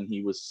years. And then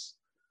he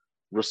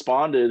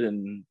responded,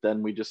 and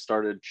then we just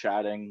started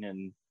chatting.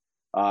 And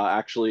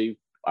actually,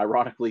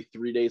 ironically,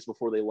 3 days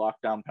before they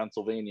locked down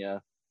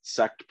Pennsylvania,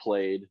 Sect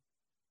played,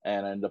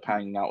 and I ended up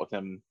hanging out with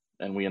him,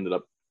 and we ended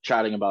up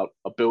chatting about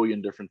a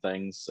billion different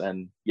things.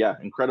 And yeah,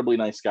 incredibly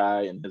nice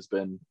guy, and has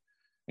been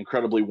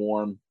incredibly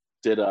warm.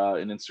 Did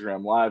an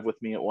Instagram live with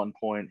me at one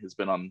point.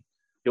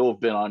 He'll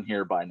have been on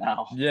here by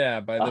now. Yeah,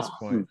 by this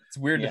point. It's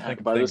weird to think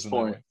of by things this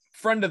point.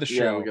 Friend of the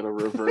show. Yeah, we got to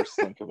reverse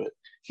think of it.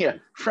 Yeah,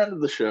 friend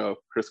of the show,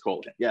 Chris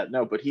Colahan. Yeah,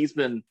 no, but he's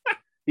been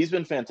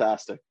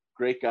fantastic.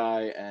 Great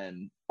guy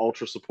and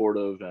ultra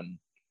supportive, and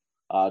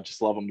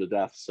just love him to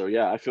death. So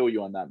yeah, I feel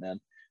you on that, man.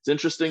 It's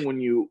interesting when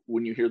you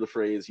hear the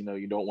phrase,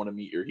 you don't want to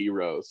meet your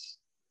heroes.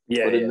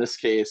 Yeah. But in this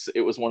case,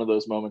 it was one of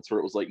those moments where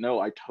it was like, no,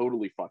 I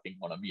totally fucking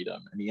want to meet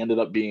him. And he ended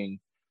up being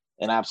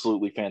an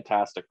absolutely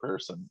fantastic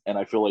person. And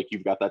I feel like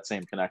you've got that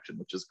same connection,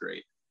 which is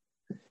great.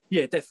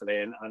 Yeah,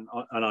 definitely.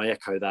 And I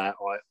echo that.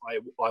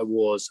 I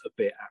was a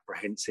bit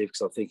apprehensive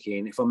because I'm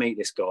thinking, if I meet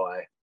this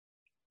guy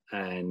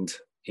and,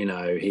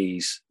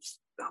 he's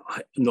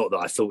not that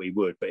I thought he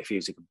would, but if he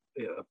was a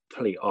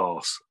complete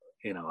arse,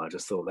 I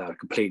just thought that would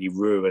completely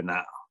ruin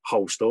that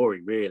whole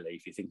story, really,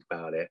 if you think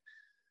about it.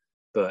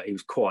 But he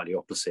was quite the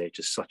opposite,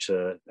 just such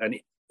a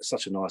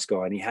nice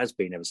guy. And he has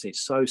been ever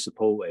since, so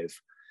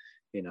supportive,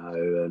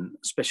 and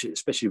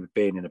especially with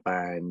being in a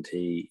band.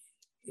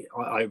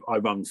 I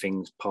run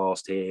things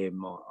past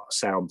him, I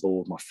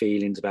soundboard my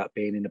feelings about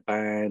being in a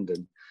band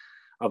and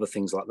other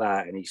things like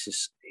that, and he's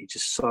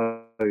just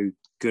so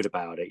good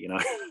about it,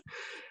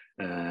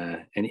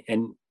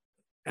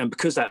 and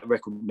because that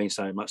record means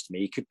so much to me,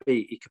 he could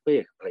be a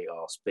complete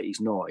arse, but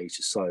he's not. He's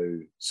just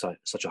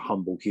such a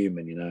humble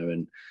human,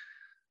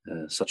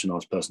 and such a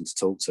nice person to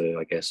talk to,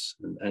 I guess,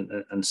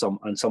 and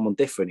someone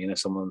different,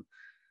 someone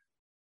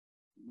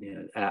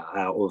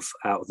out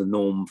of the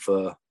norm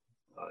for,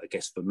 I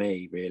guess, for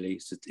me, really.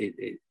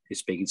 It's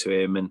speaking to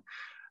him,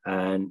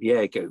 and yeah,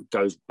 it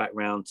goes back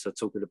round to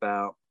talking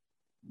about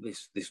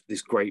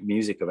this great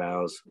music of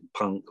ours,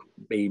 punk,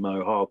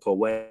 emo, hardcore,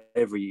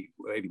 whatever you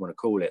want to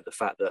call it. The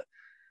fact that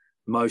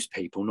most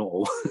people, not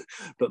all,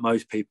 but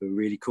most people are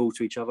really cool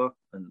to each other,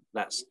 and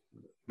that's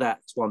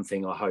one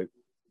thing I hope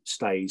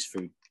stays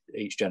through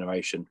each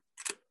generation.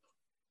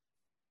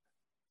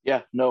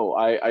 Yeah, no,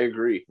 I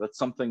agree. That's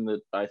something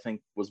that I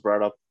think was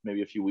brought up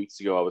maybe a few weeks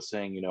ago. I was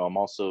saying, I'm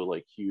also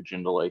like huge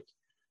into like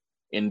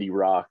indie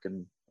rock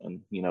and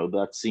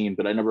that scene,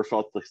 but I never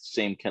felt the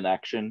same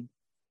connection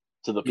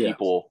to the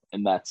people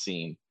in that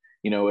scene.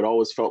 It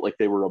always felt like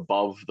they were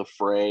above the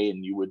fray,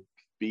 and you would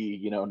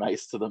be,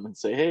 nice to them and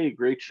say, hey,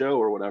 great show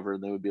or whatever,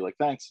 and they would be like,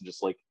 thanks, and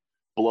just like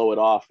blow it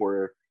off.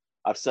 Where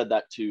I've said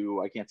that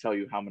to, I can't tell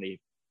you how many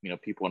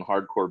people in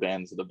hardcore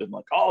bands that have been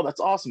like, oh, that's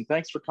awesome,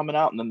 thanks for coming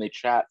out, and then they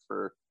chat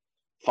for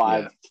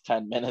 5 to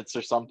 10 minutes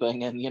or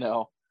something, and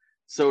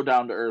so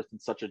down to earth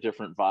and such a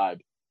different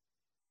vibe.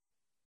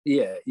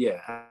 Yeah,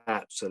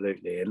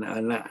 absolutely,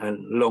 and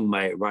long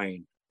may it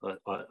rain,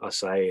 I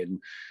say,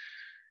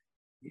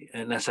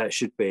 and that's how it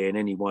should be. And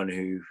anyone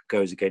who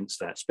goes against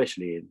that,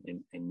 especially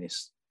in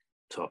this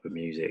type of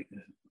music,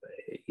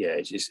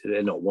 it's just,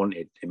 they're not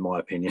wanted, in my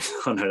opinion.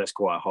 I know that's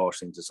quite a harsh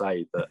thing to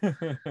say, but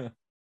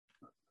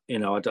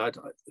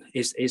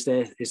is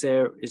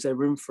there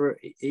room for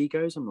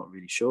egos? I'm not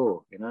really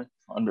sure.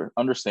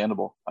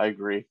 Understandable. I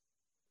agree.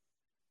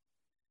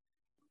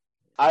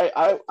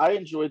 I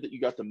enjoyed that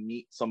you got to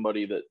meet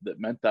somebody that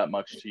meant that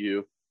much to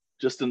you,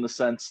 just in the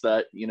sense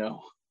that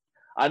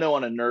I know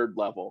on a nerd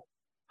level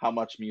how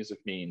much music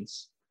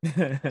means,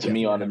 to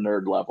me on a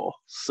nerd level.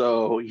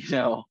 So, you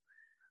know,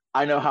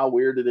 I know how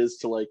weird it is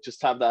to like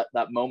just have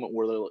that moment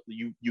where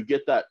you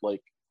get that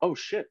like, oh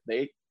shit,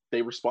 they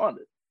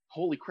responded.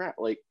 Holy crap.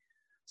 Like,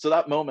 so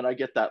that moment, I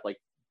get that, like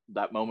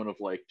that moment of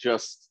like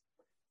just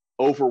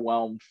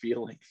overwhelmed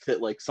feeling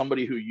that like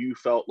somebody who you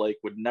felt like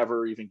would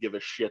never even give a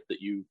shit that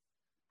you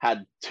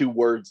had 2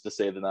 words to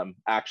say to them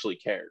actually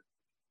cared.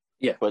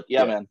 Yeah. But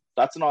yeah, man,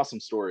 that's an awesome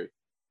story.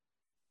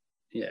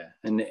 Yeah.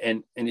 And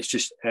it's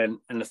just, and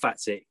the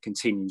fact that it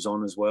continues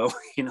on as well,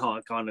 you know,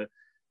 I kind of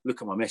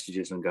look at my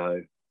messages and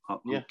go,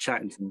 I'm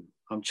chatting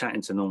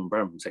to Norman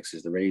Brown from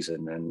Texas The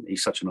Reason, and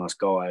he's such a nice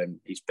guy, and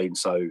he's been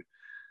so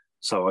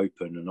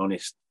open and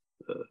honest,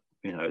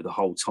 you know, the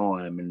whole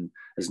time, and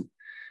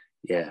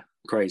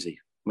crazy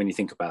when you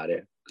think about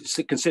it.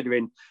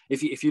 Considering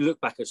if you look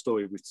back at a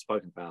story we've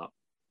spoken about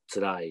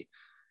today,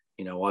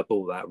 you know, I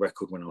bought that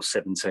record when I was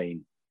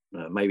 17,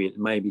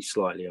 maybe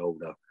slightly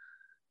older,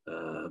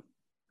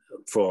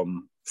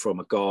 from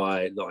a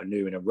guy that I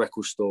knew in a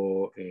record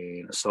store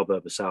in a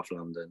suburb of South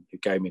London, who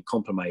gave me a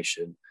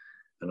confirmation.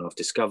 And I've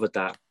discovered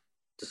that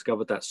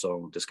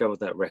song, discovered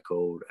that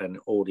record, and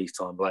all these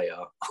time later,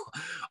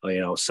 you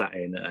know, I was sat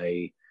in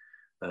a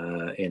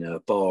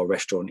bar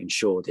restaurant in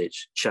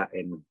Shoreditch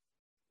chatting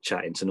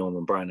to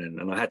Norman Brannan,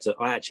 and I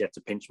actually had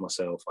to pinch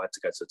myself. I had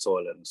to go to the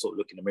toilet and sort of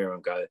look in the mirror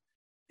and go,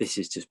 "This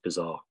is just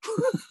bizarre."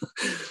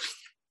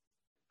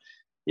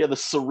 Yeah, the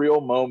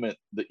surreal moment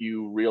that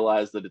you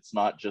realize that it's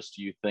not just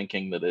you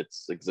thinking that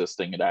it's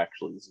existing; it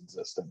actually is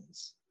existing.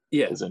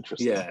 Is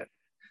interesting. Yeah,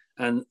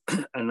 and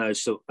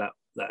those sort of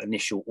that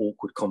initial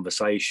awkward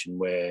conversation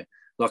where,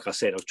 like I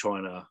said, I was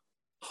trying to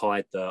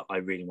hide that I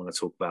really want to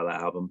talk about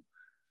that album,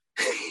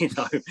 you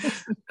know,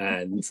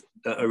 and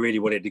I really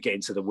wanted to get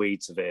into the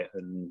weeds of it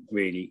and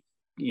really,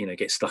 you know,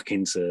 get stuck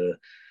into,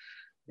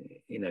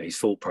 you know, his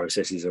thought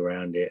processes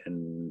around it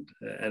and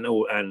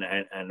all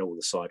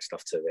the side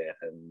stuff to it.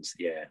 And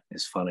yeah,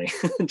 it's funny.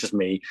 Just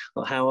me,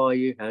 like, how are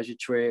you? How's your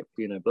trip?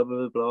 You know, blah, blah,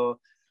 blah, blah.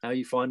 How are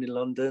you finding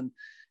London?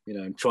 You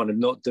know, I'm trying to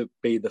not to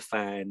be the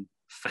fan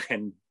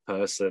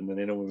person, and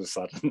then all of a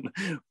sudden,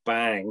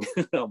 bang,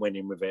 I went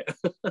in with it.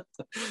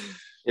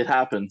 It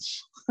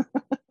happens.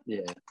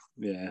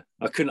 Yeah.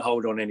 I couldn't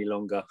hold on any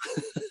longer.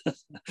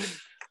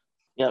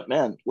 Yeah,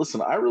 man.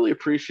 Listen, I really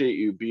appreciate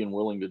you being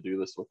willing to do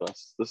this with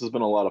us. This has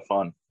been a lot of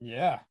fun.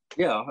 Yeah.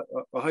 I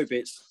hope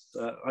it's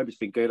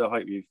been good.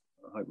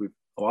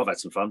 I've had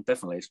some fun.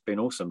 Definitely, it's been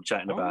awesome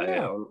chatting about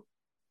it.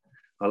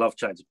 I love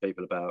chatting to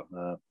people about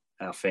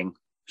our thing,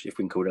 if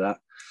we can call it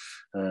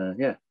that.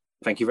 Yeah.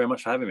 Thank you very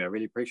much for having me. I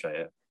really appreciate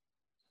it.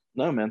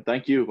 No, man.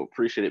 Thank you.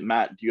 Appreciate it.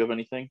 Matt, do you have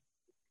anything?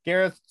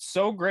 Gareth,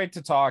 so great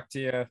to talk to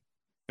you.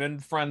 Been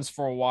friends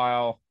for a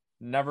while.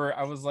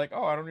 I was like,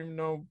 oh, I don't even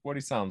know what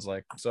he sounds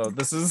like. So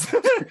this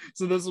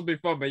will be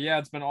fun. But yeah,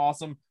 it's been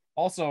awesome.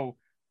 Also,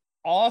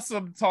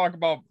 awesome to talk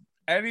about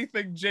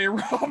anything J.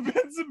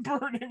 Robbins and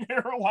Burning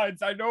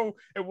Airlines. I know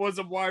it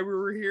wasn't why we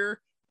were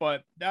here,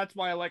 but that's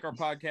why I like our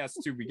podcast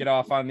too. We get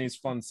off on these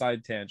fun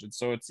side tangents.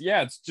 So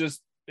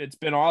it's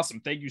been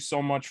awesome. Thank you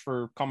so much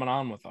for coming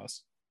on with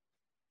us.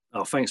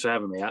 Oh, thanks for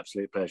having me.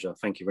 Absolute pleasure.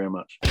 Thank you very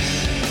much.